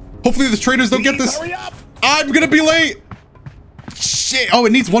 Put it in. Hopefully the traders don't get this. Hurry up. I'm gonna be late. Shit. Oh,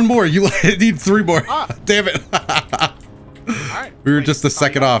 it needs 1 more. It needs 3 more. Damn it. Alright. We were just a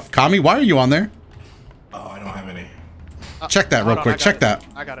second off. Kami, why are you on there? Oh, I don't have any. Check that real quick. Check that.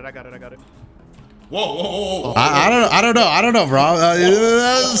 I got it. Whoa. I don't know, bro.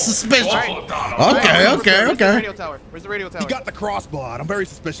 Suspicious. Okay. Where's the radio tower? He got the crossbar. I'm very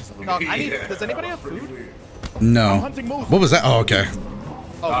suspicious of him. Does anybody have food? No. I'm hunting moose. What was that? Oh, okay.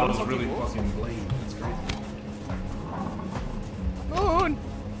 That was really fucking blade. That's crazy. Moon.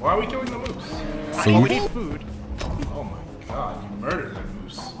 Why are we killing the moose? We need food. Oh my god, you murdered that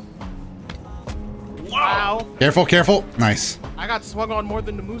moose. Wow. Careful. Nice. I got swung on more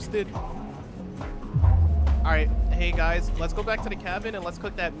than the moose did. Alright, hey guys, let's go back to the cabin and let's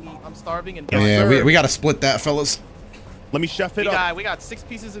cook that meat. I'm starving and yeah, we gotta split that, fellas. Let me chef it up. We got 6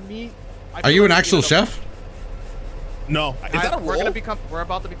 pieces of meat. Are you an actual chef? No. Is that a roll? We're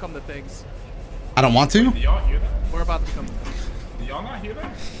about to become the things. I don't want to. Do y'all hear that? We're about to become the things. Do y'all not hear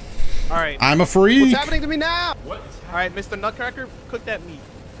that? Alright. I'm a freak. What's happening to me now? What is happening? Alright, Mr. Nutcracker, cook that meat.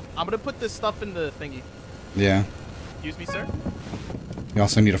 I'm gonna put this stuff in the thingy. Yeah. Excuse me, sir? You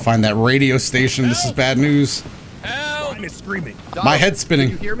also need to find that radio station. This is bad news. Ryan is screaming. My head's spinning.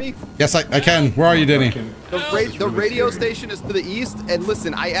 Can you hear me? Yes, I can. Where are you, Denny? The radio station is to the east, and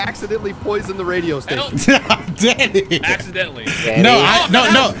listen, I accidentally poisoned the radio station. Danny. Accidentally. No,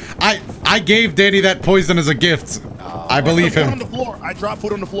 I gave Danny that poison as a gift. I believe him. On the floor. I dropped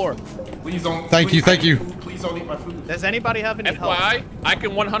food on the floor. Please don't. Thank you. Please don't eat my food. Does anybody have any help? FYI, I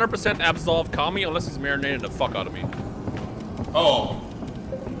can 100% absolve Kami unless he's marinated the fuck out of me. Oh.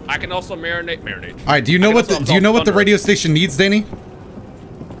 I can also marinate. All right. Do you know what the radio station needs, Danny?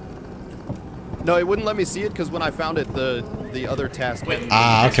 No, it wouldn't let me see it because when I found it, the other task. Okay.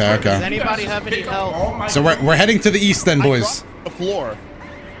 Does anybody have any help? So we're heading to the east then, boys. The floor.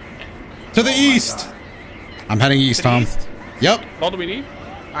 To the east. I'm heading east, Tom. Yep. What do we need?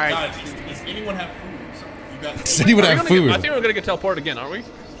 All right. Guys, does anyone have food? Does anyone have food? I think we're gonna get teleported again, aren't we?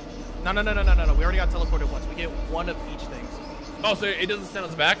 No. We already got teleported once. We get 1 of each thing. Oh, so it doesn't send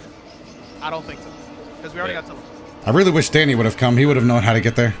us back? I don't think so. Because we already got teleported. I really wish Danny would have come. He would have known how to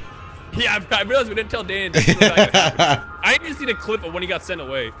get there. Yeah, I realized we didn't tell Dan. I didn't see the clip of when he got sent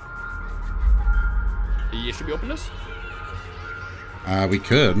away. Yeah, should we open this? We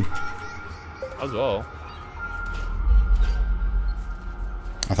could. As well.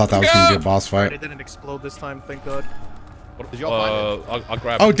 I thought that was going to be a boss fight. It didn't explode this time, thank God. Did y'all find it? I'll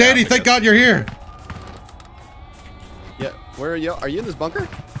grab Oh, Danny, thank God you're here. Yeah, where are you? Are you in this bunker?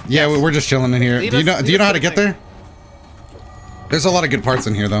 Yeah, we're just chilling in here. Do you know how to get there? There's a lot of good parts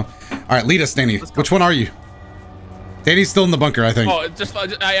in here, though. All right, lead us, Danny. Which one are you? Danny's still in the bunker, I think. Oh,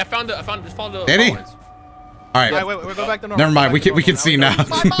 I found the Danny? All right. Wait, we'll go back to normal. Never mind. We can see now.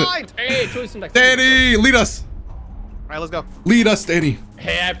 My mind. Hey, Danny, lead us. All right, let's go. Lead us, Danny.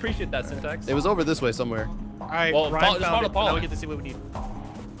 Hey, I appreciate that, Syntax. It was over this way somewhere. All right, well, Ryan found it. Now we get to see what we need.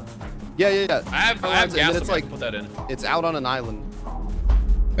 Yeah. I have gas. It's like put that in. It's out on an island.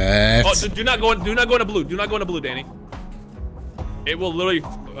 Oh, do not go into blue. Do not go into blue, Danny. It will literally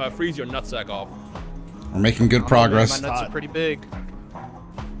freeze your nutsack off. We're making good progress. My nuts are pretty big.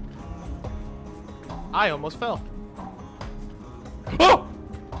 I almost fell. Oh!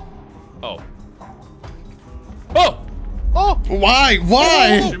 Oh. Oh! Oh!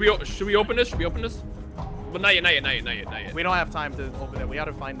 Why? Should we open this? But not yet. We don't have time to open it. We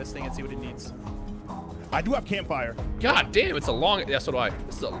gotta find this thing and see what it needs. I do have campfire. God damn, it's a long. Yeah, so do I.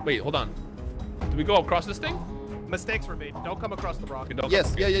 Wait, hold on. Do we go across this thing? Mistakes were made. Don't come across the rock.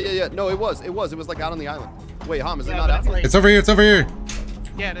 Yes, yeah. No, it was like out on the island. Wait, Ham, is it not out? Like, it's over here. It's over here.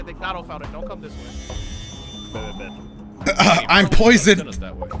 Yeah, the Gato found it. Don't come this way. I'm poisoned.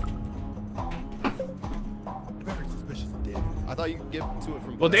 Very suspicious of Danny. I thought you could give to it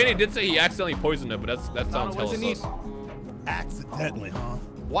from. Well, Danny did say he accidentally poisoned it, but that sounds hella sus. Accidentally, huh?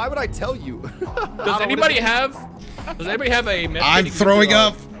 Why would I tell you? Does anybody have a med? I'm throwing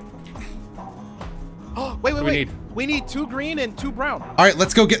up. Oh, wait. We need 2 green and 2 brown. All right,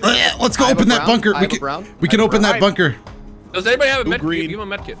 let's go get. Let's go open that bunker. We can open that bunker. Does anybody have a med kit? Give him a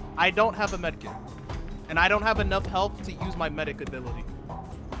med kit. I don't have a med kit, and I don't have enough health to use my medic ability.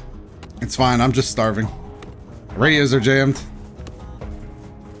 It's fine. I'm just starving. Radios are jammed.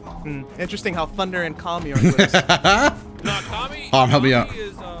 Interesting how Thunder and Kami are with us. Kami. Help me out.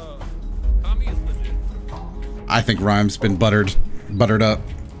 Kami is legit. I think Rhyme's been buttered up.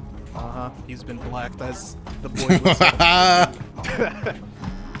 He's been blacked, as the boy would say. How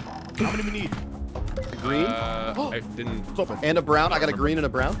many do we need? Green? I didn't. And a brown. I got a green and a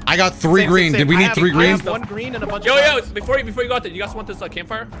brown. I got 3 green. Did we need 3 green? I have 1 green and a bunch of browns. Before you go out there, you guys want this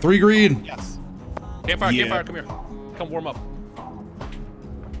campfire? 3 green. Yes. Campfire, come here. Come warm up.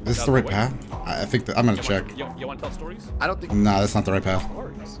 This is the right path? I think that I'm gonna check. You want to tell stories? I don't think. Nah, that's not the right path.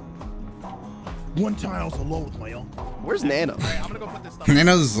 One time I was alone with my uncle. Where's Nano? Right, I'm gonna go put this stuff.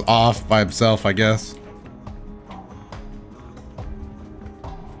 Nano's off by himself, I guess.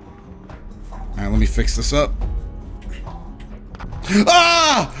 Alright, let me fix this up.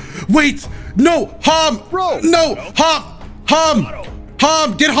 Ah! Wait! No! Ham! Bro! No! Ham!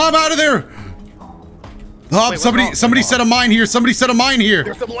 Get Ham out of there! Ham, somebody set a mine here. Somebody set a mine here.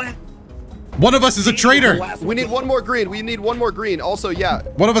 There's some land. One of us is a traitor. We need 1 more green. We need 1 more green. Also, yeah.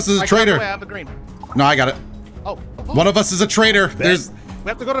 One of us is a traitor. I have a green. No, I got it. Oh. One of us is a traitor. We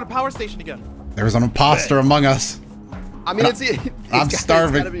have to go to the power station again. There's an imposter among us. I mean, I'm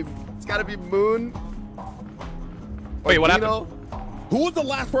starving. It's gotta be Moon. Wait, what happened? Who was the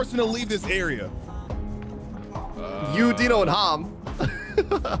last person to leave this area? You, Dino, and Ham.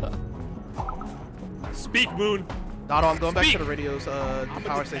 Speak, Moon. Doto, I'm going back to the radios, the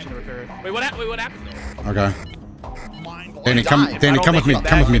power station to repair it. Wait, what happened though? Okay. Danny, come with me.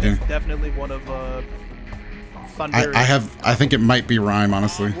 Come with me, Danny. It's definitely one of Thunder. I think it might be Rhyme,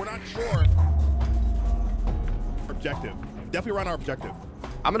 honestly. We're not sure. Objective. Definitely around our objective.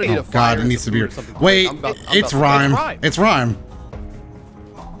 I'm gonna need a fire. God, it needs to be. Wait, it's Rhyme. It's Rhyme.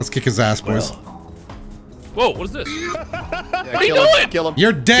 Let's kick his ass, boys. Whoa, what is this? What are you doing? Kill him.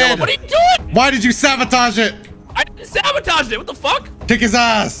 You're dead. What are you doing? Why did you sabotage it? I didn't sabotage it. What the fuck? Kick his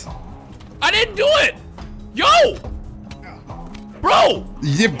ass. I didn't do it. Yo, bro.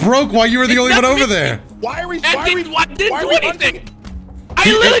 It broke while you were the only one over there. Why are we? I didn't do anything. I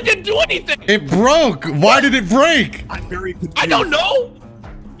literally didn't do anything. It broke. Why did it break? I'm very confused. I don't know.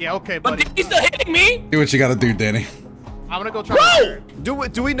 Yeah, okay, buddy. But he's still hitting me. Do what you gotta do, Danny. I'm gonna go try. Bro!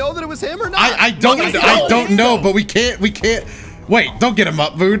 Do we know that it was him or not? I don't know, but we can't. Wait, don't get him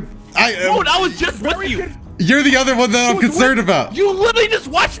up, Moon. Moon, I was just with you. You're the other one that I'm concerned about. You literally just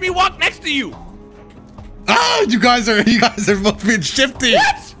watched me walk next to you. Ah, you guys are both being shifty.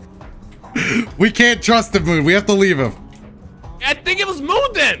 What? We can't trust him, Moon. We have to leave him. I think it was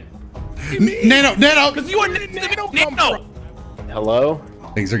Moon then. Nano. Because you were next to me. Nano. Hello?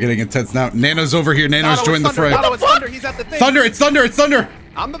 Things are getting intense now. Nano's over here. Nano's joined the fray. What the fuck? He's at the thing. Thunder, it's Thunder, it's Thunder.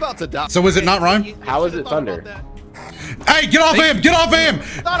 I'm about to die. So is it not Rhyme? How is it Thunder? Hey, get off him! Get off him!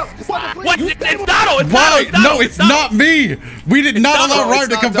 What? It's Doto! Why? No, it's not me! We did not allow Rhyme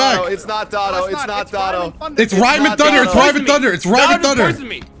to come back! It's not Doto, it's not Doto. It's Rhyme and Thunder, it's Rhyme and Thunder, it's Rhyme and Thunder!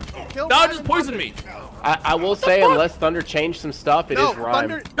 Doto just poisoned me! I will say, unless Thunder changed some stuff, it is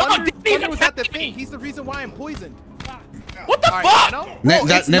Rhyme. Thunder was at the thing. He's the reason why I'm poisoned. What the fuck?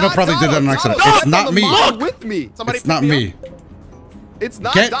 Nano probably did that on accident. It's not me. With me. It's not me. It's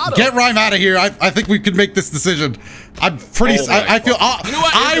not Doto. Get Rhyme out of here. I think we can make this decision. I'm pretty. I feel. You know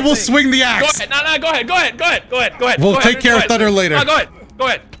what? I will swing the axe. Go ahead. Go ahead. We'll take care of Thunder later. No, go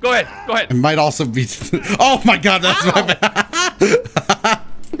ahead. It might also be. Oh my God, that's my bad.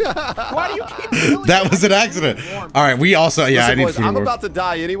 Why do you keep doing that? Was an accident. All right, we also. Yeah, Listen, I need boys, food. I'm about to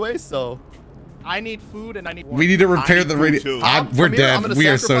die anyway, so. I need food and I need water. We need to repair the radio. We're dead. We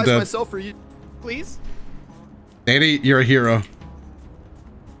are so dead. Myself for you. Please. Danny, you're a hero.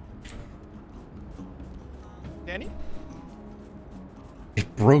 Danny?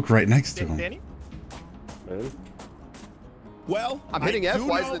 It broke right next to him. Danny? Well, I'm hitting F.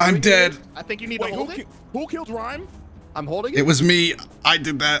 Why is it I'm dead. I think you need to hold it. Who killed Rhyme? I'm holding it. It was me. I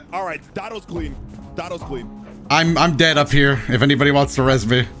did that. All right, Doto's clean. Doto's clean. I'm dead up here. If anybody wants to res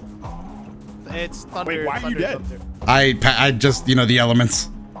me. It's thunder. Wait, why are you dead? I just, you know, the elements.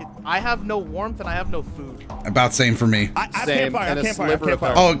 I have no warmth and I have no food. About same for me. I can't fire.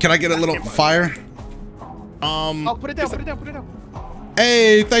 Oh, can I get a little fire? Oh, put it down, put it down, put it down.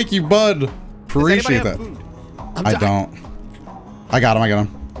 Hey, thank you, bud. Appreciate that. I don't. I got him.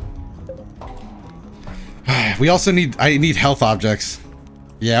 We also need, I need health objects.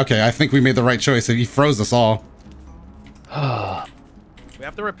 Yeah, okay, I think we made the right choice. He froze us all. We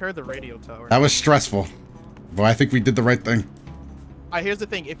have to repair the radio tower. That was stressful. But I think we did the right thing. Here's the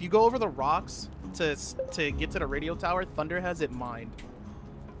thing. If you go over the rocks to get to the radio tower, Thunder has it mined.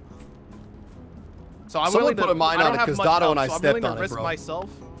 So I'm Someone put a mine on it because Dotto and I stepped on it, risk bro. myself,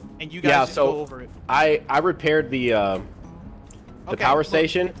 and you guys just go over it. I repaired the power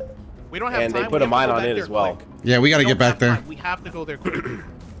station. We don't have and time. they put a mine on it as well. Yeah, we got to get back there. We have to go there quick.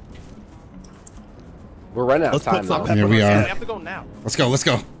 We're running out of time now. Here we are. We have to go now. Let's go. Let's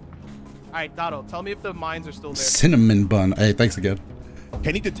go. All right, Dotto, tell me if the mines are still there. Cinnamon bun. Hey, thanks again.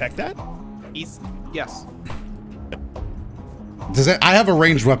 Can he detect that? Yes. Does it? I have a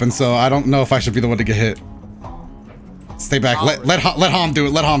ranged weapon, so I don't know if I should be the one to get hit. Stay back. Let Hom do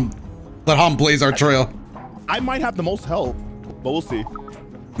it. Let Hom blaze our trail. I might have the most health, but we'll see.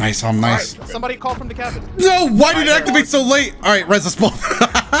 Nice, Hom. Nice. Right, somebody call from the cabin. No, why did it activate so late? All right, res us both.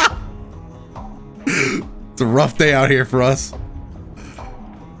 It's a rough day out here for us.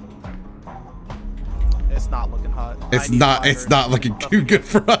 It's not looking hot. It's not looking too good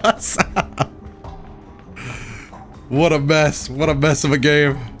for us. What a mess. What a mess of a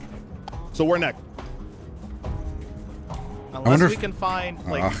game. So we're next. Unless we can find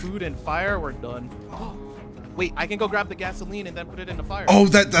like food and fire, we're done. Wait, I can go grab the gasoline and then put it in the fire. Oh,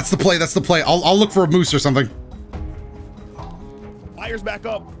 that's the play. That's the play. I'll look for a moose or something. Fire's back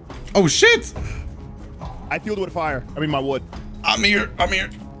up. Oh shit! I fueled with fire. I mean my wood. I'm here.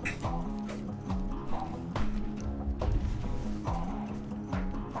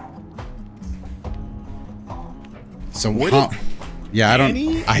 So Hom, yeah,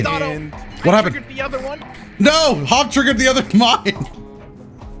 what happened? The other one? No, Hom triggered the other mine.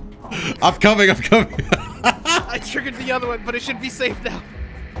 I'm coming. I triggered the other one, but it should be safe now.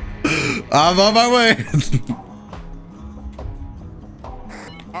 I'm on my way.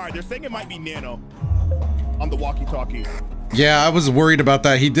 All right, they're saying it might be Nano on the walkie-talkie. Yeah, I was worried about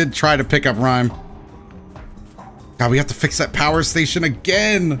that. He did try to pick up Rhyme. God, we have to fix that power station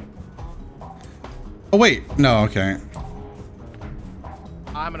again. Oh, wait. No, okay.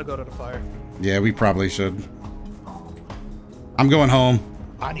 I'm gonna go to the fire. Yeah, we probably should. I'm going home.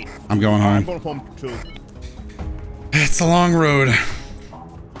 I'm going home. I'm going home, too. It's a long road.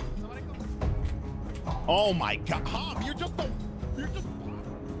 Oh, my God. Hob, you're just...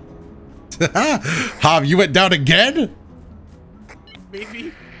 Hob, you went down again?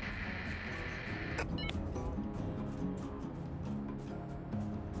 Maybe.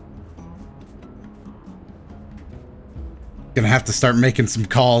 Gonna have to start making some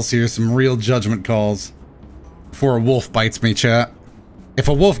calls here, some real judgment calls. Before a wolf bites me, chat. If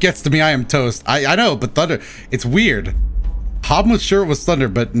a wolf gets to me, I am toast. I know, but Thunder, it's weird. Hob was sure it was Thunder,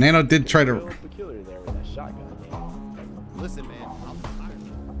 but Nano did try to... Listen, man. I'm tired.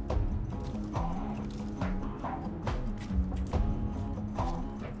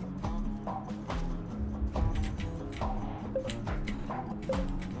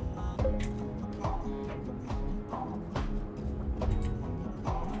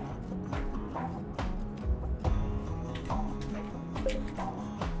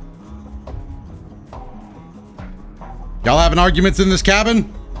 Y'all having arguments in this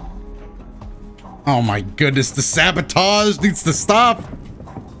cabin? Oh my goodness, the sabotage needs to stop.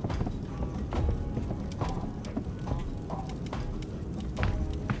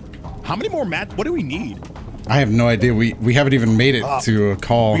 How many more mats? What do we need? I have no idea. We haven't even made it to a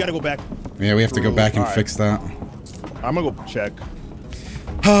call. We gotta go back. Yeah, we have to go back and fix that. I'm gonna go check.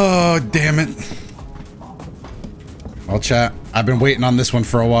 Oh, damn it. Well, chat, I've been waiting on this one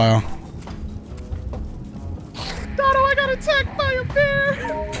for a while. Dotto, I got attacked by a bear!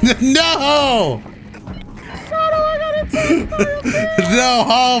 No! Dotto, I got attacked by a bear! No,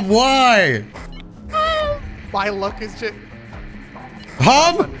 Hob, why? My luck is just...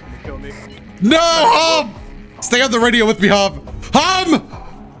 Hob? No, Hob! Stay on the radio with me, Hob. Hob!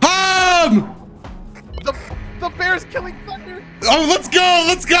 Hob! The bear's killing Thunder! Oh, let's go!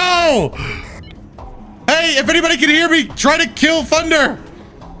 Let's go! Hey, if anybody can hear me, try to kill Thunder!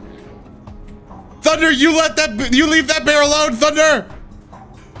 Thunder, you leave that bear alone, Thunder!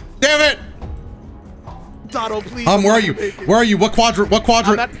 Damn it! Dotto, please. Where are you? Where are you? What quadrant? What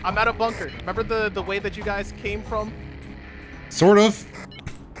quadrant? I'm at a bunker. Remember the way that you guys came from? Sort of.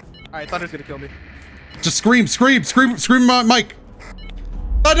 Alright, Thunder's gonna kill me. Just scream, scream, scream, scream, Mike.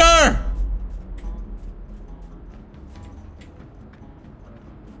 Thunder!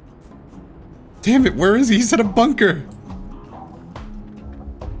 Damn it, where is he? He's in a bunker.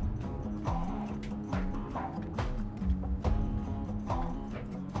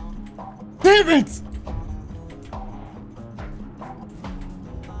 Damn it!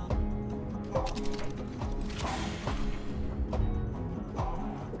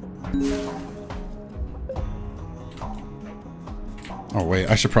 Oh wait,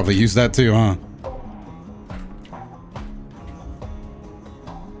 I should probably use that too, huh?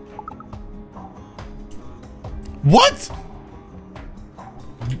 What?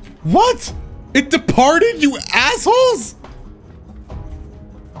 What? It departed, you assholes?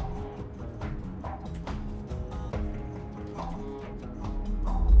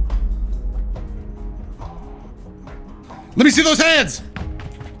 Let me see those hands!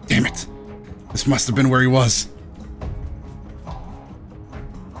 Damn it. This must have been where he was.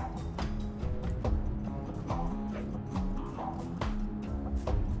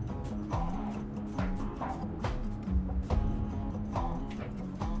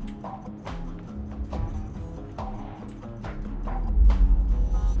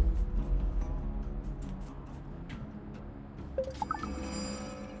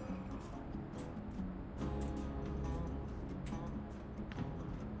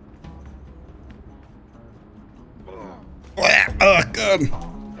 Oh, God.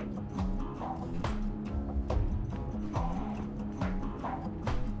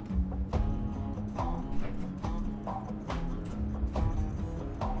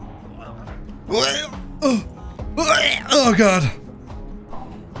 Oh, God.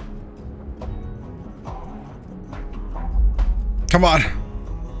 Come on.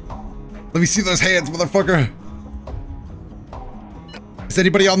 Let me see those hands, motherfucker. Is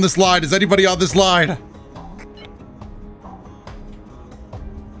anybody on this line? Is anybody on this line?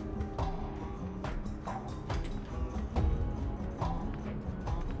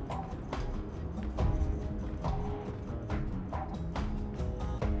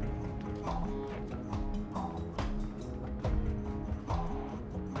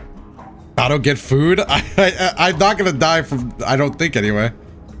 I don't get food? I'm not gonna die from, I don't think anyway.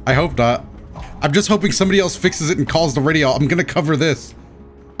 I hope not. I'm just hoping somebody else fixes it and calls the radio. I'm gonna cover this.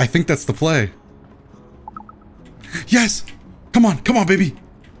 I think that's the play. Yes! Come on, baby.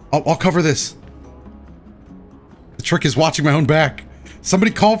 I'll cover this. The trick is watching my own back.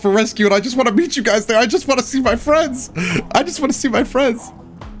 Somebody call for rescue and I just want to meet you guys there. I just want to see my friends. I just want to see my friends.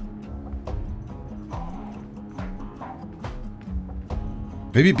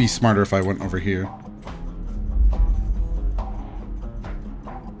 Maybe it'd be smarter if I went over here.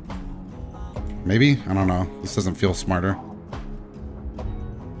 Maybe? I don't know. This doesn't feel smarter.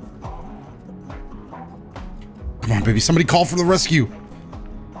 Come on, baby. Somebody call for the rescue.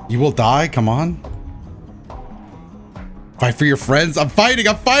 You will die? Come on. Fight for your friends. I'm fighting.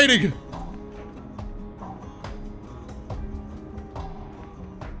 I'm fighting.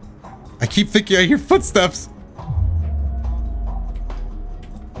 I keep thinking I hear footsteps.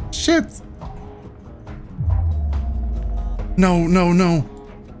 Shit. No, no, no.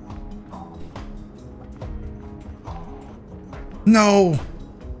 No.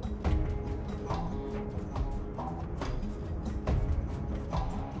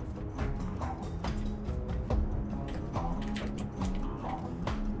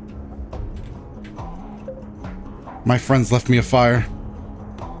 My friends left me a fire.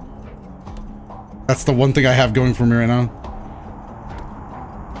 That's the one thing I have going for me right now.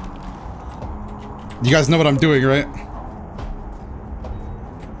 You guys know what I'm doing, right?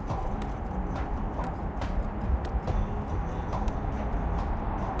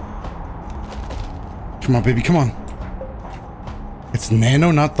 Come on, baby, come on. It's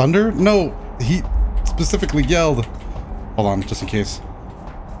Nano, not Thunder? No, he specifically yelled. Hold on, just in case.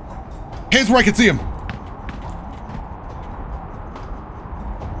 Hands where I can see him.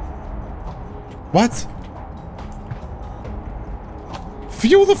 What?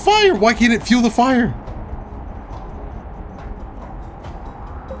 Fuel the fire! Why can't it fuel the fire?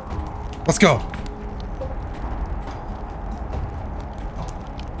 Let's go.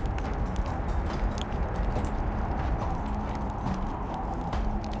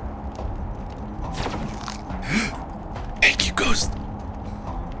 Thank you, Ghost.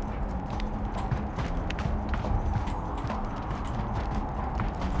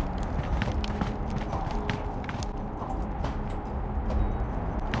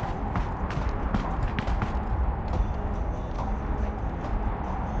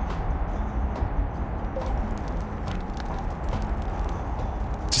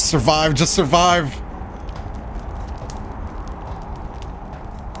 survive, just survive.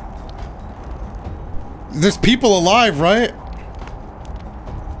 There's people alive, right?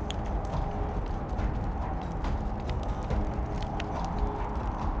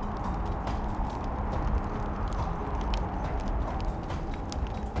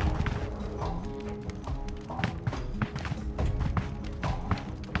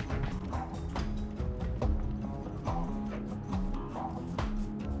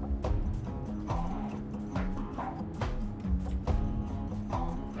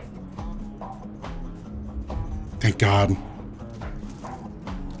 Thank God.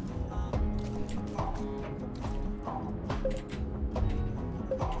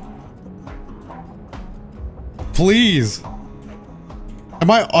 Please. Am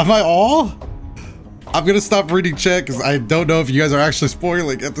I all? I'm gonna stop reading chat because I don't know if you guys are actually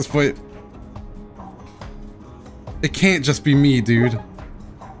spoiling at this point. It can't just be me, dude.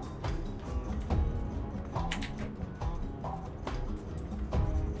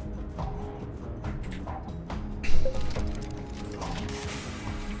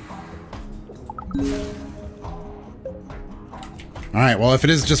 Alright, well if it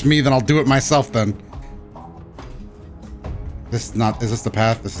is just me, then I'll do it myself then. Is this the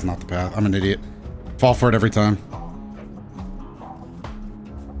path? This is not the path. I'm an idiot. Fall for it every time.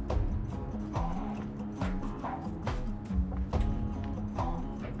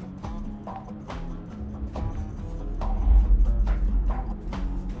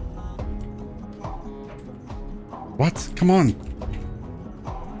 What? Come on.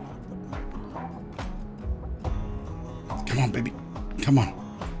 Come on, baby. Come on.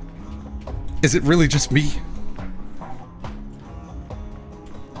 Is it really just me?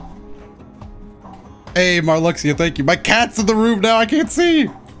 Hey, Marluxia, thank you. My cat's in the room now. I can't see.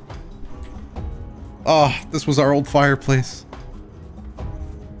 Oh, this was our old fireplace.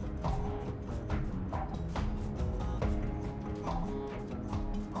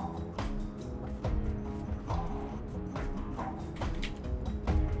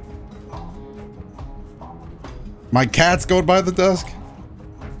 My cat's going by the desk.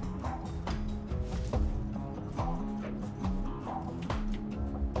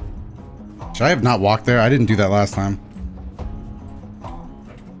 Should I have not walked there? I didn't do that last time.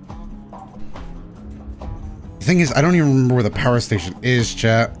 The thing is, I don't even remember where the power station is,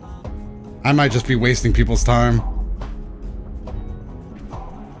 chat. I might just be wasting people's time.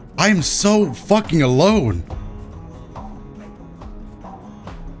 I am so fucking alone.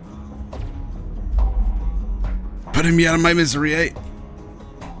 Putting me out of my misery, eh?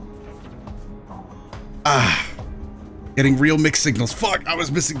 Ah. Getting real mixed signals. Fuck, I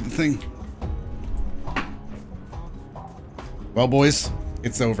was missing the thing. Well, boys,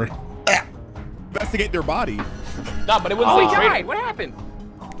 it's over. Ah. Investigate their body. No, but it was we died. What happened?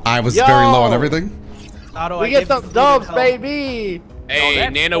 I was very low on everything. We get some dubs, baby. Hey,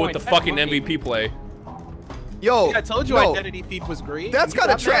 Nano with the fucking MVP play. Yo, I told you Identity Thief was green. That's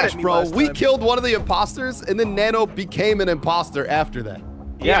kind of trash, bro. We killed one of the imposters, and then Nano became an imposter after that.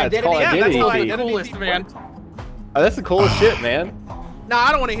 Yeah, it's called Identity Thief. That's the coolest, man. Oh, that's the coolest shit, man. No,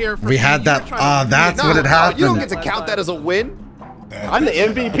 I don't want to hear it from We had that. That's what had happened. You don't get to count that as a win. I'm the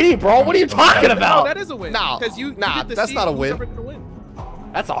MVP, bro. What are you talking about? No, that is a win. Nah, that's not a win.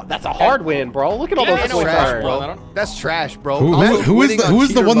 That's a hard win, bro. Look at all those points, trash, bro. That's trash, bro. Who is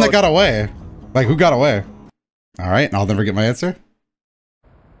the one that got away? Like, who got away? All right, and I'll never get my answer.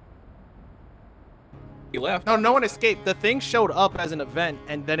 He left. No, no one escaped. The thing showed up as an event,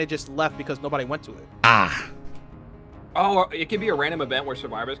 and then it just left because nobody went to it. Ah. Oh, it could be a random event where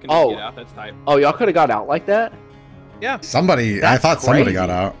survivors can just get out. That's tight. Oh, y'all could have got out like that? Yeah. Somebody, I thought somebody got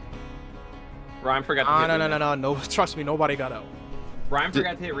out. Ryan forgot to hit rematch. No. Trust me, nobody got out. Ryan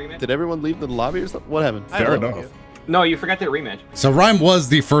forgot to hit rematch. Did everyone leave the lobby or something? What happened? Fair enough. No, you forgot to hit rematch. So Rhyme was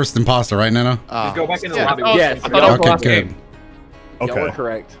the first imposter, right, Nano? Just go back into the lobby. Yes. Okay, good. Okay. Y'all were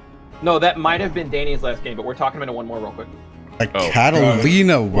correct. No, that might have been Danny's last game, but we're talking about one more real quick.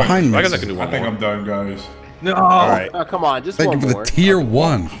 Catalina wine. I think I'm done, guys. No. All right. Oh, come on, just Thank one you for more. the tier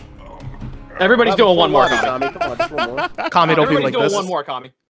 1. Everybody's doing one more, Kami. Come on, just one more. Kami, don't be like doing this. one more,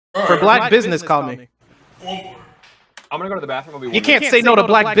 Kami. For black business, Kami. I'm gonna go to the bathroom. You can't say no to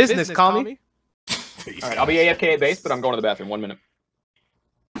black business, Kami. All right, I'll be AFK at base, but I'm going to the bathroom. 1 minute.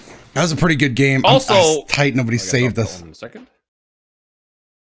 That was a pretty good game. Also, tight. Nobody saved us. 1 second.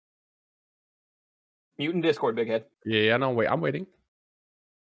 Mute in Discord, big head. Yeah, I know. Wait, I'm waiting.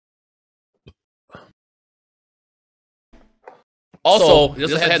 Also,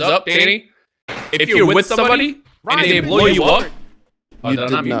 just a heads up, Danny. If you're with somebody and they blow you up, you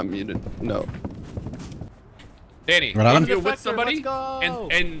did not mute it. No. Danny, if you're with somebody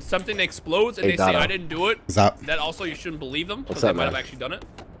and something explodes and they say I didn't do it, that also you shouldn't believe them because they might have actually done it.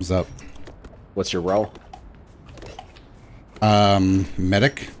 What's up? What's your role?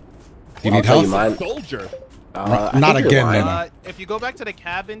 Medic. Do you need help? Soldier. Not again, man. If you go back to the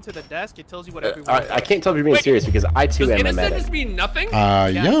cabin to the desk, it tells you what everyone. I can't tell if you're being serious because I too am a medic. Does innocent just mean nothing?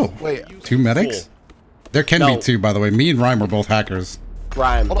 Yo. Wait. 2 medics? There can be 2, by the way. Me and Rhyme were both hackers.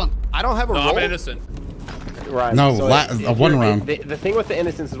 Rhyme. Hold on. I don't have a role. I'm innocent. Rhyme. No, so a 1 round. The thing with the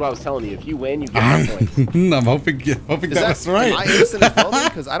innocence is what I was telling you. If you win, you get points. I'm hoping that was right. Am I innocent as well?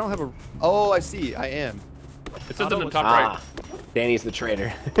 Because I don't have a. Oh, I see. I am. It says on the top right. Danny's the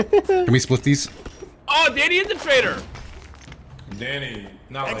traitor. Can we split these? Oh, Danny is the traitor. Danny.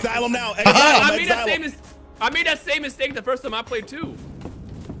 Exile him now. I made that same mistake the first time I played too.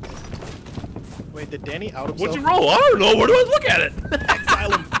 Wait, did Danny out himself? What'd you roll? I don't know. Where do I look at it?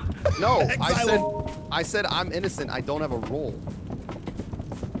 Exile him. No, I said I'm innocent. I don't have a role.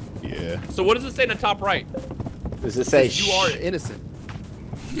 Yeah. So what does it say in the top right? Does it say you are innocent?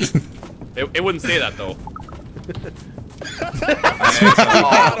 It wouldn't say that though.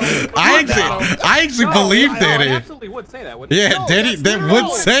 I actually believe Danny. It absolutely would say that. Yeah, no, Danny, that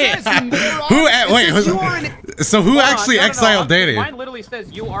would say it. So who actually exiled Danny? Mine literally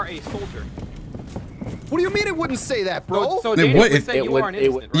says you are a soldier. What do you mean it wouldn't say that, bro? So Danny would say you are an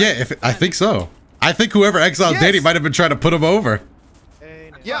innocent, right? Yeah, I think so. I think whoever exiled Danny might have been trying to put him over.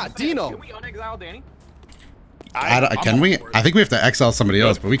 Yeah, Dino. Can we unexile Danny? Can we? I think we have to exile somebody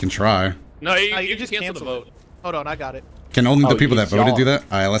else, but we can try. No, you just cancel the vote. Hold on, I got it. Can only the people that voted do that?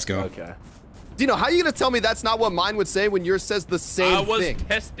 All right, let's go. Okay. Dino, how are you gonna tell me that's not what mine would say when yours says the same thing? I was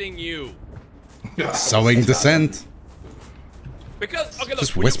testing you. Sowing dissent. Because okay, look,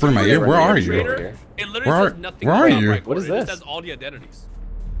 just whisper in my ear. Where are you? Where are you? What is this? It says all the identities.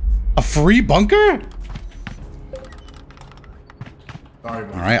 A free bunker? All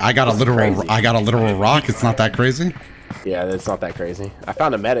right, I got a literal rock. It's not that crazy. Yeah, it's not that crazy. I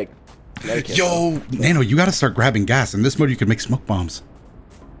found a medic. Yo, Nano, you gotta start grabbing gas. In this mode, you can make smoke bombs.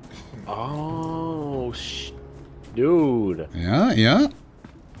 Oh, dude. Yeah. Yo,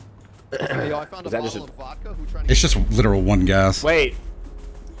 I found a bottle of vodka. It's just literal 1 gas. Wait.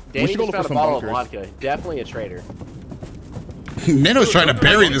 Danny just found a bottle of vodka. Definitely a traitor. Nano's trying to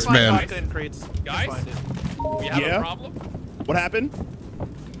bury this man. Guys, we have a problem. What happened?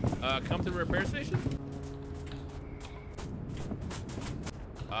 Come to the repair station.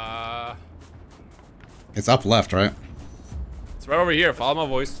 It's up left, right? It's right over here. Follow my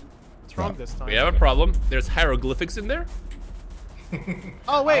voice. What's wrong this time? We have a problem. There's hieroglyphics in there.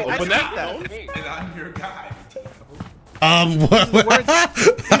 Oh wait, open that. Hey, I'm your guy. What?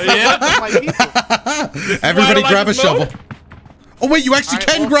 Everybody grab a shovel. Oh wait, you actually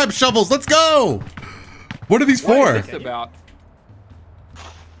can grab shovels. Let's go. What are these for? What is this about?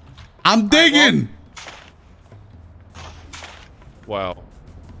 I'm digging. Wow.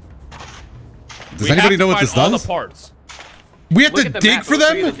 Does anybody know what this does? All the parts. We have to dig for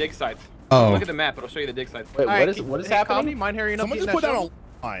them? The dig sites. Oh. Look at the map. It'll show you the dig sites. Wait, what is happening? Someone just put that on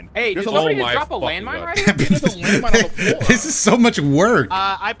line. Hey, did somebody just drop a landmine right here? There's a landmine on the floor. This is so much work.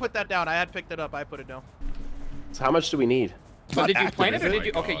 I put that down. I had picked it up. I put it down. So how much do we need? So did you plan it or did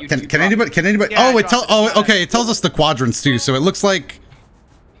you? Okay, you. Can anybody? Yeah, okay. It tells us the quadrants too. So it looks like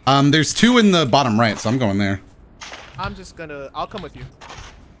there's 2 in the bottom right. So I'm going there. I'm just gonna. I'll come with you.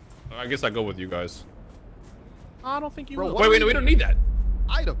 I guess I go with you guys. I don't think you will. Wait, no, we don't need that.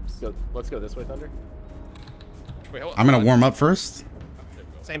 Items. So let's go this way, Thunder. Wait, I'm gonna warm up first.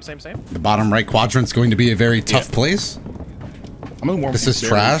 Same. The bottom right quadrant's going to be a very tough place. I'm gonna warm. This is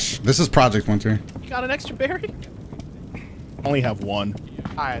trash. This is Project Winter. You got an extra berry? Only have 1.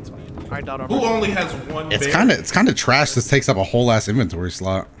 Alright, it's fine. Alright, Doto. Who only has 1? It's kind of trash. This takes up a whole ass inventory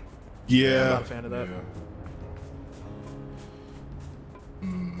slot. Yeah. I'm not a fan of that.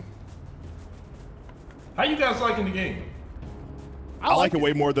 How you guys liking the game? I like it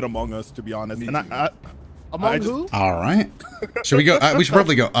way more than Among Us, to be honest. And Among who? All right. Should we go? We should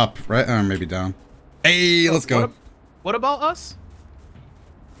probably go up, right? Or maybe down. Hey, let's go. What about us?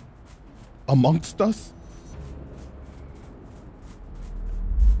 Amongst Us?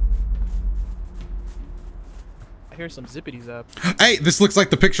 I hear some zippities up. Hey, this looks like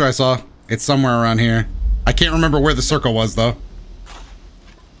the picture I saw. It's somewhere around here. I can't remember where the circle was, though.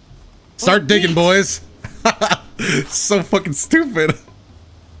 Start digging, boys. So fucking stupid.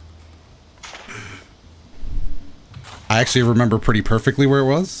 I actually remember pretty perfectly where it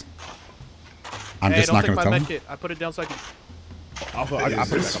was. I'm just not going to tell him. I put it down so I can... Is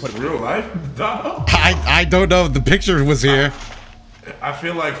this real life? I don't know. The picture was here. I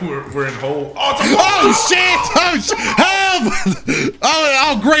feel like we're in hole. Oh shit! Oh shit! Help!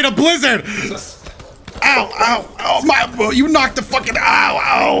 Oh, great, a blizzard! Ow! My! You knocked the fucking!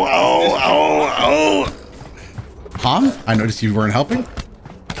 Ow! Huh? I noticed you weren't helping.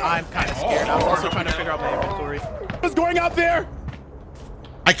 I'm kind of scared. I was also trying to figure out my inventory. What's going out there?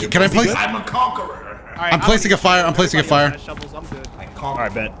 Can I place? I'm a conqueror. Right, I'm placing a fire. I'm placing a fire. Shovels, I'm good. All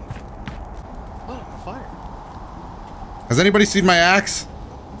right, bet. Oh, fire. Has anybody seen my axe?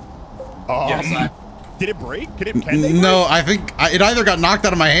 Yes. Did it break? Can they No, I think it either got knocked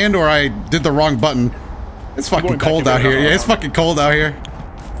out of my hand or I did the wrong button. It's fucking cold out here. Yeah, it's fucking cold out here.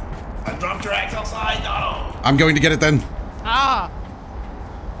 I dropped your axe outside. No. I'm going to get it then. Ah.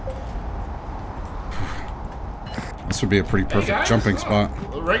 This would be a pretty perfect jumping spot.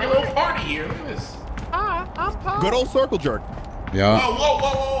 A regular party here. Look at this. Good old circle jerk. Yeah.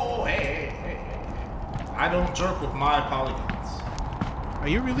 Whoa. Hey. I don't jerk with my polygons. Are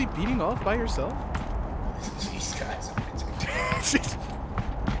you really beating off by yourself? These guys are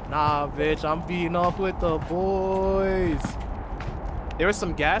Nah, bitch, I'm beating off with the boys. There was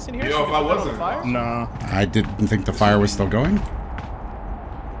some gas in here? Yo, if I wasn't. Fire? Nah. I didn't think the fire was still going.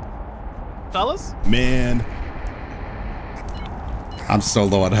 Fellas? Man. I'm so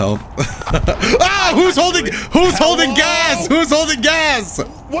low on health. Ah! Who's holding gas? Who's holding gas?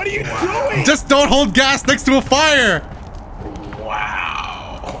 What are you doing? Just don't hold gas next to a fire.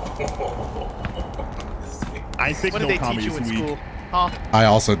 Wow. I think what no did they teach you in school? Huh? I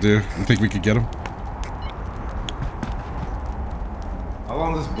also do. I think we could get him. How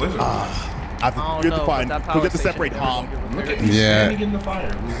long is this blizzard? You have to find. We'll get to separate Tom. Look at me standing in the fire,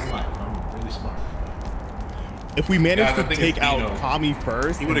 losing life. I'm really smart. If we manage to take out Tommy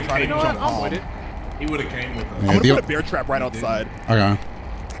first, he would have came jump Tom. with it. He would have came with us. I'm gonna put a bear trap right outside. Okay.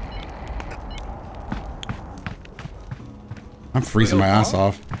 I'm freezing my ass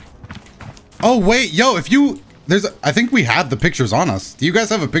off. Oh wait, yo, if you I think we have the pictures on us. Do you guys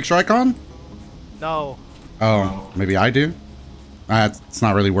have a picture icon? No. Oh, maybe I do. It's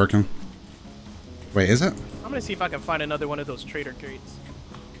not really working. Wait, is it? I'm gonna see if I can find another one of those trader crates.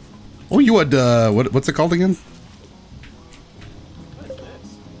 Oh, you had what's it called again? What is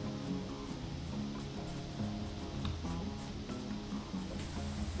this?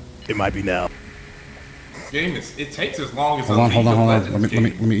 It might be now. This game it takes as long as Hold on. Let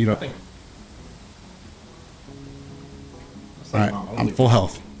me eat up. Alright, I'm full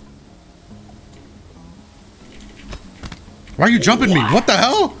health. Why are you jumping me? What the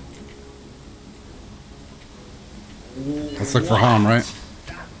hell? Let's look for Ham, right?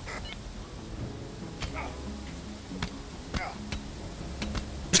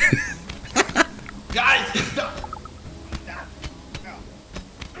 Guys, it's the...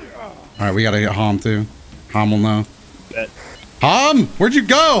 Alright, we gotta get Ham too. Ham will know. Bet. Ham, where'd you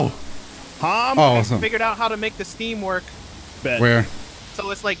go? Ham? Oh, I figured out how to make the steam work. Bet. Where?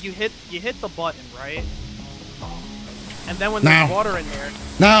 So it's like you hit the button, right? And then when there's water in there.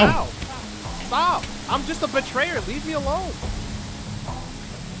 No. Ow. Stop! I'm just a betrayer. Leave me alone.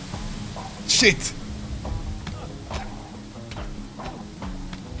 Shit.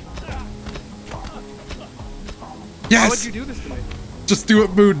 Yes. Why would you do this to me? Just do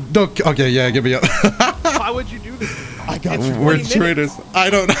it, Moon. No. Okay, yeah, give me up. Why would you do this to me? I got you. We're traitors. I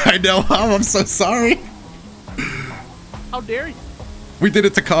know how. I'm so sorry. How dare you? We did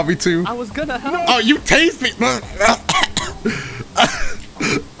it to Kami too. I was gonna help. Oh, you tased me.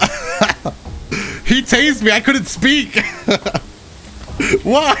 He tased me. I couldn't speak.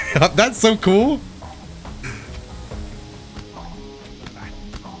 Why? That's so cool.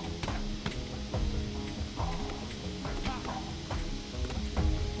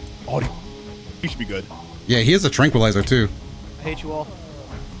 Oh, he should be good. Yeah, he is a tranquilizer too. I hate you all.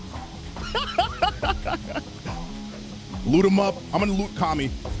 Loot him up. I'm gonna loot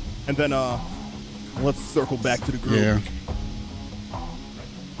Kami, and then let's circle back to the group. Yeah.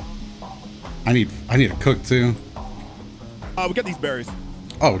 I need a cook too. We got these berries.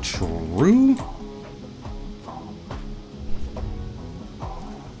 Oh, true.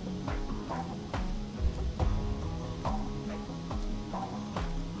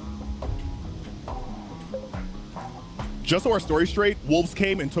 Just so our story straight, wolves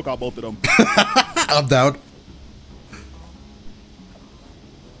came and took out both of them. I'm down.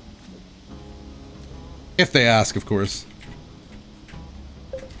 If they ask, of course.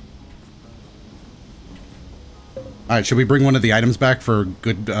 All right, should we bring one of the items back for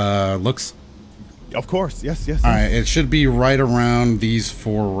good looks? Of course, yes. All right, it should be right around these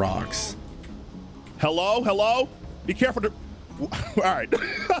 4 rocks. Hello? Be careful. All right.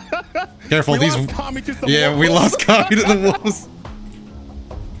 Careful, we these. Lost Kami to some yeah, we lost Kami to the wolves.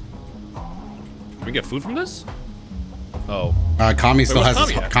 Can we get food from this? Oh. Kami still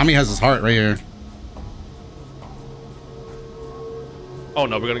has Kami has his heart right here. Oh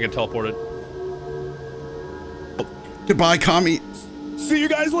no, we're gonna get teleported. Goodbye, Kami. See you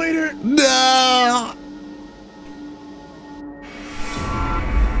guys later. No.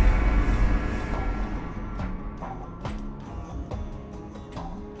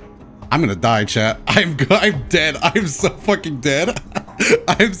 I'm gonna die, chat. I'm dead. I'm so fucking dead.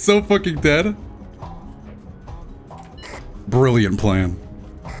 I'm so fucking dead. Brilliant plan.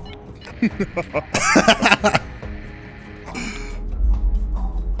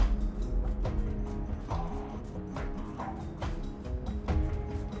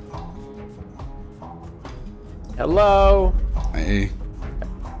 Hello. Hey.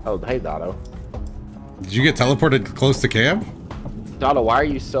 Oh, hey, Doto. Did you get teleported close to camp? Doto, why are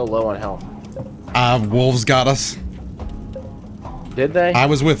you so low on health? Wolves got us. Did they? I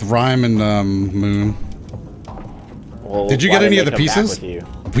was with Rhyme and Moon. Well, did you get any of the pieces?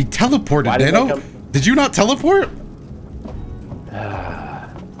 We teleported, Nano. Did you not teleport?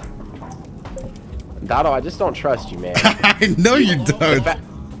 Doto, I just don't trust you, man. I know you don't.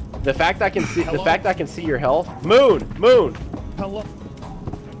 The fact I can see your health. Moon. Hello.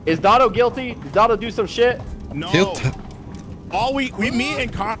 Is Doto guilty? Did Doto do some shit? No. All we meet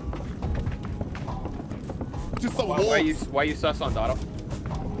and just so why you sus on Doto?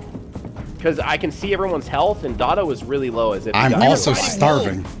 Because I can see everyone's health, and Doto is really low. As if I'm also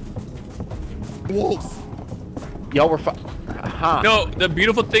starving. Wolves. Yo, we're No, the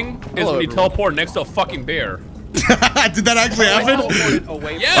beautiful thing is when you teleport next to a fucking bear. Did that actually happen?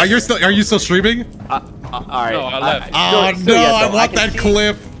 Yes. Are you still streaming? All right. No, I left. Oh no, I want that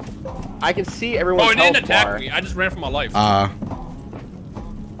clip. I can see everyone's health. Oh, it didn't attack me. I just ran for my life.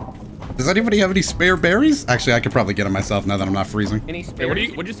 Does anybody have any spare berries? Actually, I could probably get them myself now that I'm not freezing. Any spare?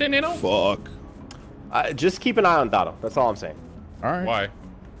 What'd you say, Nano? Fuck. Just keep an eye on Doto. That's all I'm saying. All right. Why?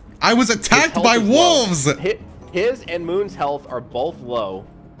 I was attacked by wolves. His and Moon's health are both low,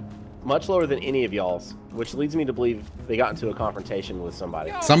 much lower than any of y'all's, which leads me to believe they got into a confrontation with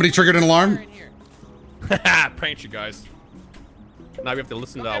somebody. Somebody triggered an alarm. Pranked you guys. Now we have to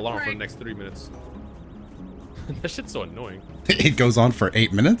listen to that alarm for the next 3 minutes. That shit's so annoying. It goes on for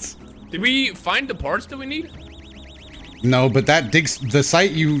 8 minutes. Did we find the parts that we need? No, but that digs the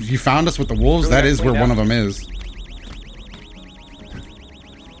site you found us with the wolves. That is where one of them is.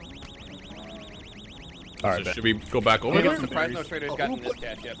 All right, should we go back over there? I'm surprised no trader's gotten this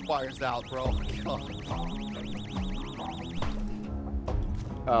cash yet. Fires out, bro.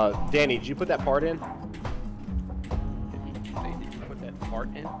 Danny, did you put that part in? Did you put that part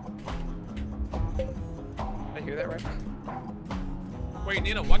in? Did I hear that right? Wait,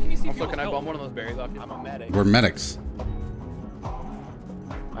 Nina, why can you see? Also, can I bum one of those berries off you? I'm a medic. We're medics.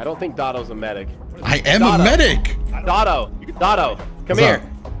 I don't think Doto's a medic. I am a medic. Doto, come here.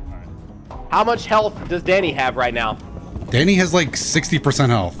 How much health does Danny have right now? Danny has like 60%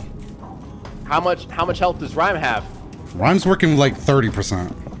 health. How much health does Rhyme have? Rhyme's working like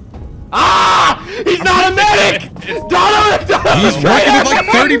 30%. Ah! He's not a medic! Doto! He's working at like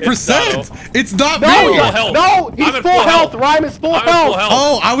 30%. It's not me. No, he's full health. Rhyme is full health.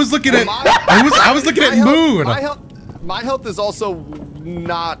 Oh, I was looking at I was looking at Moon. My health is also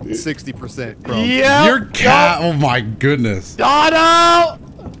not 60%, bro. Yeah. Your cat. Oh my goodness. Doto!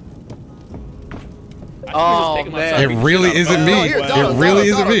 Oh man. It really isn't me. It really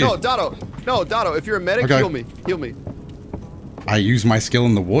isn't me. No, Doto, if you're a medic, heal me. I use my skill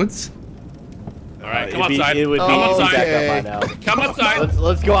in the woods. All right, come outside. Come outside.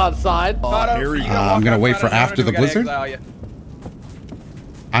 Let's go outside. I'm gonna wait for after the blizzard.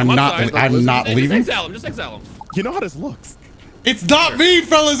 I'm not leaving. Just exile him. You know how this looks. It's not me,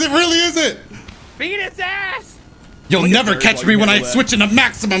 fellas. It really isn't. Beat its ass. You'll never catch me when I switch into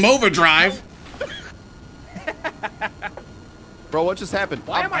maximum overdrive. Bro, what just happened?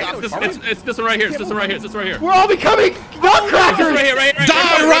 Why am I It's this one right here. It's this one right here. It's this right here. We're all becoming nutcrackers. Right here.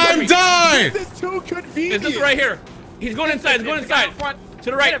 Die, Rhyme, die! This is too convenient. It's this right here. He's going inside. He's going inside.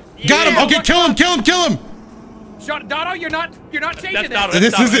 To the right. Got him. Okay, kill him. Shut, Doto, you're not changing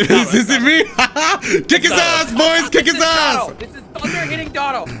This isn't me. Kick his ass, boys. Kick his ass. This is Thunder hitting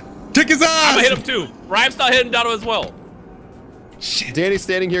Doto. Kick his ass. I'm gonna hit him too. Rhyme's not hitting Doto as well. Shit. Danny's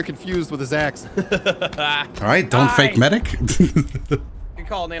standing here confused with his axe. All right, don't fake medic. Good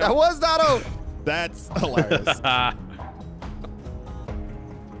call, Nano. That was Doto. That's hilarious.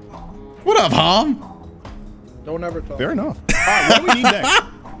 What up, Hom? Don't ever talk. Fair enough. All right, what do we need next?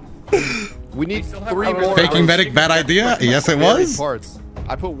 We need 3 more. Faking medic, bad idea. Yes, it was. Parts.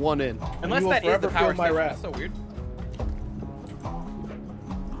 I put 1 in. Unless that is the power station. That's so weird.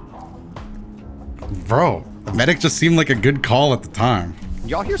 Bro, the medic just seemed like a good call at the time.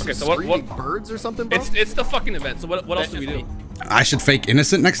 Y'all hear some screaming birds or something, bro? It's the fucking event. So what else do we do? I should fake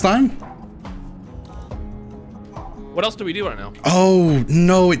innocent next time? What else do we do right now? Oh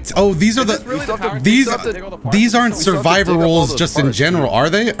no! These are these aren't survivor roles just in general, are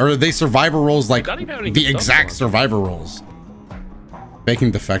they? Or are they survivor roles like the exact survivor roles?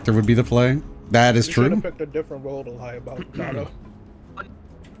 Faking defector would be the play. That is true. You should have picked a different role to lie about, Doto.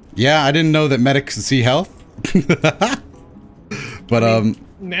 Yeah, I didn't know that medics could see health. But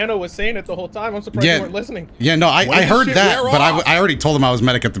Nano was saying it the whole time. I'm surprised you weren't listening. Yeah, no, I heard that, but I already told him I was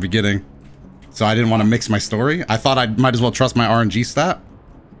medic at the beginning. So I didn't want to mix my story. I thought I might as well trust my RNG stat.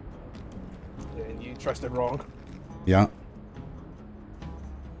 Yeah, and you trusted wrong. Yeah.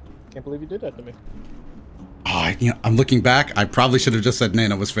 Can't believe you did that to me. Oh, I'm looking back. I probably should have just said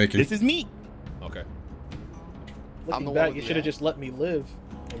Nano was faking. This is me. Okay. Looking back, you should have just let me live.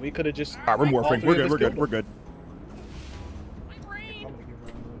 And we could have just... All right, we're morphing. We're good.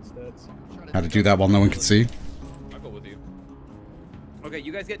 How to do that while no one could see. I'll go with you. Okay,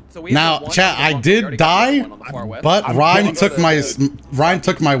 you guys get... So we now, chat, I did die, but Ryan took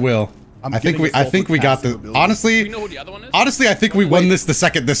my will. I think we got this. Honestly, I think we won this the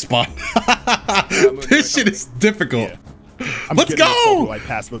second this spawn. This shit is difficult. Yeah. Let's go!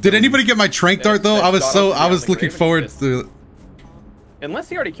 Did anybody get my trank dart though? I was looking forward to. Unless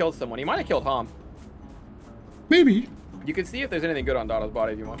he already killed someone, he might have killed Hom. Maybe. You can see if there's anything good on Doto's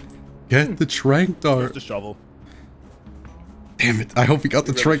body if you want. Get the trank dart. Just a shovel. Damn it! I hope we got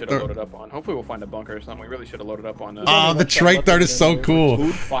the trank dart. Hopefully we'll find a bunker or something. We really should have loaded up on. Oh, the trank dart is so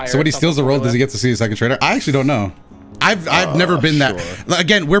cool. So when he steals a roll, does he get to see a second trader? I actually don't know. I've never been that.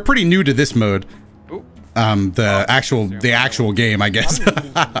 Again, we're pretty new to this mode. The actual game, I guess.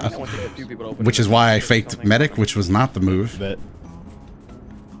 Which is why I faked medic, which was not the move.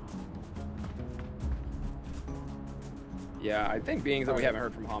 Yeah, I think being that we haven't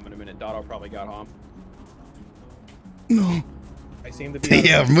heard from Hom in a minute, Doto probably got Hom. No. I seem to be.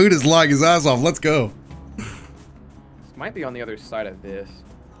 Yeah, Mood is lying his ass off. Let's go. This might be on the other side of this.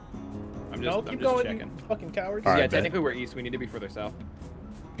 I'm just checking. You fucking coward. Yeah, technically we're east. We need to be further south.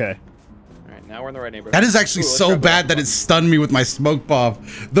 Okay. All right, now we're in the right neighborhood. That is actually so bad that it stunned me with my smoke bomb.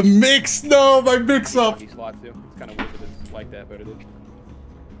 The mix, no, my mix up. Slot too. It's kind of weird that it's like that, but it is.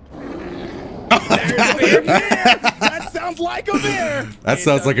 That sounds like a bear. That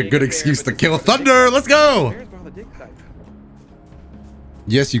sounds like a good excuse to kill Thunder. Let's go.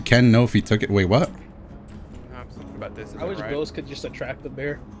 Yes, you can know if he took it. Wait, what? About this. I wish Ghost could just attract the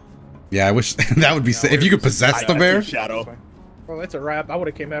bear. Yeah, I wish that would be sick. If you could possess the bear. Shadow. Bro, that's a wrap. I would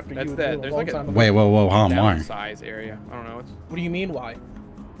have came after you. There's like a wait, whoa, Hom, why? Size area. I don't know. What do you mean, why?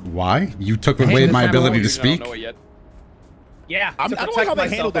 Why? You took away my ability to speak? Yeah, I don't like how they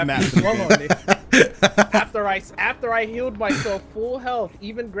handled the map. After I healed myself full health,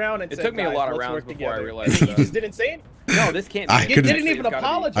 even ground, and it took me a lot of rounds before I realized. You just didn't say it. No, this can't. You didn't even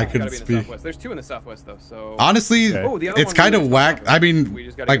apologize. I couldn't speak. There's two in the southwest though, so. Honestly, it's kind of whack. I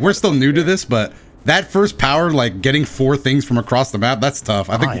mean, like we're still new to this, but that first power, like getting 4 things from across the map, that's tough.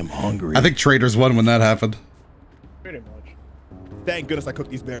 I think. I am hungry. I think traders won when that happened. Pretty much. Thank goodness I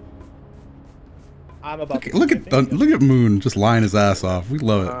cooked these bears. I'm about. Look at Moon just lying his ass off. We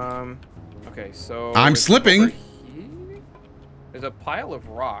love it. Okay, so. I'm slipping. There's a pile of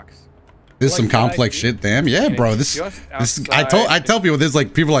rocks. This is some complex shit, damn. Yeah, bro. This I tell people this,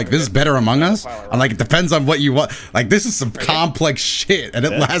 like, people are like, this is better Among Us. I'm like, it depends on what you want. Like, this is some complex shit, and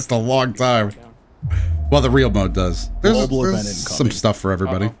it lasts a long time. Well, the real mode does. There's some stuff for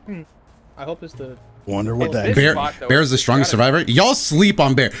everybody. I hope it's the. Wonder what that Bear is the strongest survivor. Y'all sleep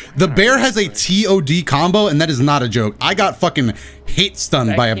on Bear. The Bear has a TOD combo, and that is not a joke. I got fucking hit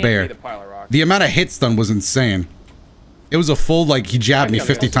stunned by a bear. The amount of hit stun was insane. It was a full, like, he jabbed me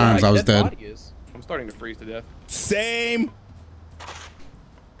 50 times. I was dead. I'm starting to freeze to death. Same.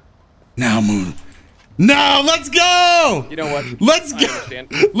 Now, Moon. No, let's go. You know what? Let's go.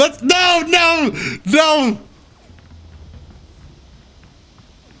 Let's no.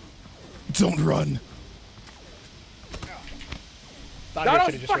 Don't run.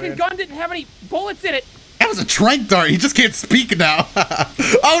 Doto's fucking gun didn't have any bullets in it. That was a trank dart. He just can't speak now.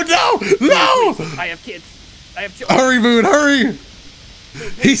 Oh no! I have kids. I have children. Hurry, Moon, hurry!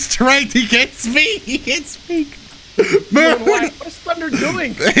 He's tranked. He can't speak. He can't speak. Moon, what is Thunder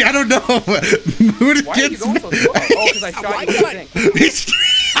doing? I don't know. Moon can't speak. Oh, because I shot you.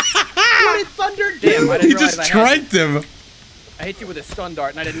 What did Thunder do? He just tranked him. I hit you with a stun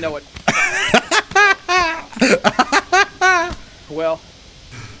dart and I didn't know it. Well,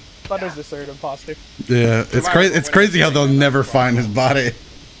 Thunder's the third imposter. Yeah, it's crazy. It's crazy how they'll never find his body.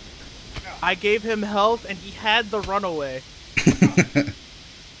 I gave him health, and he had the runaway.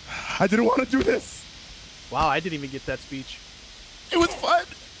 I didn't want to do this. Wow, I didn't even get that speech. It was fun.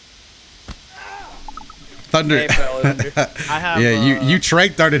 Thunder. Hey, fellas, I have, you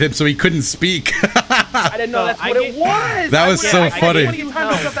trank darted him so he couldn't speak. I didn't know that's what it was. That was so funny. I didn't time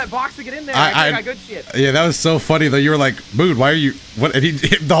to open up that box to get in there. I got good shit. Yeah, that was so funny though. You were like, "Mood, why are you?" What? And he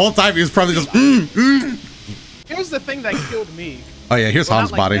the whole time he was probably just. Here's the thing that killed me. Oh yeah, here's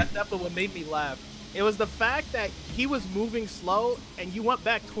Han's body. That's what made me laugh. It was the fact that he was moving slow, and you went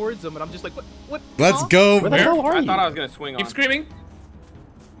back towards him, and I'm just like, what? Let's go. Where the hell are you? I thought I was gonna swing on. Keep screaming.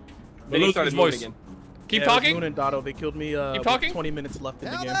 Then he started voice again. Keep talking. Moon and Dotto, they killed me. Keep talking. 20 minutes left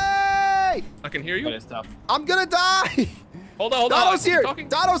in the game. Hey! I can hear you. That is tough. I'm gonna die. Hold on. Dotto's here.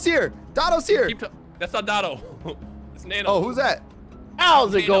 Dotto's here. Dotto's here. That's not Dotto. It's Nano. Oh, who's that?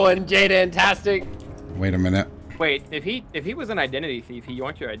 How's it going, Jadentastic? Wait a minute. Wait, if he was an identity thief, he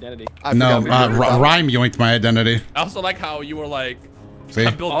yoinked your identity. No, Rhyme yoinked my identity. I also like how you were like, see?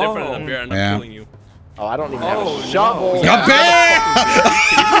 I built different than a bear and I'm killing you. Oh, I don't even have a shovel. A bear!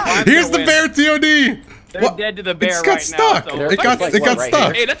 Here's the bear TOD. They're dead to the bear it got right stuck. now. So it got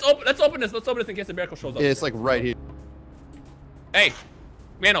stuck. Hey, let's open this. Let's open this in case the bear shows up. Yeah, it's like right here. Hey,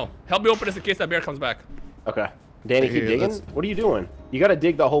 Mano, help me open this in case that bear comes back. Okay. Danny, keep digging. What are you doing? You got to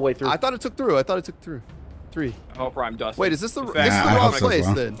dig the whole way through. I thought it took through. 3. I hope Rhyme does. Wait, is this the wrong place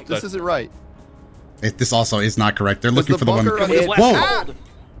then? This isn't right. This also is not correct. They're looking for the one. Whoa!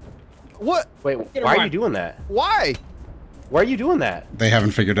 What? Wait, why are you doing that? Why? Why are you doing that? They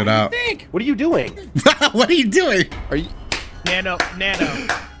haven't figured it out. What are you doing? What are you doing? Are you? Nano.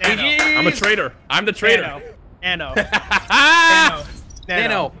 I'm a traitor. I'm the traitor. Nano.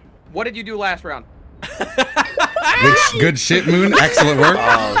 What did you do last round? Good shit, Moon. Excellent work.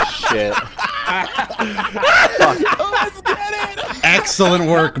 Oh shit. Let's get it. Excellent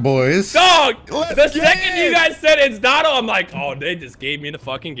work, boys. Dog. The second you guys said it's Dotto, I'm like, oh, they just gave me the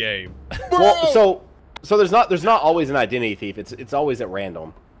fucking game. Well, so there's not always an identity thief. It's always at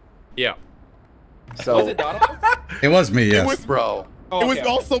random. Yeah. So was it Dotto? It was me, yes. It was, bro. It was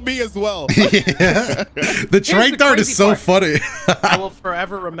also me as well. Yeah. The trank dart is so funny. I will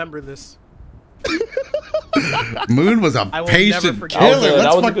forever remember this. Moon was a patient killer.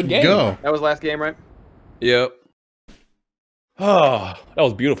 Let's fucking go. That was last game, right? Yep. Oh, that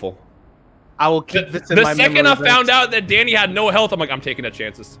was beautiful. I will keep this in my memory. The second I found out that Danny had no health, I'm like, I'm taking the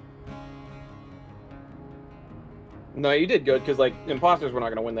chances. No, you did good because like imposters were not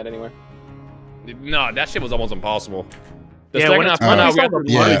gonna win that anyway. No, that shit was almost impossible. The yeah, second I found out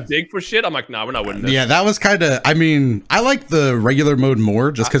we had to dig for shit, I'm like, nah, we're not winning this. Yeah, that was kind of. I mean, I like the regular mode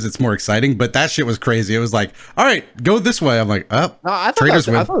more just because it's more exciting. But that shit was crazy. It was like, all right, go this way. I'm like, no, I thought it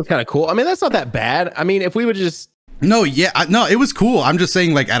was kind of cool. I mean, that's not that bad. I mean, if we would just. No, yeah, no, it was cool. I'm just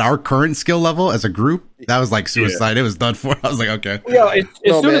saying, like, at our current skill level as a group, that was like suicide. Yeah. It was done for. I was like, okay. Yeah, as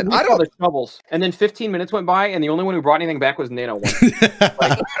soon as we saw the shovels, and then 15 minutes went by, and the only one who brought anything back was Nano.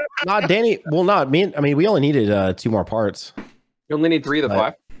 Like, not Danny. Well, not me. I mean, we only needed 2 more parts. You only need 3 of the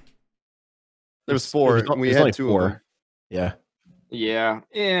 5. There was 4. We had 2 of them. Yeah. Yeah.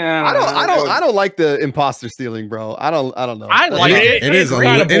 I don't like the imposter stealing, bro. I don't know. I like it. It is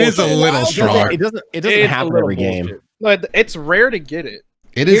a little strong. It doesn't happen every game. No, it's rare to get it.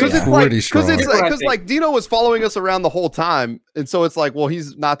 It is pretty strong. Because like Dino was following us around the whole time, and so it's like, well,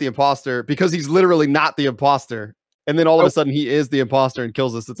 he's not the imposter because he's literally not the imposter, and then all of a sudden he is the imposter and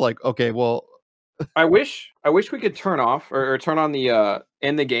kills us. It's like, okay, well. I wish we could turn off or turn on the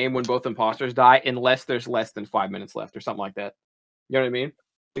end the game when both imposters die, unless there's less than 5 minutes left or something like that. You know what I mean?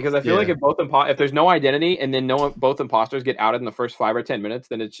 Because I feel like if there's no identity and then both imposters get outed in the first 5 or 10 minutes,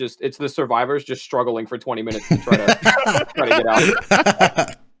 then it's the survivors just struggling for 20 minutes to try to get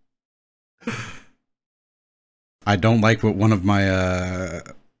out. I don't like what one of my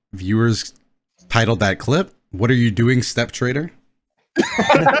viewers titled that clip. What are you doing, step trader?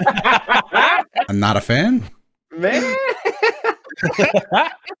 I'm not a fan. Man.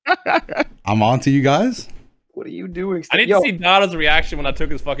 I'm on to you guys. What are you doing? I didn't see Dotto's reaction when I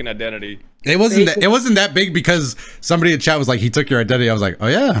took his fucking identity. It wasn't that big because somebody in chat was like, he took your identity. I was like, oh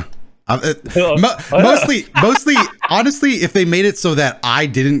yeah. Mostly, honestly, if they made it so that I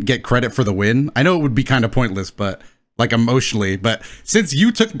didn't get credit for the win, I know it would be kind of pointless, but like emotionally. But since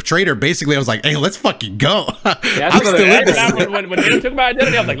you took Trader, basically, I was like, hey, let's fucking go. Yeah, I'm still in this. When they took my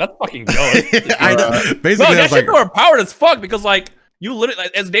identity, I was like, let's fucking go. Basically, that shit overpowered as fuck because like, you literally,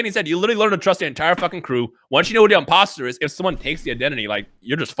 as Danny said, you literally learn to trust the entire fucking crew. Once you know who the imposter is, if someone takes the identity, like,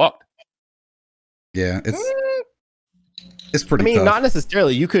 you're just fucked. Yeah, it's pretty. I mean, tough. not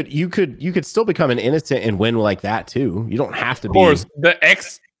necessarily. You could still become an innocent and win like that too. You don't have to be. Of course, the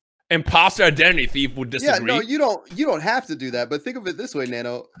imposter identity thief would disagree. Yeah, no, you don't have to do that. But think of it this way,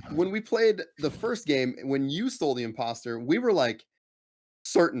 Nano. When we played the first game, when you stole the imposter, we were like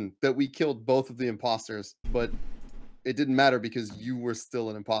certain that we killed both of the imposters, but it didn't matter because you were still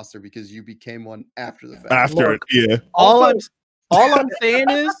an imposter because you became one after the fact. After it, yeah. All I'm saying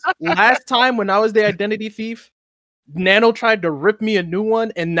is, last time when I was the identity thief, Nano tried to rip me a new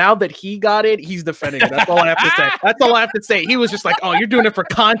one, and now that he got it, he's defending it. That's all I have to say. That's all I have to say. He was just like, "Oh, you're doing it for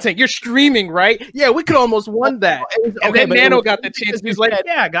content. You're streaming, right? Yeah, we could almost won that." And then Nano got the chance. He's like,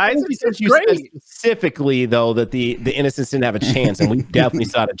 "Yeah, guys, it's great." Specifically, though, that the innocents didn't have a chance, and we definitely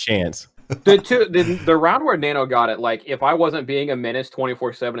saw a chance. The round where Nano got it, like if I wasn't being a menace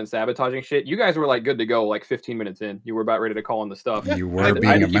 24/7 and sabotaging shit, you guys were like good to go. Like 15 minutes in, you were about ready to call in the stuff. You were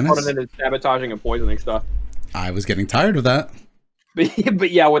being a menace. Sabotaging and poisoning stuff. I was getting tired of that.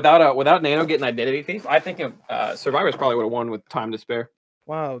 But yeah, without Nano getting identity thief, I think Survivors probably would have won with time to spare.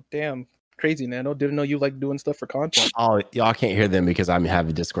 Wow, damn, crazy Nano. Didn't know you like doing stuff for content. Oh, y'all can't hear them because I'm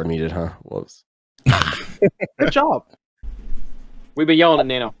having Discord muted, huh? Whoops. Good job. We've been yelling at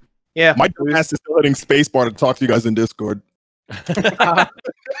Nano. Yeah, my ass is still hitting spacebar to talk to you guys in Discord. Do I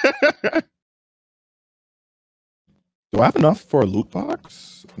have enough for a loot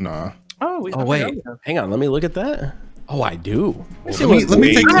box? Nah. Oh wait, hang on. Let me look at that. Oh, I do. Let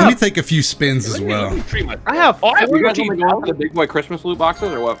me take a few spins as well. I have. Oh, you guys only going for the big boy Christmas loot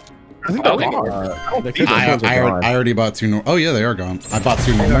boxes or what? I think I already bought two. Oh yeah, they are gone. I bought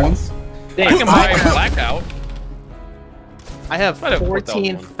two normal ones. I can buy a blackout. I have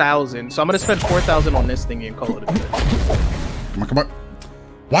 14,000, so I'm gonna spend 4,000 on this thingy and call it a day. Come on.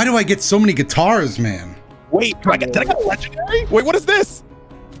 Why do I get so many guitars, man? Wait, did I get a legendary? Wait, what is this?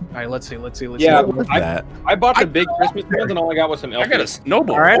 All right, let's see. Yeah, I bought the big Christmas ones, and all I got was some elf. I got a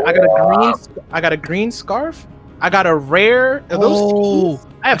snowball. All right, I got a green scarf. I got a rare. I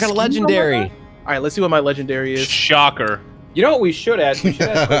got a legendary. All right, let's see what my legendary is. Shocker. You know what we should ask? We should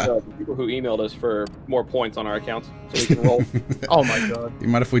ask the people who emailed us for more points on our accounts so we can roll. Oh my god. You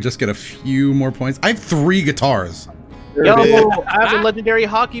mind if we just get a few more points? I have 3 guitars. Yo, I have a legendary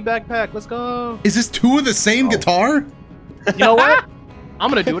hockey backpack. Let's go. Is this 2 of the same guitar? You know what? I'm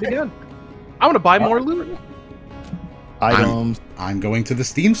gonna do it again. I'm gonna buy more loot. Items. I'm going to the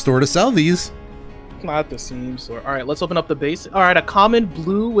Steam store to sell these. Not the Steam store. All right, let's open up the base. All right, a common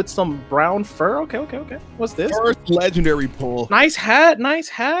blue with some brown fur. Okay. What's this? First legendary pull. Nice hat. Nice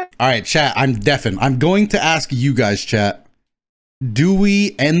hat. All right, chat. I'm deafened. I'm going to ask you guys, chat. Do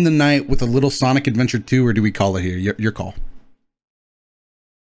we end the night with a little Sonic Adventure 2, or do we call it here? Your call.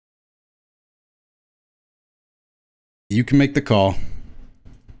 You can make the call.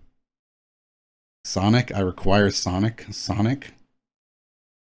 Sonic. I require Sonic. Sonic.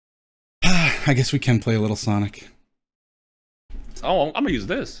 I guess we can play a little Sonic. Oh, I'm gonna use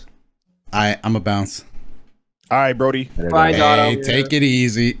this. I'm a bounce. All right, Brody. Bye, hey, take it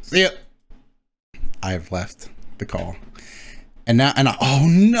easy. See ya. I have left the call. And now, oh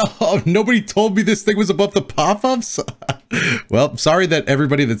no, nobody told me this thing was above the pop-ups. Well, sorry that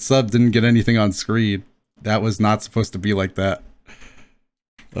everybody that subbed didn't get anything on screen. That was not supposed to be like that.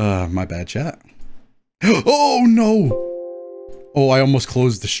 My bad, chat. Oh no. Oh, I almost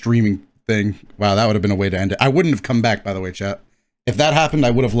closed the streaming thing. Wow, that would have been a way to end it. I wouldn't have come back, by the way, chat. If that happened, I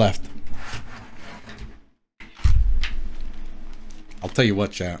would have left. I'll tell you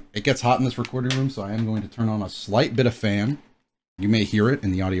what, chat. It gets hot in this recording room, so I am going to turn on a slight bit of fan. You may hear it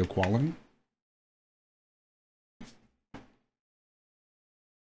in the audio quality.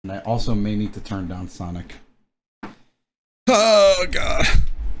 And I also may need to turn down Sonic. Oh, God.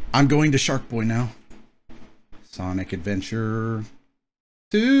 I'm going to Shark Boy now. Sonic Adventure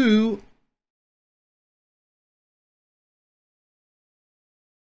 2.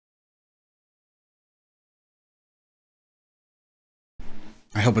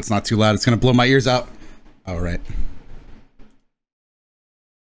 I hope it's not too loud. It's going to blow my ears out. All right.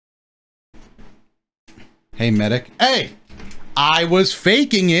 Hey, medic. Hey! I was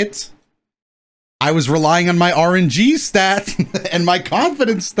faking it. I was relying on my RNG stat and my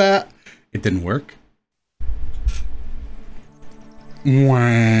confidence stat. It didn't work.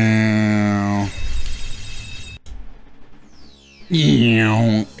 Wow.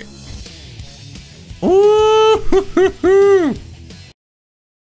 Yeah. Ooh.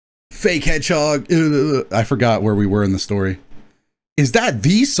 Fake hedgehog. I forgot where we were in the story. Is that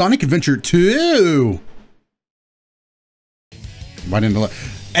the Sonic Adventure 2? Why didn't I?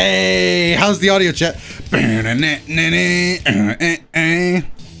 Hey, how's the audio, chat?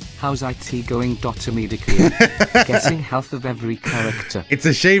 How's IT going? Immediately guessing health of every character. It's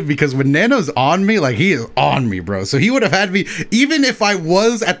a shame because when Nano's on me, like he is on me, bro. So he would have had me, even if I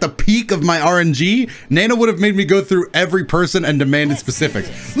was at the peak of my RNG, Nano would have made me go through every person and demanded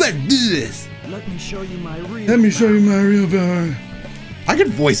specifics. Let's do this. Let me show you my real Let me show you my real power. I could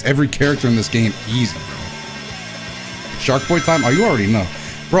voice every character in this game easy, bro. Shark Boy time? Oh, you already know.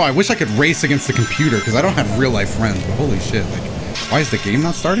 Bro, I wish I could race against the computer because I don't have real life friends, but holy shit, like, why is the game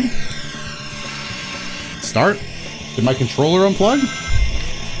not starting? Start? Did my controller unplug?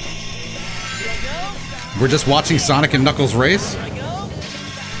 We're just watching Sonic and Knuckles race?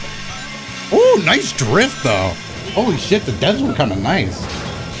 Oh, nice drift though. Holy shit, the devs were kind of nice.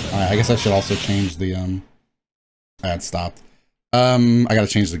 Alright, I guess I should also change the, it stopped. I gotta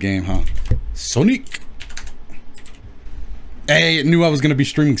change the game, huh? Sonic! Hey, I knew I was gonna be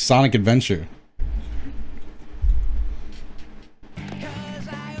streaming Sonic Adventure.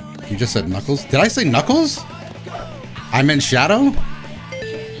 You just said Knuckles? Did I say Knuckles? I meant Shadow?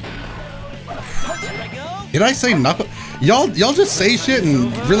 Did I say Knuckles? Y'all just say shit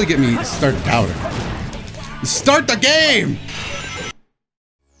and really get me start doubting. Start the game!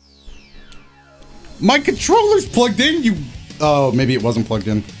 My controller's plugged in, you... Oh, maybe it wasn't plugged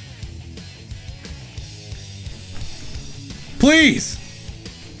in. Please!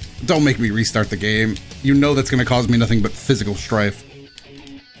 Don't make me restart the game. You know that's gonna cause me nothing but physical strife.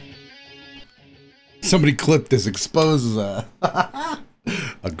 Somebody clip this, exposes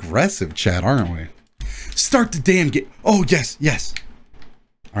aggressive chat, aren't we? Start the damn game. Oh, yes, yes.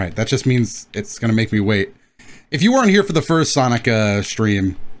 All right, that just means it's gonna make me wait. If you weren't here for the first Sonic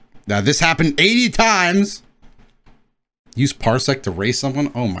stream, this happened 80 times. Use Parsec to race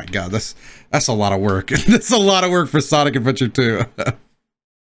someone? Oh my god, that's a lot of work. That's a lot of work for Sonic Adventure 2. All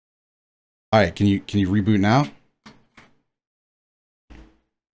right, can you reboot now?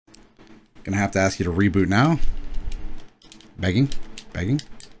 Gonna have to ask you to reboot now. Begging, begging.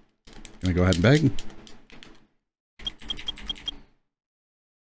 Gonna go ahead and beg.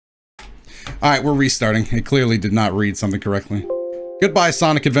 All right, we're restarting. It clearly did not read something correctly. Goodbye,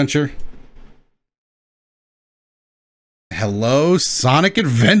 Sonic Adventure. Hello, Sonic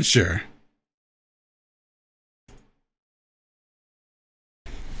Adventure.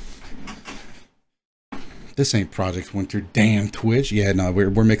 This ain't Project Winter. Damn, Twitch. Yeah, no, we're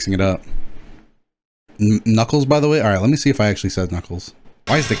mixing it up. Knuckles, by the way. All right, let me see if I actually said Knuckles.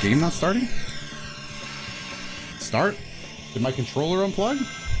 Why is the game not starting? Start? Did my controller unplug?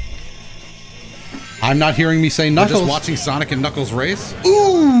 I'm not hearing me say Knuckles. We're just watching Sonic and Knuckles race.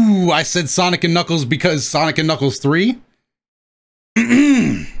 Ooh, I said Sonic and Knuckles because Sonic and Knuckles 3.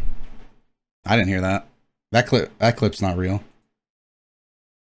 I didn't hear that. That clip's not real.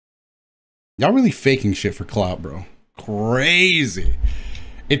 Y'all really faking shit for clout, bro. Crazy.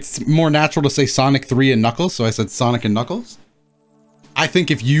 It's more natural to say Sonic 3 and Knuckles, so I said Sonic and Knuckles. I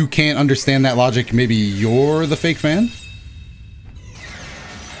think if you can't understand that logic, maybe you're the fake fan.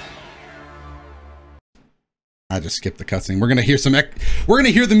 I just skipped the cutscene. We're gonna hear we're gonna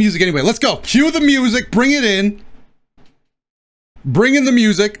hear the music anyway. Let's go. Cue the music. Bring it in. Bring in the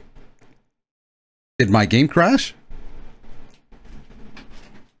music. Did my game crash?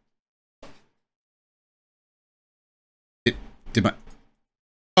 Did my...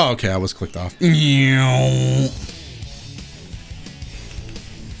 Oh, okay, I was clicked off.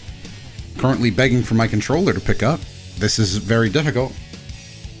 Currently begging for my controller to pick up. This is very difficult.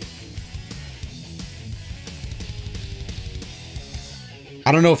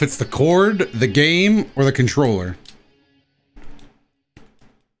 I don't know if it's the cord, the game, or the controller.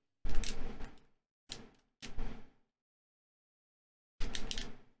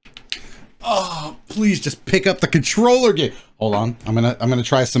 Oh, please just pick up the controller game. Hold on. I'm gonna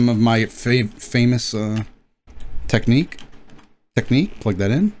try some of my famous technique. Plug that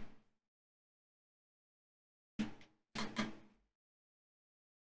in.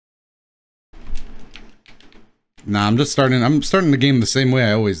 Nah, I'm starting the game the same way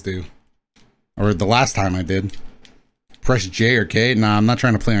I always do. Or the last time I did. Press J or K. Nah, I'm not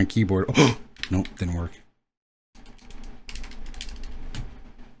trying to play on keyboard. Oh, nope, didn't work.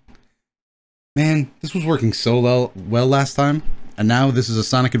 Man, this was working so well last time, and now this is a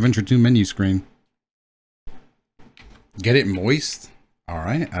Sonic Adventure 2 menu screen. Get it moist?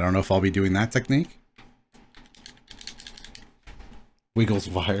 Alright, I don't know if I'll be doing that technique. Wiggles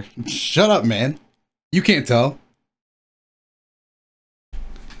fire. Shut up, man. You can't tell.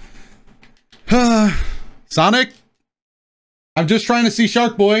 Sonic? I'm just trying to see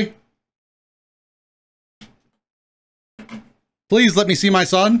Shark Boy. Please let me see my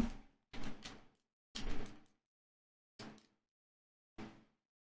son.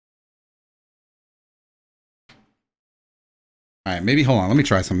 All right, maybe hold on. Let me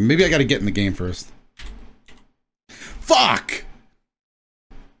try something. Maybe I got to get in the game first. Fuck!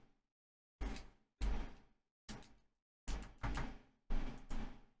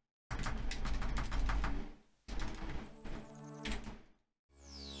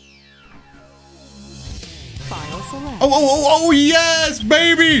 Oh, yes,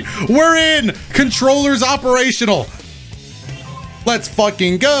 baby! We're in! Controllers operational. Let's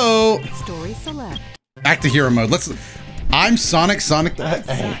fucking go. Story select. Back to hero mode. I'm Sonic.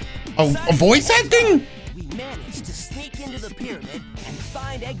 Hey. Oh, voice acting? We managed to sneak into the pyramid and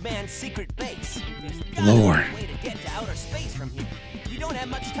find Eggman's secret base. Lord. Way to get to outer space from here. We don't have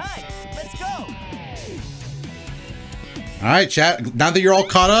much time. Let's go. All right, chat. Now that you're all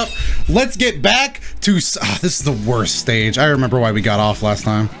caught up, let's get back to... this is the worst stage. I remember why we got off last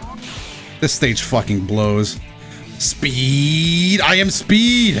time. This stage fucking blows. Speed. I am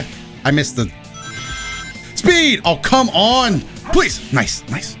Speed. I missed the... Speed. Oh, come on. Please. Nice.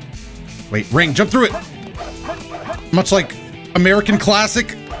 Nice. Wait, ring. Jump through it. Much like American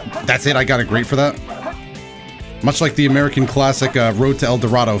Classic. That's it. I got a great for that. Much like the American Classic Road to El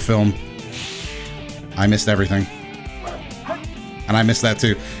Dorado film. I missed everything. And I missed that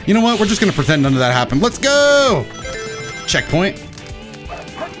too. You know what? We're just gonna pretend none of that happened. Let's go! Checkpoint.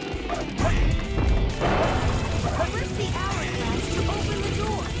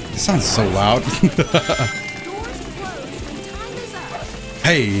 It sounds so loud.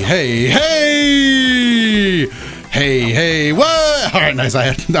 Hey, hey, hey! Hey, hey, what? Alright, nice.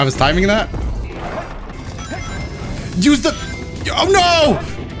 I was timing that. Use the... Oh no!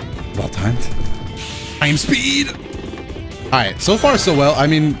 Well timed. I am Speed! Alright, so far so well. I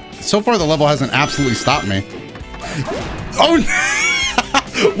mean, so far the level hasn't absolutely stopped me. Oh,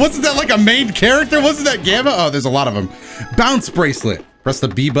 wasn't that like a main character? Wasn't that Gamma? Oh, there's a lot of them. Bounce bracelet. Press the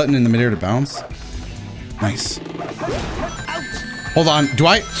B button in the midair to bounce. Nice. Hold on,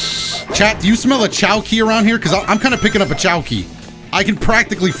 Chat, do you smell a Chow key around here? Because I'm kind of picking up a Chow key. I can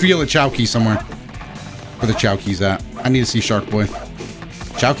practically feel a Chow key somewhere. Where the Chow key's at. I need to see Shark Boy.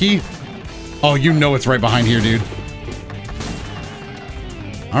 Chow key? Oh, you know it's right behind here, dude.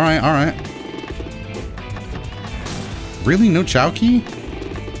 Alright, alright. Really? No Chow key?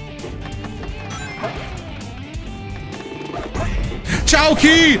 Chow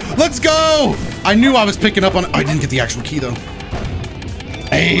key! Let's go! I knew I was picking up on it. I didn't get the actual key, though.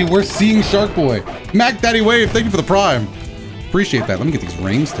 Hey, we're seeing Shark Boy. Mac Daddy Wave, thank you for the prime. Appreciate that. Let me get these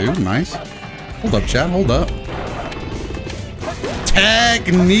rings, too. Nice. Hold up, chat. Hold up.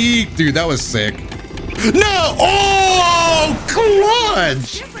 Technique! Dude, that was sick. No! Oh!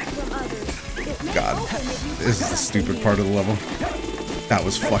 Clutch! God. This is the stupid part of the level. That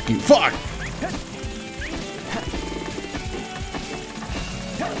was fucking... Fuck!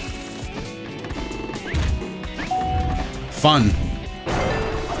 Fun.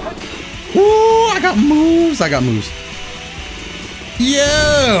 Ooh, I got moves. I got moves.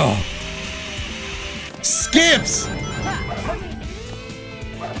 Yeah! Skips!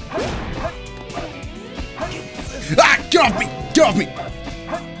 Ah, get off me! Get off me!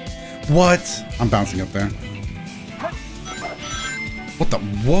 What? I'm bouncing up there. What the?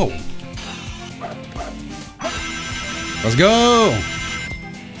 Whoa. Let's go!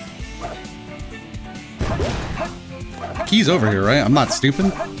 Key's over here, right? I'm not stupid.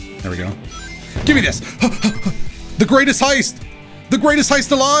 There we go. Give me this! The greatest heist! The greatest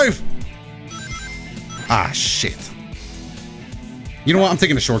heist alive! Ah, shit. You know what? I'm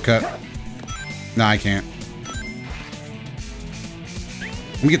taking a shortcut. Nah, I can't.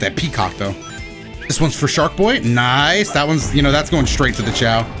 Let me get that peacock, though. This one's for Shark Boy. Nice. That one's, you know, that's going straight to the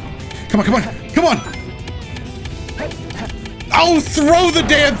Chow. Come on, come on, come on! Oh, throw the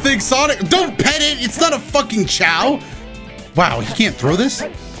damn thing, Sonic! Don't pet it! It's not a fucking Chow! Wow, he can't throw this?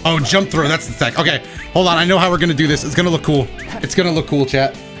 Oh, jump throw, that's the tech. Okay, hold on, I know how we're gonna do this. It's gonna look cool. It's gonna look cool,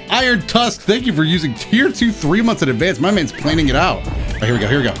 chat. Iron Tusk, thank you for using tier 2 3 months in advance. My man's planning it out. Right, here we go,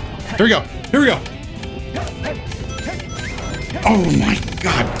 here we go. Here we go, here we go. Oh my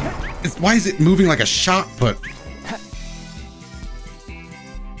God. Why is it moving like a shot put?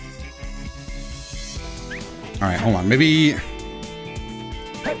 All right, hold on, maybe. All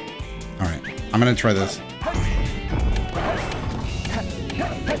right, I'm gonna try this.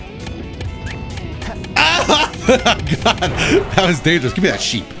 God, that was dangerous. Give me that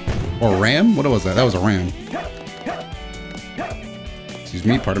sheep. Or a ram? What was that? That was a ram. Excuse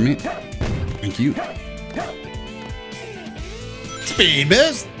me, pardon me. Thank you. Speed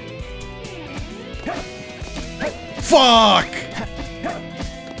boost. Fuck!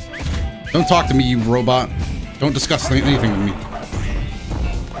 Don't talk to me, you robot. Don't discuss anything with me.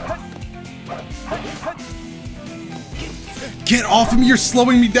 Get off of me, you're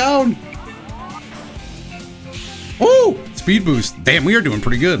slowing me down. Oh, speed boost. Damn, we are doing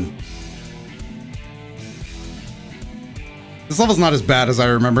pretty good. This level's not as bad as I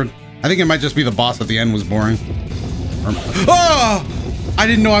remembered. I think it might just be the boss at the end was boring. Oh! I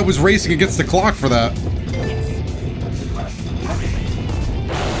didn't know I was racing against the clock for that.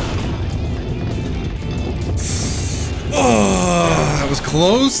 Oh, that was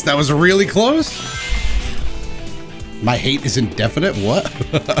close. That was really close. My hate is indefinite. What?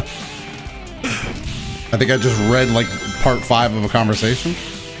 I think I just read like part 5 of a conversation.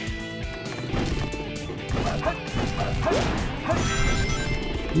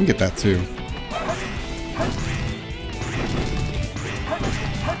 You can get that too.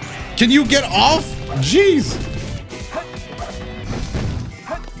 Can you get off? Jeez.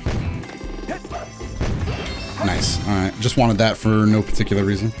 Nice. All right. Just wanted that for no particular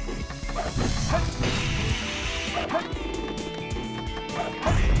reason.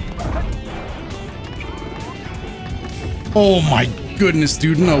 Oh my goodness,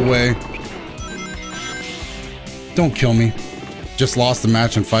 dude. No way. Don't kill me. Just lost the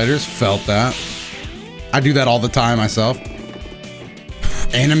match in fighters. Felt that. I do that all the time myself.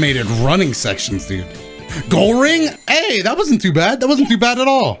 Animated running sections, dude. Goal ring? Hey, that wasn't too bad. That wasn't too bad at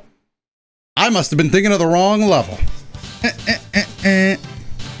all. I must have been thinking of the wrong level.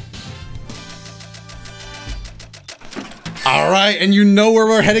 All right, and you know where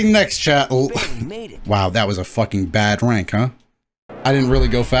we're heading next, chat. Wow, that was a fucking bad rank, huh? I didn't really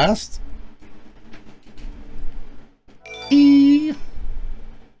go fast.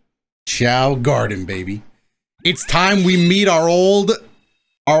 Chow Garden, baby. It's time we meet our old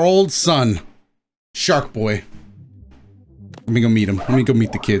son, Shark Boy. Let me go meet him. Let me go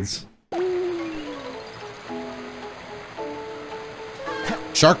meet the kids.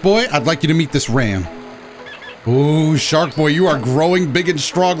 Shark Boy, I'd like you to meet this ram. Ooh, Shark Boy, you are growing big and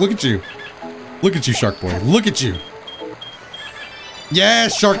strong. Look at you. Look at you, Shark Boy. Look at you.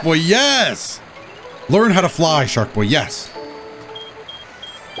 Yes, Shark Boy, yes. Learn how to fly, Shark Boy, yes.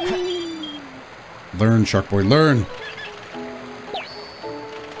 Learn, Shark Boy, learn.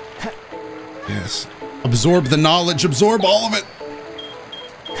 Yes. Absorb the knowledge, absorb all of it.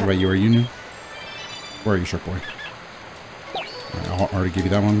 What about you? Are you new? Where are you, Shark Boy? I already gave you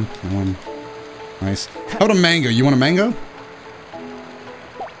that one. That one. Nice. How about a mango? You want a mango?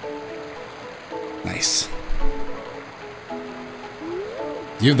 Nice.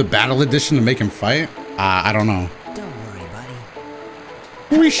 Do you have the battle edition to make him fight? I don't know. Don't worry,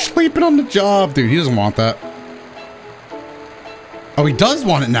 buddy. He's sleeping on the job, dude. He doesn't want that. Oh, he does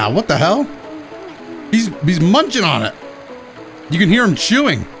want it now. What the hell? He's munching on it. You can hear him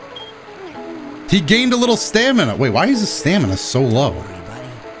chewing. He gained a little stamina. Wait, why is his stamina so low?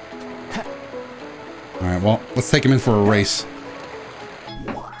 All right, well, let's take him in for a race.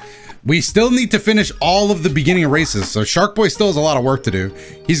 We still need to finish all of the beginning races, so Shark Boy still has a lot of work to do.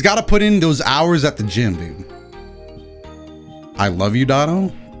 He's got to put in those hours at the gym, dude. I love you,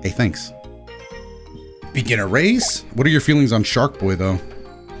 Dotto. Hey, thanks. Beginner race? What are your feelings on Shark Boy, though?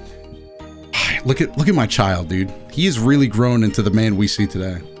 Look at my child, dude. He has really grown into the man we see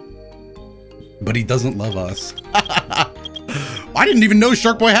today. But he doesn't love us. I didn't even know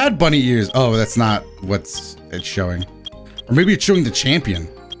Shark Boy had bunny ears. Oh, that's not what's it's showing. Or maybe it's showing the champion.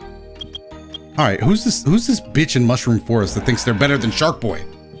 All right, who's this bitch in Mushroom Forest that thinks they're better than Shark Boy?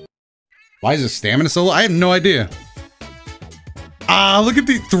 Why is his stamina so low? I have no idea. Look at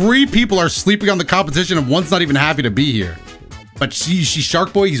the 3 people are sleeping on the competition and one's not even happy to be here. But she's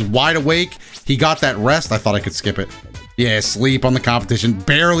Shark Boy, he's wide awake. He got that rest. I thought I could skip it. Yeah, sleep on the competition,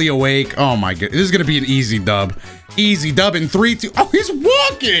 barely awake. Oh my god, this is gonna be an easy dub. Easy dub in 3, 2. Oh, he's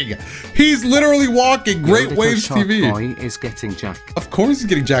walking! He's literally walking. Great Waves TV. Shark Boy is getting jacked. Of course he's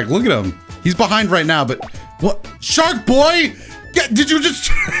getting jacked. Look at him. He's behind right now, but what? Shark Boy! Did you just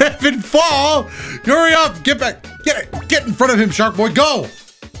trip and fall? Hurry up! Get back! Get in front of him, Shark Boy! Go!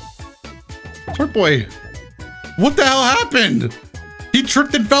 Shark Boy, what the hell happened? He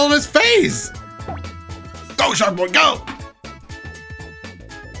tripped and fell on his face. Go, Shark Boy, go!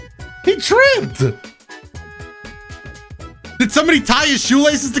 He tripped! Did somebody tie his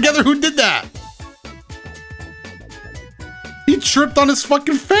shoelaces together? Who did that? He tripped on his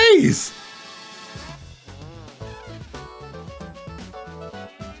fucking face!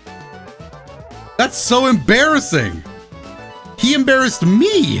 That's so embarrassing! He embarrassed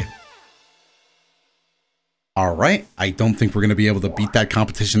me! Alright, I don't think we're gonna be able to beat that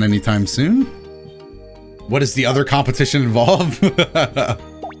competition anytime soon. What does the other competition involve?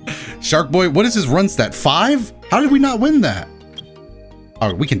 Shark Boy, what is his run stat? 5? How did we not win that?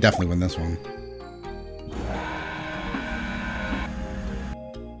 Oh, we can definitely win this one.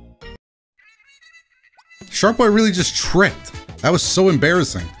 Shark Boy really just tripped. That was so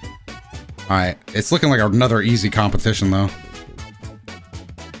embarrassing. All right, it's looking like another easy competition though.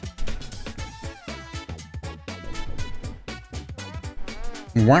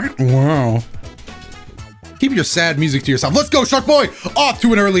 Wow. Keep your sad music to yourself. Let's go, Shark Boy! Off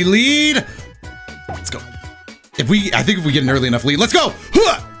to an early lead. Let's go. I think if we get an early enough lead, let's go!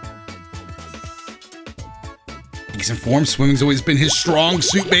 He's informed. Swimming's always been his strong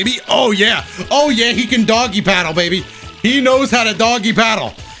suit, baby. Oh yeah. Oh yeah, he can doggy paddle, baby. He knows how to doggy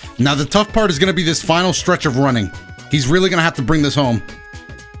paddle. Now the tough part is gonna be this final stretch of running. He's really gonna have to bring this home.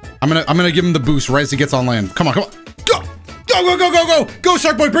 I'm gonna give him the boost right as he gets on land. Come on, come on. Go! Go, go, go, go, go! Go,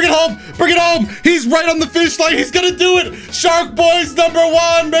 Shark Boy, bring it home! Bring it home! He's right on the finish line, he's gonna do it! Shark Boy's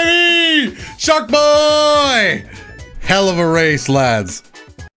 #1, baby! Shark Boy! Hell of a race, lads.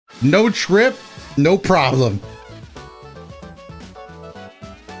 No trip, no problem.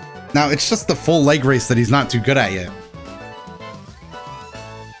 Now, it's just the full leg race that he's not too good at yet.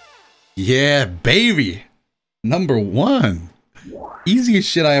 Yeah, baby. #1. Easiest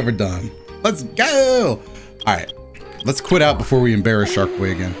shit I ever done. Let's go! All right, let's quit out before we embarrass Shark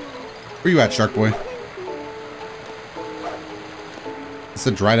Boy again. Where you at, Shark Boy? It's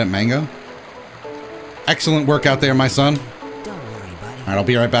a dried up mango. Excellent work out there, my son. Don't worry, buddy. All right, I'll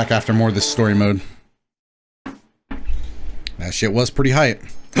be right back after more of this story mode. That shit was pretty hype.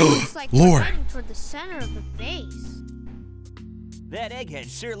 Looks like Lord. we're heading toward the center of the base. That egghead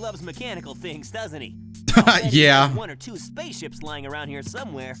sure loves mechanical things, doesn't he? Yeah. One or two spaceships lying around here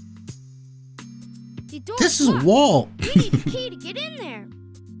somewhere. This is a wall. We need a key to get in there.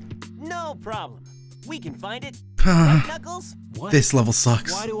 No problem. We can find it. Right, Knuckles? What? This level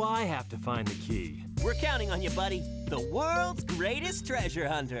sucks. Why do I have to find the key? We're counting on you, buddy. The world's greatest treasure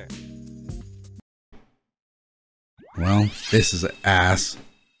hunter. Well, this is an ass.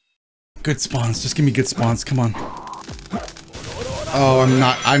 Good spawns. Just give me good spawns. Come on. Oh,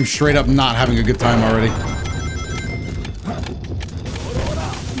 I'm straight up not having a good time already.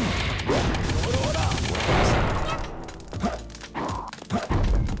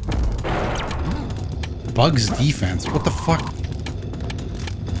 Bugs defense. What the fuck?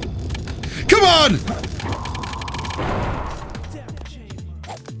 Come on!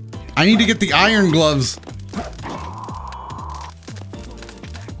 I need to get the iron gloves.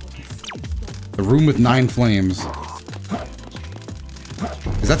 The room with 9 flames.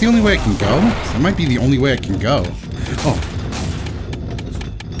 Is that the only way I can go? That might be the only way I can go. Oh.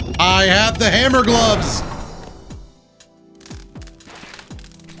 I have the hammer gloves!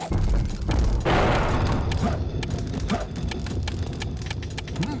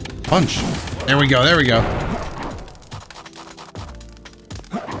 Punch. There we go, there we go.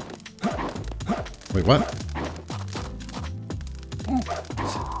 Wait, what?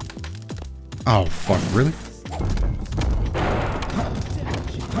 Oh, fuck, really?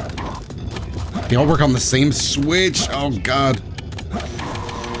 They all work on the same switch? Oh, God.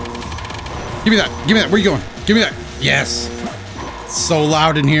 Give me that. Give me that. Where you going? Give me that. Yes. It's so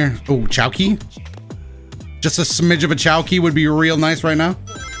loud in here. Oh, chow key? Just a smidge of a chow key would be real nice right now.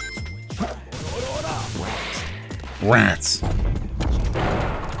 Rats. All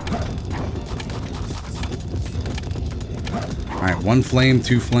right, 1 flame,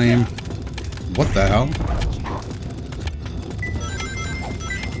 2 flame. What the hell?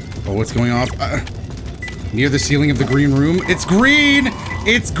 Oh, what's going off? Near the ceiling of the green room. It's green!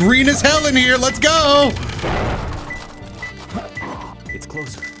 It's green as hell in here. Let's go! It's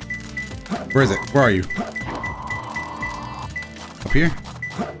closer. Where is it? Where are you? Up here?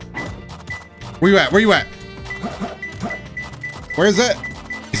 Where you at? Where you at? Where is it?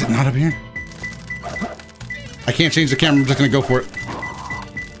 Is it not up here? I can't change the camera. I'm just gonna go for it.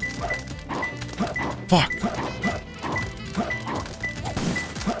 Fuck.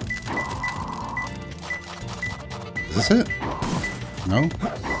 Is this it? No?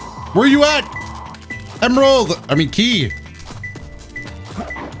 Where you at? Emerald! I mean, key.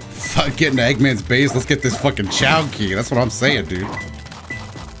 Fuck, getting to Eggman's base. Let's get this fucking chow key. That's what I'm saying, dude.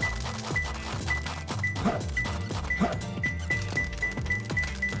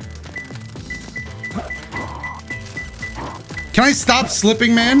 Can I stop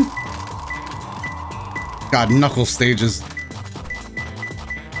slipping, man? God, knuckle stages.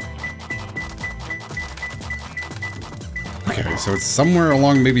 Okay, so it's somewhere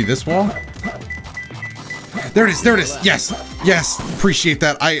along maybe this wall. There it is, there it is. Yes, yes, appreciate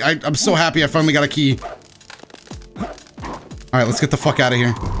that. I'm so happy I finally got a key. All right, let's get the fuck out of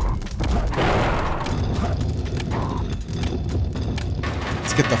here.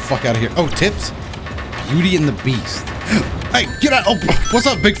 Let's get the fuck out of here. Oh, tips? Beauty and the Beast. Hey, get out. Oh, what's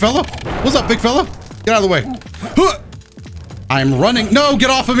up, big fella? What's up, big fella? Get out of the way. I'm running. No, get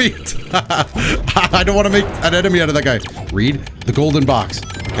off of me. I don't want to make an enemy out of that guy. Read the golden box.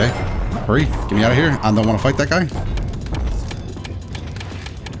 Okay. Hurry. Get me out of here. I don't want to fight that guy.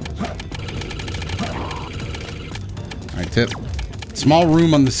 All right, tip. Small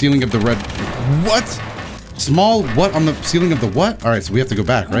room on the ceiling of the red. What? Small what on the ceiling of the what? All right, so we have to go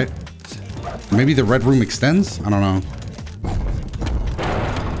back, right? Maybe the red room extends? I don't know.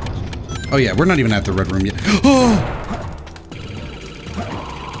 Oh yeah, we're not even at the red room yet. Oh!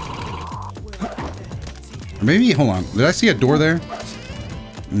 Maybe, hold on. Did I see a door there?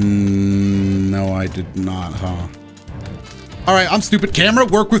 No, I did not, huh? All right, I'm stupid. Camera,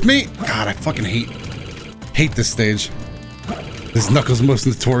 work with me. God, I fucking hate this stage. This is Knuckles' most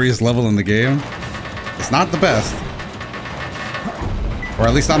notorious level in the game. It's not the best. Or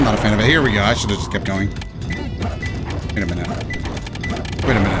at least I'm not a fan of it. Here we go. I should have just kept going. Wait a minute.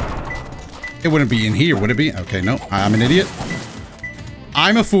 Wait a minute. It wouldn't be in here, would it be? Okay, no. I'm an idiot.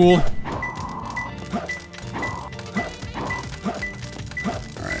 I'm a fool.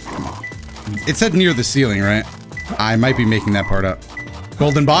 It said near the ceiling, right? I might be making that part up.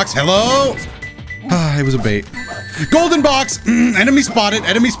 Golden box, hello? Ah, it was a bait. Golden box! Enemy spotted,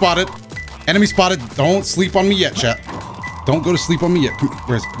 enemy spotted. Enemy spotted. Don't sleep on me yet, chat. Don't go to sleep on me yet. Come on.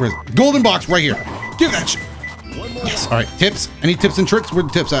 Where's golden box right here. Give that shit. Yes, all right, tips. Any tips and tricks? Where the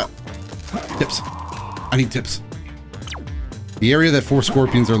tips at? Tips. I need tips. The area that 4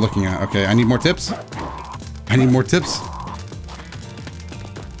 scorpions are looking at. Okay, I need more tips. I need more tips.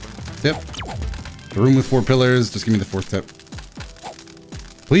 Tip. The room with 4 pillars. Just give me the 4th tip.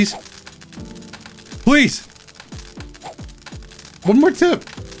 Please? Please! One more tip.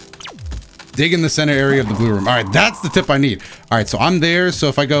 Dig in the center area of the blue room. All right, that's the tip I need. All right, so I'm there. So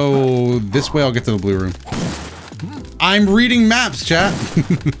if I go this way, I'll get to the blue room. I'm reading maps, chat.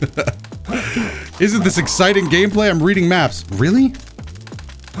 Isn't this exciting gameplay? I'm reading maps. Really?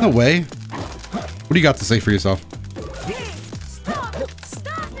 No way. What do you got to say for yourself?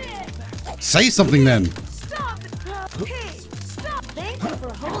 Say something then. Stop. Hey, stop. Thank you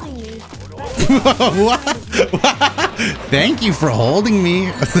for holding me. What? Thank you for holding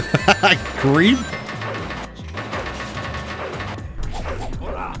me. Creep.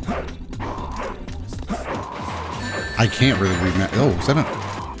 I can't really read that. Oh, is that a...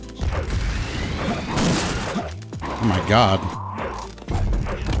 Oh my god.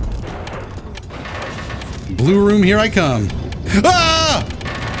 Blue room, here I come. Ah!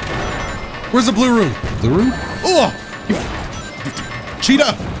 Where's the blue room? Blue room? Oh!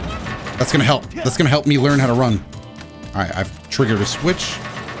 Cheetah! That's gonna help. That's gonna help me learn how to run. Alright, I've triggered a switch,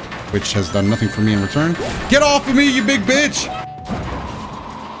 which has done nothing for me in return. Get off of me, you big bitch!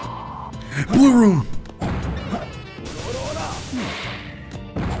 Blue room!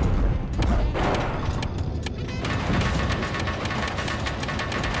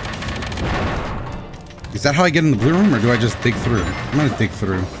 Is that how I get in the blue room, or do I just dig through? I'm gonna dig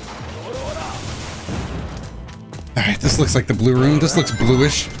through. Alright, this looks like the blue room. This looks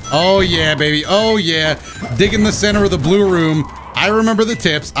bluish. Oh yeah, baby. Oh yeah. Dig in the center of the blue room. I remember the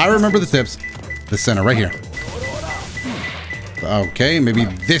tips. I remember the tips. The center, right here. Okay, maybe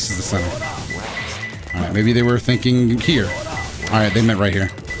this is the center. Alright, maybe they were thinking here. Alright, they meant right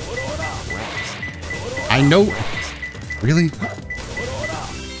here. I know. Really?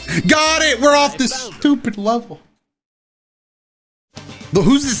 Got it! We're off this stupid level.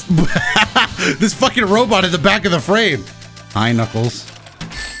 Who's this? This fucking robot in the back of the frame. Hi, Knuckles.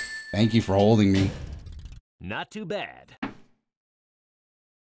 Thank you for holding me. Not too bad.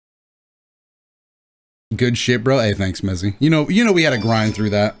 Good shit, bro. Hey, thanks, Mezzy. You know we had to grind through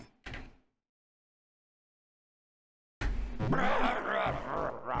that.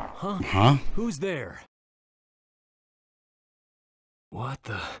 Huh? Who's there? What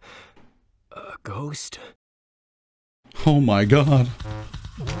the? A ghost? Oh my god.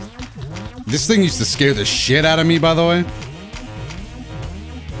 This thing used to scare the shit out of me, by the way.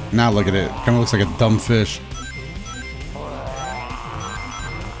 Now look at it. Kind of looks like a dumb fish.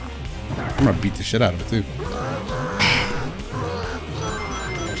 I'm gonna beat the shit out of it, too.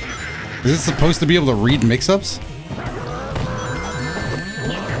 Is it supposed to be able to read mix-ups?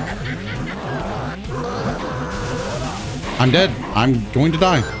 I'm dead. I'm going to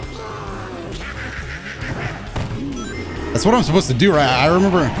die. That's what I'm supposed to do, right? I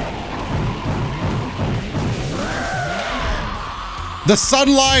remember... The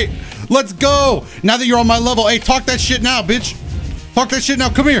sunlight! Let's go! Now that you're on my level. Hey, talk that shit now, bitch! Talk that shit now.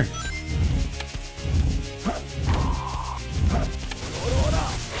 Come here!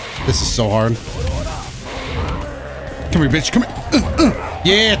 This is so hard. Come here, bitch. Come here.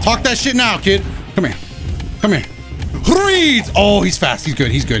 Yeah, talk that shit now, kid. Come here. Come here. Reeds! Oh, he's fast. He's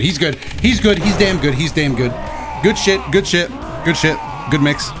good. He's good. He's good. He's good. He's damn good. He's damn good. Good shit. Good shit. Good shit. Good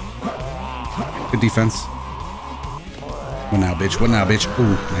mix. Good defense. What now, bitch? What now, bitch?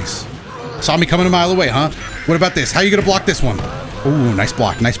 Ooh, nice. Saw me coming a mile away, huh? What about this? How you gonna block this one? Ooh, nice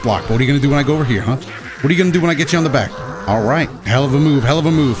block. Nice block. What are you gonna do when I go over here, huh? What are you gonna do when I get you on the back? All right. Hell of a move. Hell of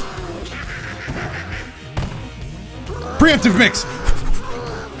a move. Preemptive mix.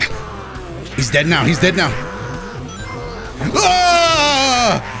 He's dead now. He's dead now.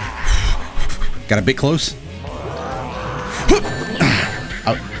 Ah! Got a bit close.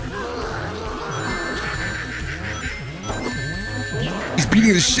 Out. He's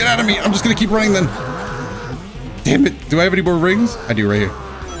beating the shit out of me. I'm just gonna keep running then. Damn it. Do I have any more rings? I do right here.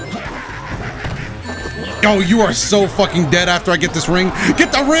 Oh, you are so fucking dead after I get this ring.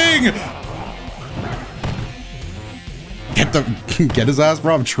 Get the ring! Get his ass,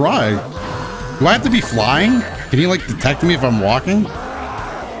 bro. I'm trying. Do I have to be flying? Can he like detect me if I'm walking?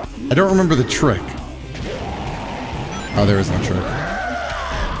 I don't remember the trick. Oh, there is no trick.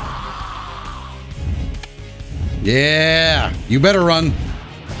 Yeah, you better run.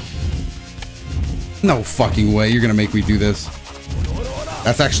 No fucking way you're gonna make me do this.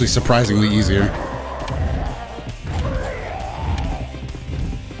 That's actually surprisingly easier.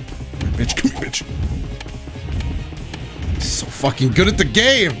 Bitch, come here, bitch. He's so fucking good at the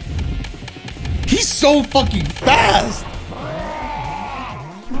game. He's so fucking fast.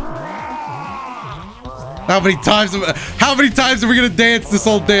 How many times are we gonna dance this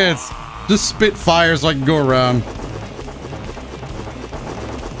whole dance? Just spit fire so I can go around.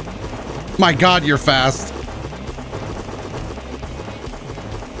 My God, you're fast.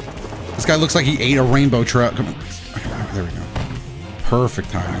 This guy looks like he ate a rainbow trout. Come on. There we go. Perfect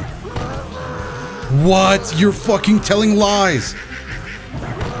timing. What? You're fucking telling lies.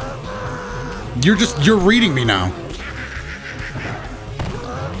 You're reading me now.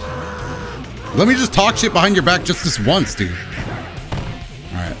 Let me just talk shit behind your back just this once, dude.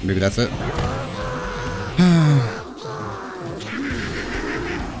 Alright, maybe that's it.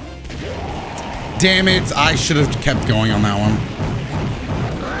 Damn it, I should have kept going on that one.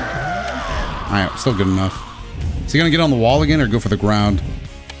 Alright, still good enough. Is he gonna get on the wall again or go for the ground?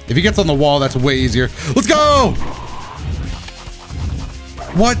 If he gets on the wall, that's way easier. Let's go!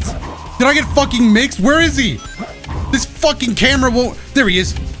 What? Did I get fucking mixed? Where is he? This fucking camera won't... There he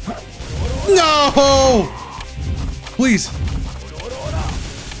is. No! Please.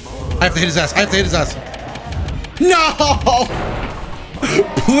 I have to hit his ass. I have to hit his ass. No!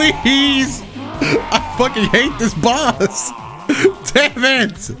 Please! I fucking hate this boss. Damn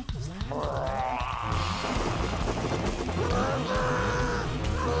it!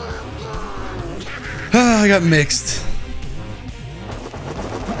 I got mixed.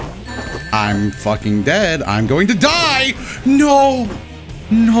 I'm fucking dead. I'm going to die! No!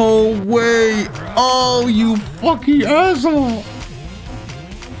 No way! Oh, you fucking asshole!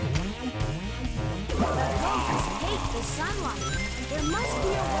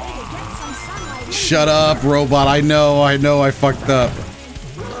 Shut up, robot. I know, I fucked up.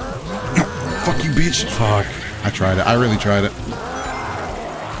 Fuck you, bitch. Fuck. I tried it. I really tried it.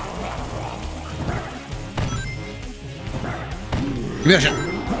 Give me that shot.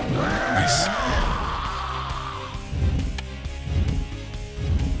 Nice.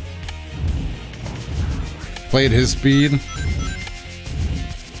 Play at his speed.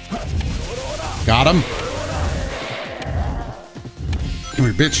 Got him. Come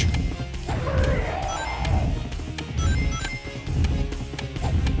here, bitch.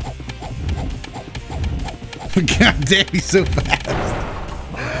 God damn, he's so fast.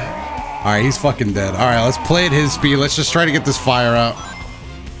 Alright, he's fucking dead. Alright, let's play at his speed. Let's just try to get this fire out.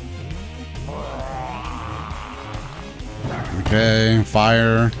 Okay,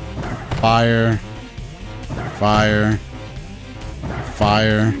 fire. Fire. Fire.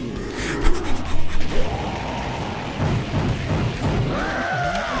 Fire.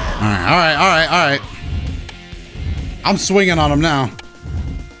 Alright. I'm swinging on him now.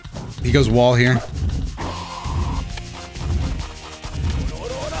 He goes wall here.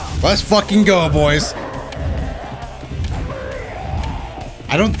 Let's fucking go, boys.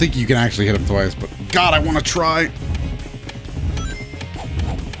 I don't think you can actually hit him twice, but God, I want to try.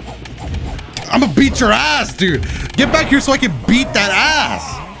 I'm gonna beat your ass, dude. Get back here so I can beat that ass.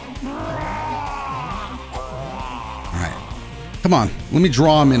 All right. Come on. Let me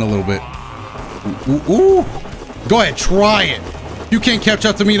draw him in a little bit. Ooh. Go ahead. Try it. You can't catch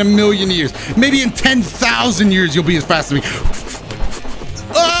up to me in a million years. Maybe in 10,000 years, you'll be as fast as me.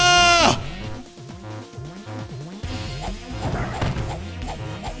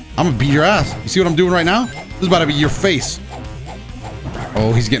 I'm gonna beat your ass. You see what I'm doing right now? This is about to be your face.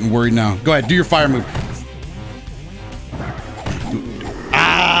 Oh, he's getting worried now. Go ahead, do your fire move.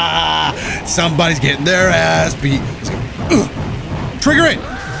 Ah! Somebody's getting their ass beat. Trigger it!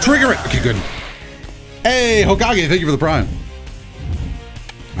 Trigger it! Okay, good. Hey, Hokage, thank you for the prime.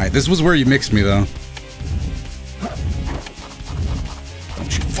 Alright, this was where you mixed me, though.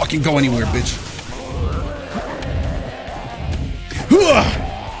 Don't you fucking go anywhere, bitch.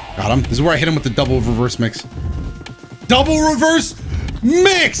 Got him. This is where I hit him with the double reverse mix. Double reverse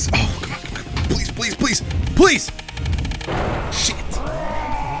mix! Oh, come on. Please, please, please, please! Shit.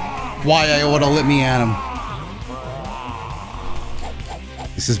 Why Iota let me at him?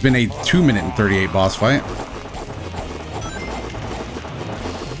 This has been a 2 minute and 38 boss fight.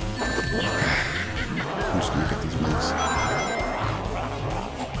 I'm just gonna get these moves.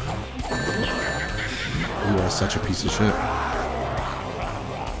 You are such a piece of shit.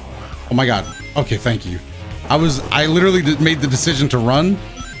 Oh my god. Okay, thank you. I literally made the decision to run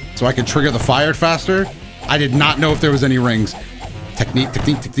so I could trigger the fire faster. I did not know if there was any rings. Technique,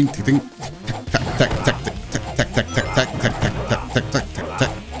 technique, technique, technique.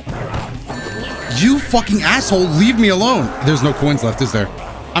 You fucking asshole, leave me alone. There's no coins left, is there?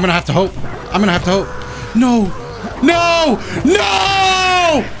 I'm gonna have to hope. I'm gonna have to hope. No! No!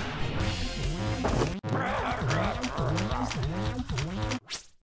 No!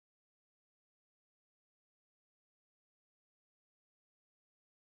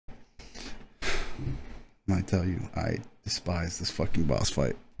 I tell you, I despise this fucking boss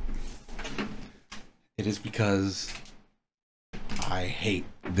fight. It is because I hate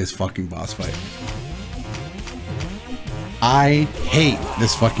this fucking boss fight. I hate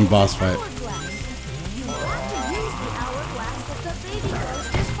this fucking boss fight.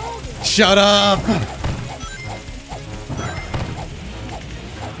 Shut up!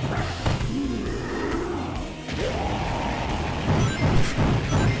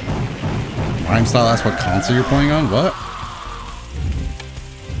 Rhyme style asks what console you're playing on? What?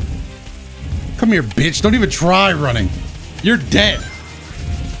 Come here, bitch. Don't even try running. You're dead.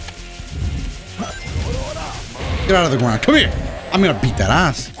 Get out of the ground. Come here. I'm gonna beat that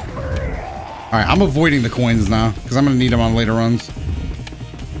ass. Alright, I'm avoiding the coins now, because I'm gonna need them on later runs.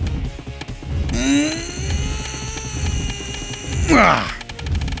 Ah.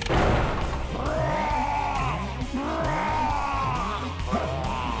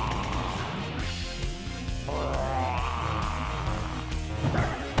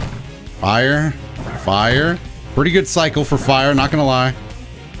 Fire. Fire. Pretty good cycle for fire, not gonna lie.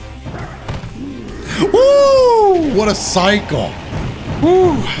 Woo! What a cycle.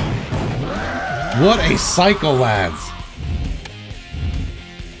 Woo! What a cycle, lads.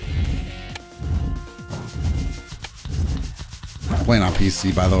 I'm playing on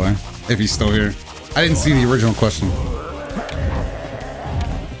PC, by the way, if he's still here. I didn't see the original question.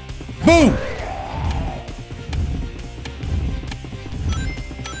 Boom!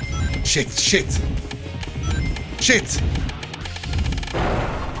 Shit, shit. Shit.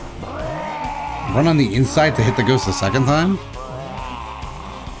 Run on the inside to hit the ghost the second time?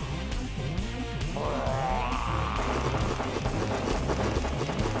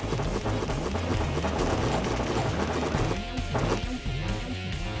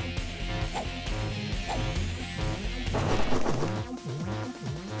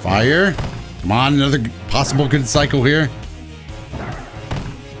 Fire. Come on, another possible good cycle here.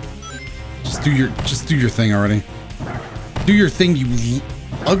 Just do your thing already. Do your thing, you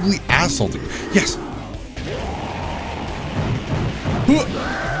ugly asshole. Yes.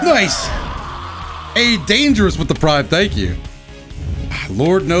 Nice. Hey, dangerous with the prime. Thank you.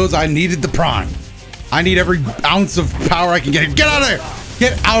 Lord knows I needed the prime. I need every ounce of power I can get. Get out of there.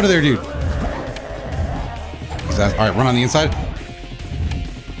 Get out of there, dude. All right, run on the inside.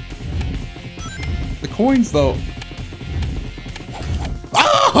 The coins, though.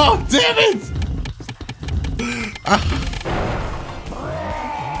 Oh, damn it!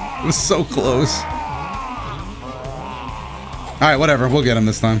 It was so close. Alright, whatever. We'll get him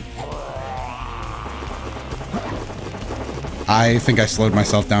this time. I think I slowed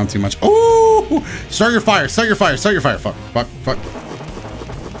myself down too much. Oh! Start your fire. Start your fire. Start your fire. Fuck. Fuck. Fuck.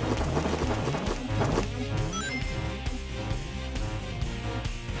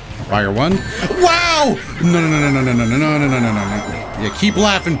 Fire one. Wow! No, no, no, no, no, no, no, no, no, no, no, no, no. Yeah, keep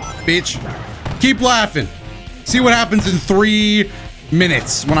laughing, bitch. Keep laughing. See what happens in 3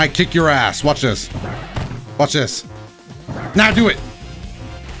 minutes when I kick your ass. Watch this. Watch this. Now do it.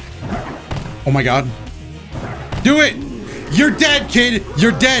 Oh my god. Do it. You're dead, kid.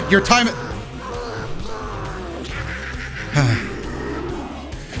 You're dead. Your time.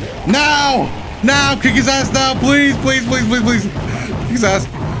 Now! Now! Kick his ass now! Please, please, please, please, please! Kick his ass.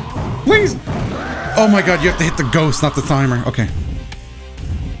 Please! Oh my god, you have to hit the ghost, not the timer. Okay.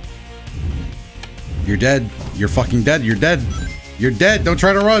 You're dead. You're fucking dead. You're dead. You're dead. Don't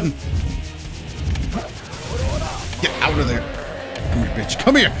try to run. Get out of there. Come here, bitch.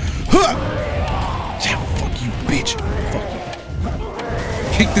 Come here. Huh! Yeah, fuck you, bitch. Fuck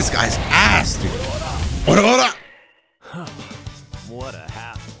you. Kick this guy's ass, dude. What a hassle.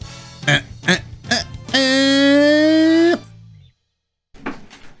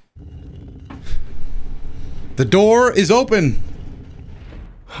 The door is open.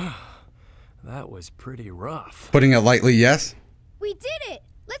 That was pretty rough. Putting it lightly, yes. We did it.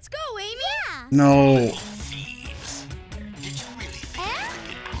 Let's go, Amy. Yeah. No.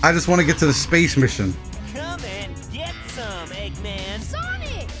 I just want to get to the space mission. Come and get some, Eggman.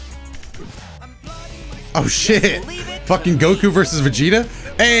 Sonic. Oh shit! Fucking Goku versus Vegeta?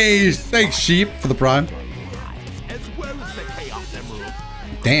 Hey, thanks Sheep for the prime.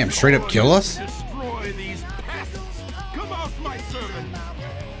 Damn, straight up kill us?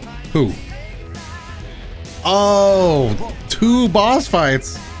 Who? Oh, 2 boss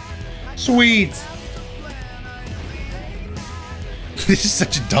fights. Sweet. This is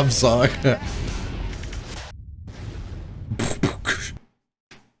such a dumb song.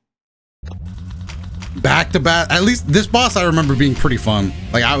 Back to back. At least this boss I remember being pretty fun.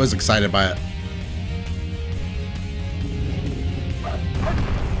 Like I was excited by it.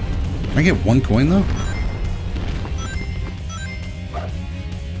 Can I get 1 coin though?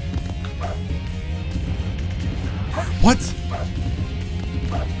 What?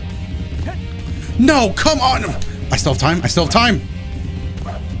 No, come on! I still have time. I still have time.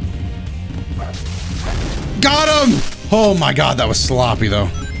 Got him! Oh my god, that was sloppy though.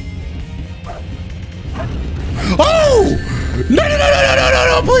 Oh!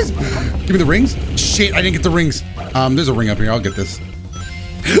 No, please! Give me the rings. Shit, I didn't get the rings. There's a ring up here. I'll get this.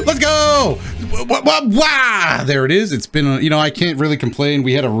 Let's go! Wow! There it is. It's been, you know, I can't really complain.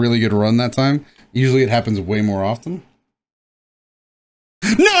 We had a really good run that time. Usually it happens way more often.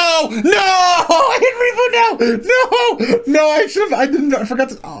 No! No! I hit reboot now! No! No, I should have. I didn't. I forgot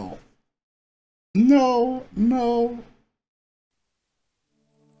to. Oh. No, no.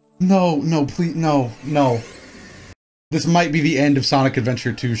 No, please, no. This might be the end of Sonic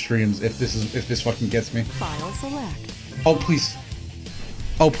Adventure 2 streams if this fucking gets me. File select. Oh please.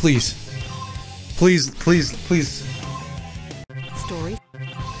 Oh please. Please. Story.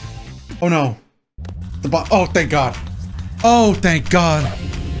 Oh no. Oh thank God. Oh thank God.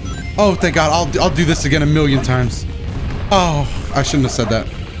 Oh thank God. I'll do this again 1,000,000 times. Oh, I shouldn't have said that.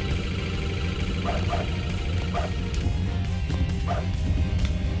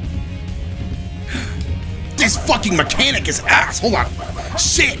 This fucking mechanic is ass. Hold on.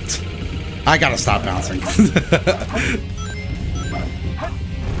 Shit. I gotta stop bouncing.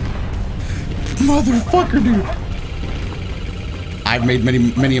 Motherfucker, dude. I've made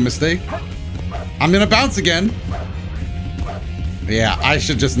many a mistake. I'm gonna bounce again. Yeah, I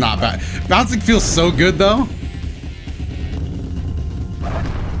should just not bounce. Bouncing feels so good though.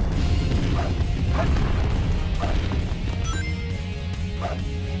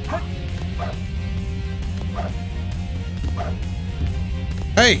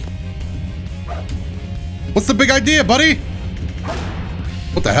 Hey! What's the big idea, buddy?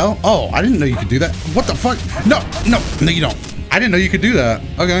 What the hell? Oh, I didn't know you could do that. What the fuck? No, you don't. I didn't know you could do that.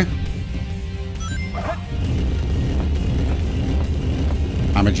 Okay.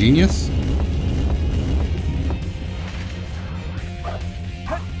 I'm a genius.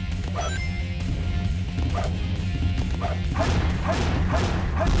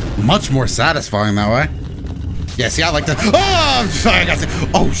 Much more satisfying that way. Yeah, see, I like that. Oh, I got it.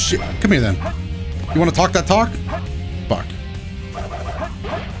 Oh, shit. Come here, then. You want to talk that talk? Fuck.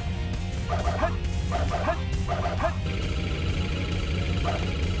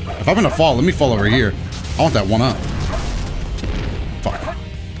 If I'm going to fall, let me fall over here. I want that one up. Fuck.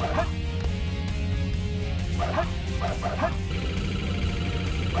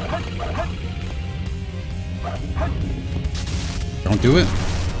 Don't do it.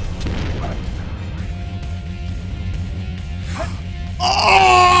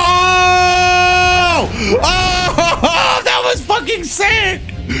 Oh, that was fucking sick.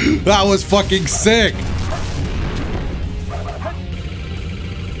 That was fucking sick.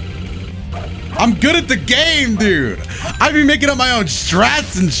 I'm good at the game, dude. I be making up my own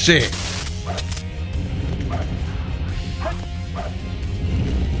strats and shit.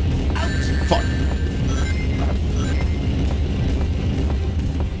 Fuck.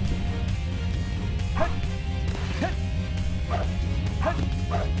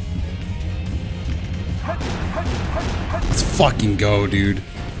 fucking go, dude.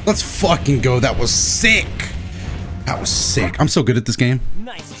 Let's fucking go. That was sick. That was sick. I'm so good at this game.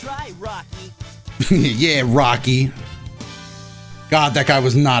 Nice try, Rocky. Yeah, Rocky. God, that guy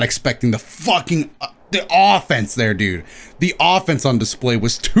was not expecting the fucking the offense there, dude. The offense on display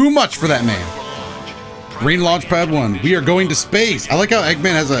was too much for that man. Green launch pad 1. We are going to space. I like how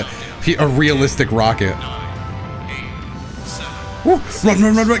Eggman has a realistic rocket. Woo, run,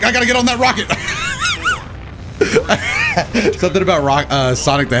 run, run, run. I gotta get on that rocket. Something about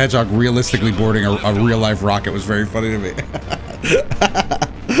Sonic the Hedgehog realistically boarding a real life rocket was very funny to me.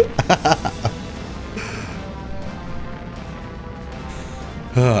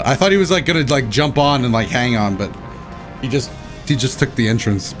 I thought he was like gonna like jump on and like hang on, but he just took the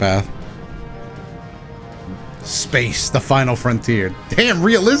entrance path. Space, the final frontier. Damn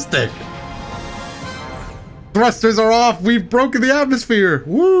realistic. Thrusters are off. We've broken the atmosphere.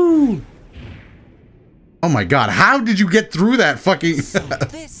 Woo! Oh my god, how did you get through that fucking...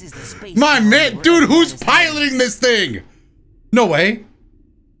 This is the space my man, dude, who's piloting this thing? No way.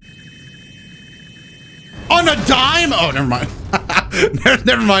 On a dime? Oh, never mind.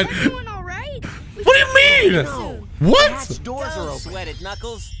 Never mind. What do you mean? What? Doors are open. Sweat it,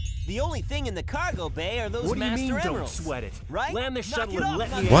 Knuckles. The only thing in the cargo bay are those master emeralds. Don't sweat it. Right? Land the shuttle and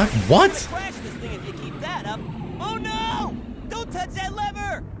let me What? What? Crash this thing if you keep that up. Oh no! Don't touch that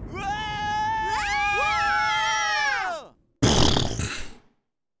lever!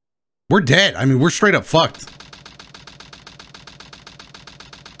 We're dead. I mean, we're straight up fucked.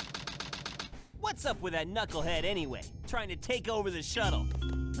 What's up with that knucklehead anyway? Trying to take over the shuttle.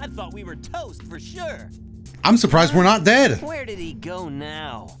 I thought we were toast for sure. I'm surprised we're not dead. Where did he go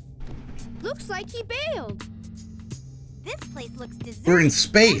now? Looks like he bailed. This place looks deserted. We're in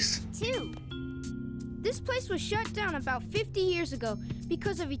space. Too. This place was shut down about 50 years ago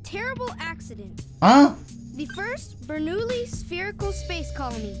because of a terrible accident. Huh? The first Bernoulli spherical space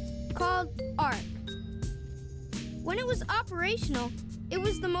colony, called ARC. When it was operational, it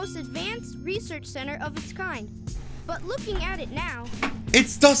was the most advanced research center of its kind. But looking at it now...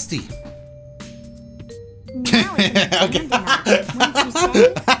 It's Dusty. Okay.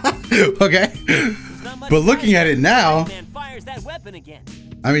 Okay. But looking at it now...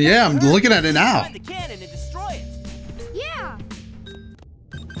 I mean, yeah, I'm looking at it now. Yeah.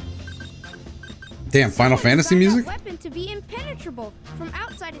 Damn, Final Fantasy music? Weapon to be impenetrable from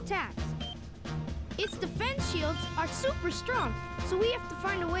outside attacks. Its defense shields are super strong, so we have to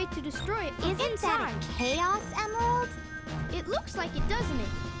find a way to destroy it from inside. That a Chaos Emerald? It looks like it, doesn't it?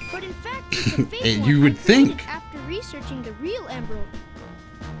 But in fact, it's a fake one. You would think. After researching the real emerald,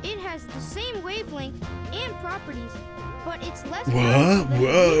 it has the same wavelength and properties, but it's less powerful than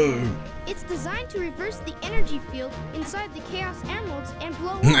Whoa. It's designed to reverse the energy field inside the Chaos Emeralds and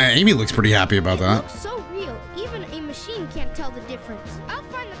blow up. Amy looks pretty happy about It that. looks so real, even a machine can't tell the difference. I'll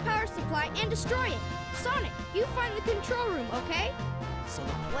find the power supply and destroy it. Sonic, you find the control room, okay? So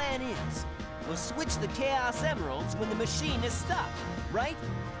the plan is, we'll switch the Chaos Emeralds when the machine is stopped, right?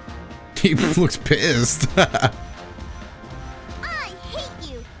 He looks pissed. I hate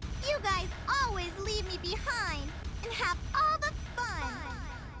you. You guys always leave me behind and have all the fun.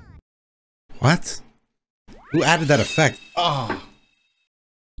 What? Who added that effect? Oh.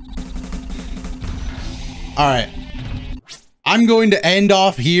 Alright. I'm going to end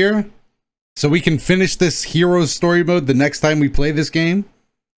off here so we can finish this Heroes story mode the next time we play this game.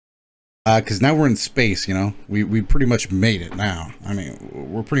 Because now we're in space, you know? We pretty much made it now. I mean,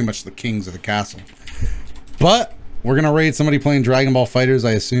 we're pretty much the kings of the castle. But we're going to raid somebody playing Dragon Ball Fighters,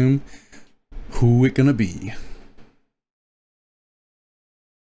 I assume. Who it gonna be?